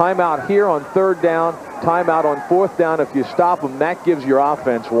 Call timeout here on 3rd down, timeout on 4th down. If you stop them, that gives your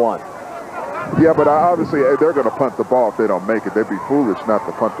offense 1. Yeah, but obviously they're going to punt the ball if they don't make it. They'd be foolish not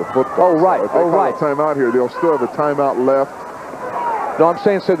to punt the football. Oh, right. So if they call a timeout here, they'll still have a timeout left. No, I'm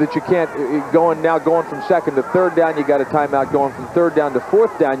saying so that you can't, going from 2nd to 3rd down, you got a timeout. Going from 3rd down to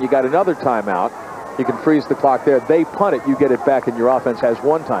 4th down, you got another timeout. You can freeze the clock there. They punt it, you get it back, and your offense has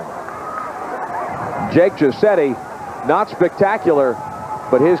 1 timeout. Jake Giuseppe, not spectacular,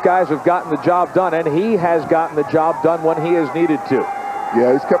 but his guys have gotten the job done, and he has gotten the job done when he has needed to.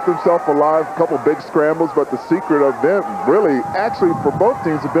 Yeah, he's kept himself alive, a couple big scrambles, but the secret of them really, actually, for both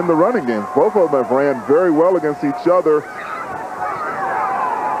teams have been the running games. Both of them have ran very well against each other.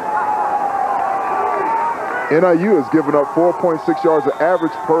 NIU has given up 4.6 yards of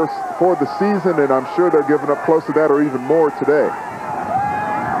average for the season, and I'm sure they're giving up close to that or even more today.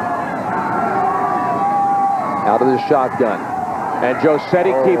 Out of the shotgun. And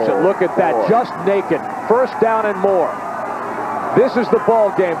Josetti keeps it. Look at that, just naked. 1st down and more. This is the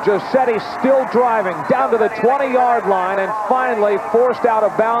ball game. Josetti still driving down to the 20-yard line and finally forced out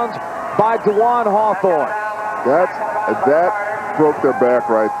of bounds by DeJuan Hawthorne. That broke their back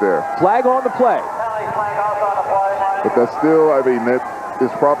right there. Flag on the play. But that's still, I mean, that is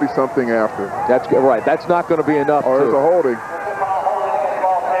probably something after. That's right. That's not going to be enough. Or it's a holding.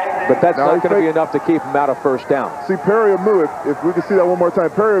 But that's not going to be enough to keep him out of 1st down. See, Perry Amu, if we can see that one more time,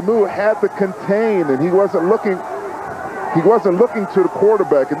 Perry Amu had to contain, and he wasn't looking to the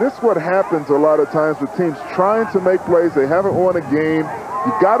quarterback. And this is what happens a lot of times with teams trying to make plays. They haven't won a game.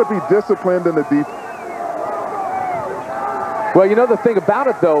 You got to be disciplined in the defense. Well, you know the thing about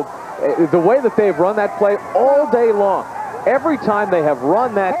it, though, the way that they've run that play all day long, every time they have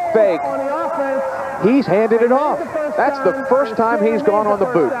run that fake, he's handed it off. That's the first time he's gone on the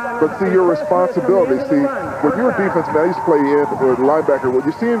boot. But see, your responsibility, see, when you're a defense man, I used to play in with a linebacker. When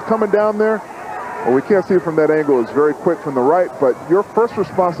you see him coming down there, well, we can't see it from that angle. It's very quick from the right, but your first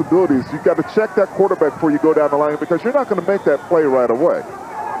responsibility is you've got to check that quarterback before you go down the line because you're not going to make that play right away.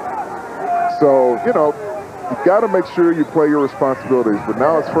 So, you know, you got to make sure you play your responsibilities. But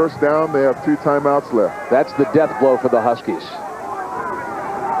now it's first down. They have 2 timeouts left. That's the death blow for the Huskies.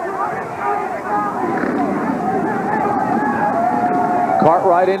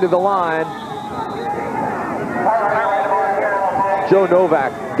 Cartwright into the line. Joe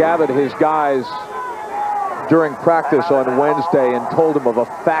Novak gathered his guys during practice on Wednesday and told them of a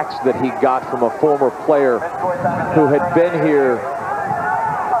fax that he got from a former player who had been here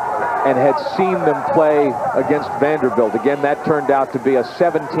and had seen them play against Vanderbilt. Again, that turned out to be a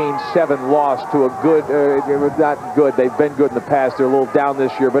 17-7 loss to a good, not good, they've been good in the past, they're a little down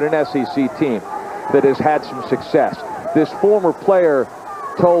this year, but an SEC team that has had some success. This former player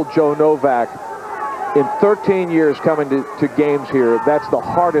told Joe Novak, in 13 years coming to games here, that's the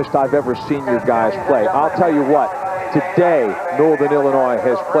hardest I've ever seen your guys play. I'll tell you what, today, Northern Illinois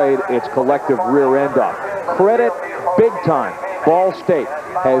has played its collective rear end off. Credit big time. Ball State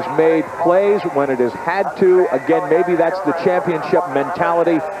has made plays when it has had to. Again, maybe that's the championship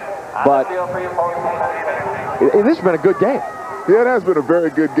mentality, but this has been a good game. Yeah, it has been a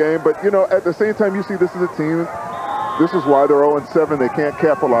very good game, but, you know, at the same time, you see this is a team. This is why they're 0-7. They can't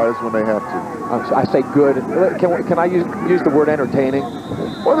capitalize when they have to. I say good. Can I use the word entertaining?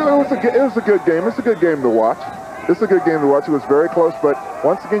 Well, it was a good game. It's a good game to watch. It's a good game to watch. It was very close, but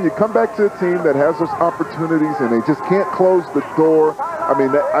once again, you come back to a team that has those opportunities and they just can't close the door. I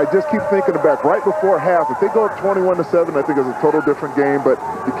mean, I just keep thinking back right before half. If they go up 21-7, I think it's a total different game, but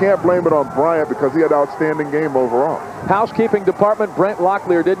you can't blame it on Bryant because he had an outstanding game overall. Housekeeping department, Brent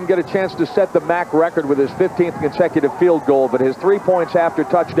Locklear didn't get a chance to set the MAC record with his 15th consecutive field goal, but his 3 points after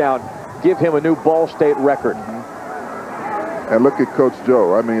touchdown give him a new Ball State record. And look at Coach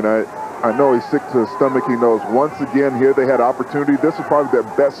Joe. I mean, I know he's sick to his stomach. He knows once again here they had opportunity. This is probably their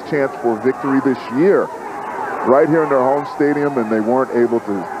best chance for victory this year. Right here in their home stadium, and they weren't able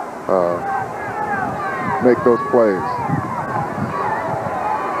to make those plays.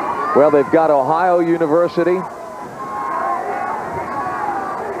 Well, they've got Ohio University,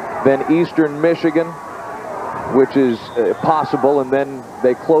 then Eastern Michigan, which is possible, and then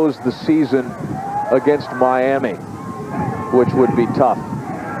they close the season against Miami, which would be tough.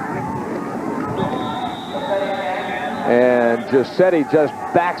 And Giuseppe just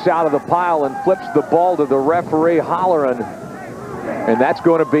backs out of the pile and flips the ball to the referee, Holloran, and that's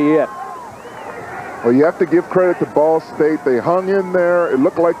going to be it. Well, you have to give credit to Ball State. They hung in there. It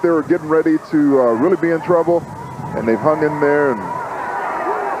looked like they were getting ready to really be in trouble, and they've hung in there. And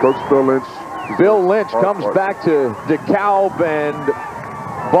Coach Bill Lynch. Bill Lynch comes back to DeKalb,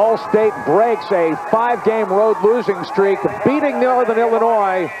 and Ball State breaks a 5-game road losing streak, beating Northern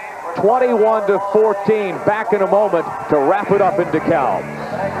Illinois 21-14. Back in a moment to wrap it up in DeKalb.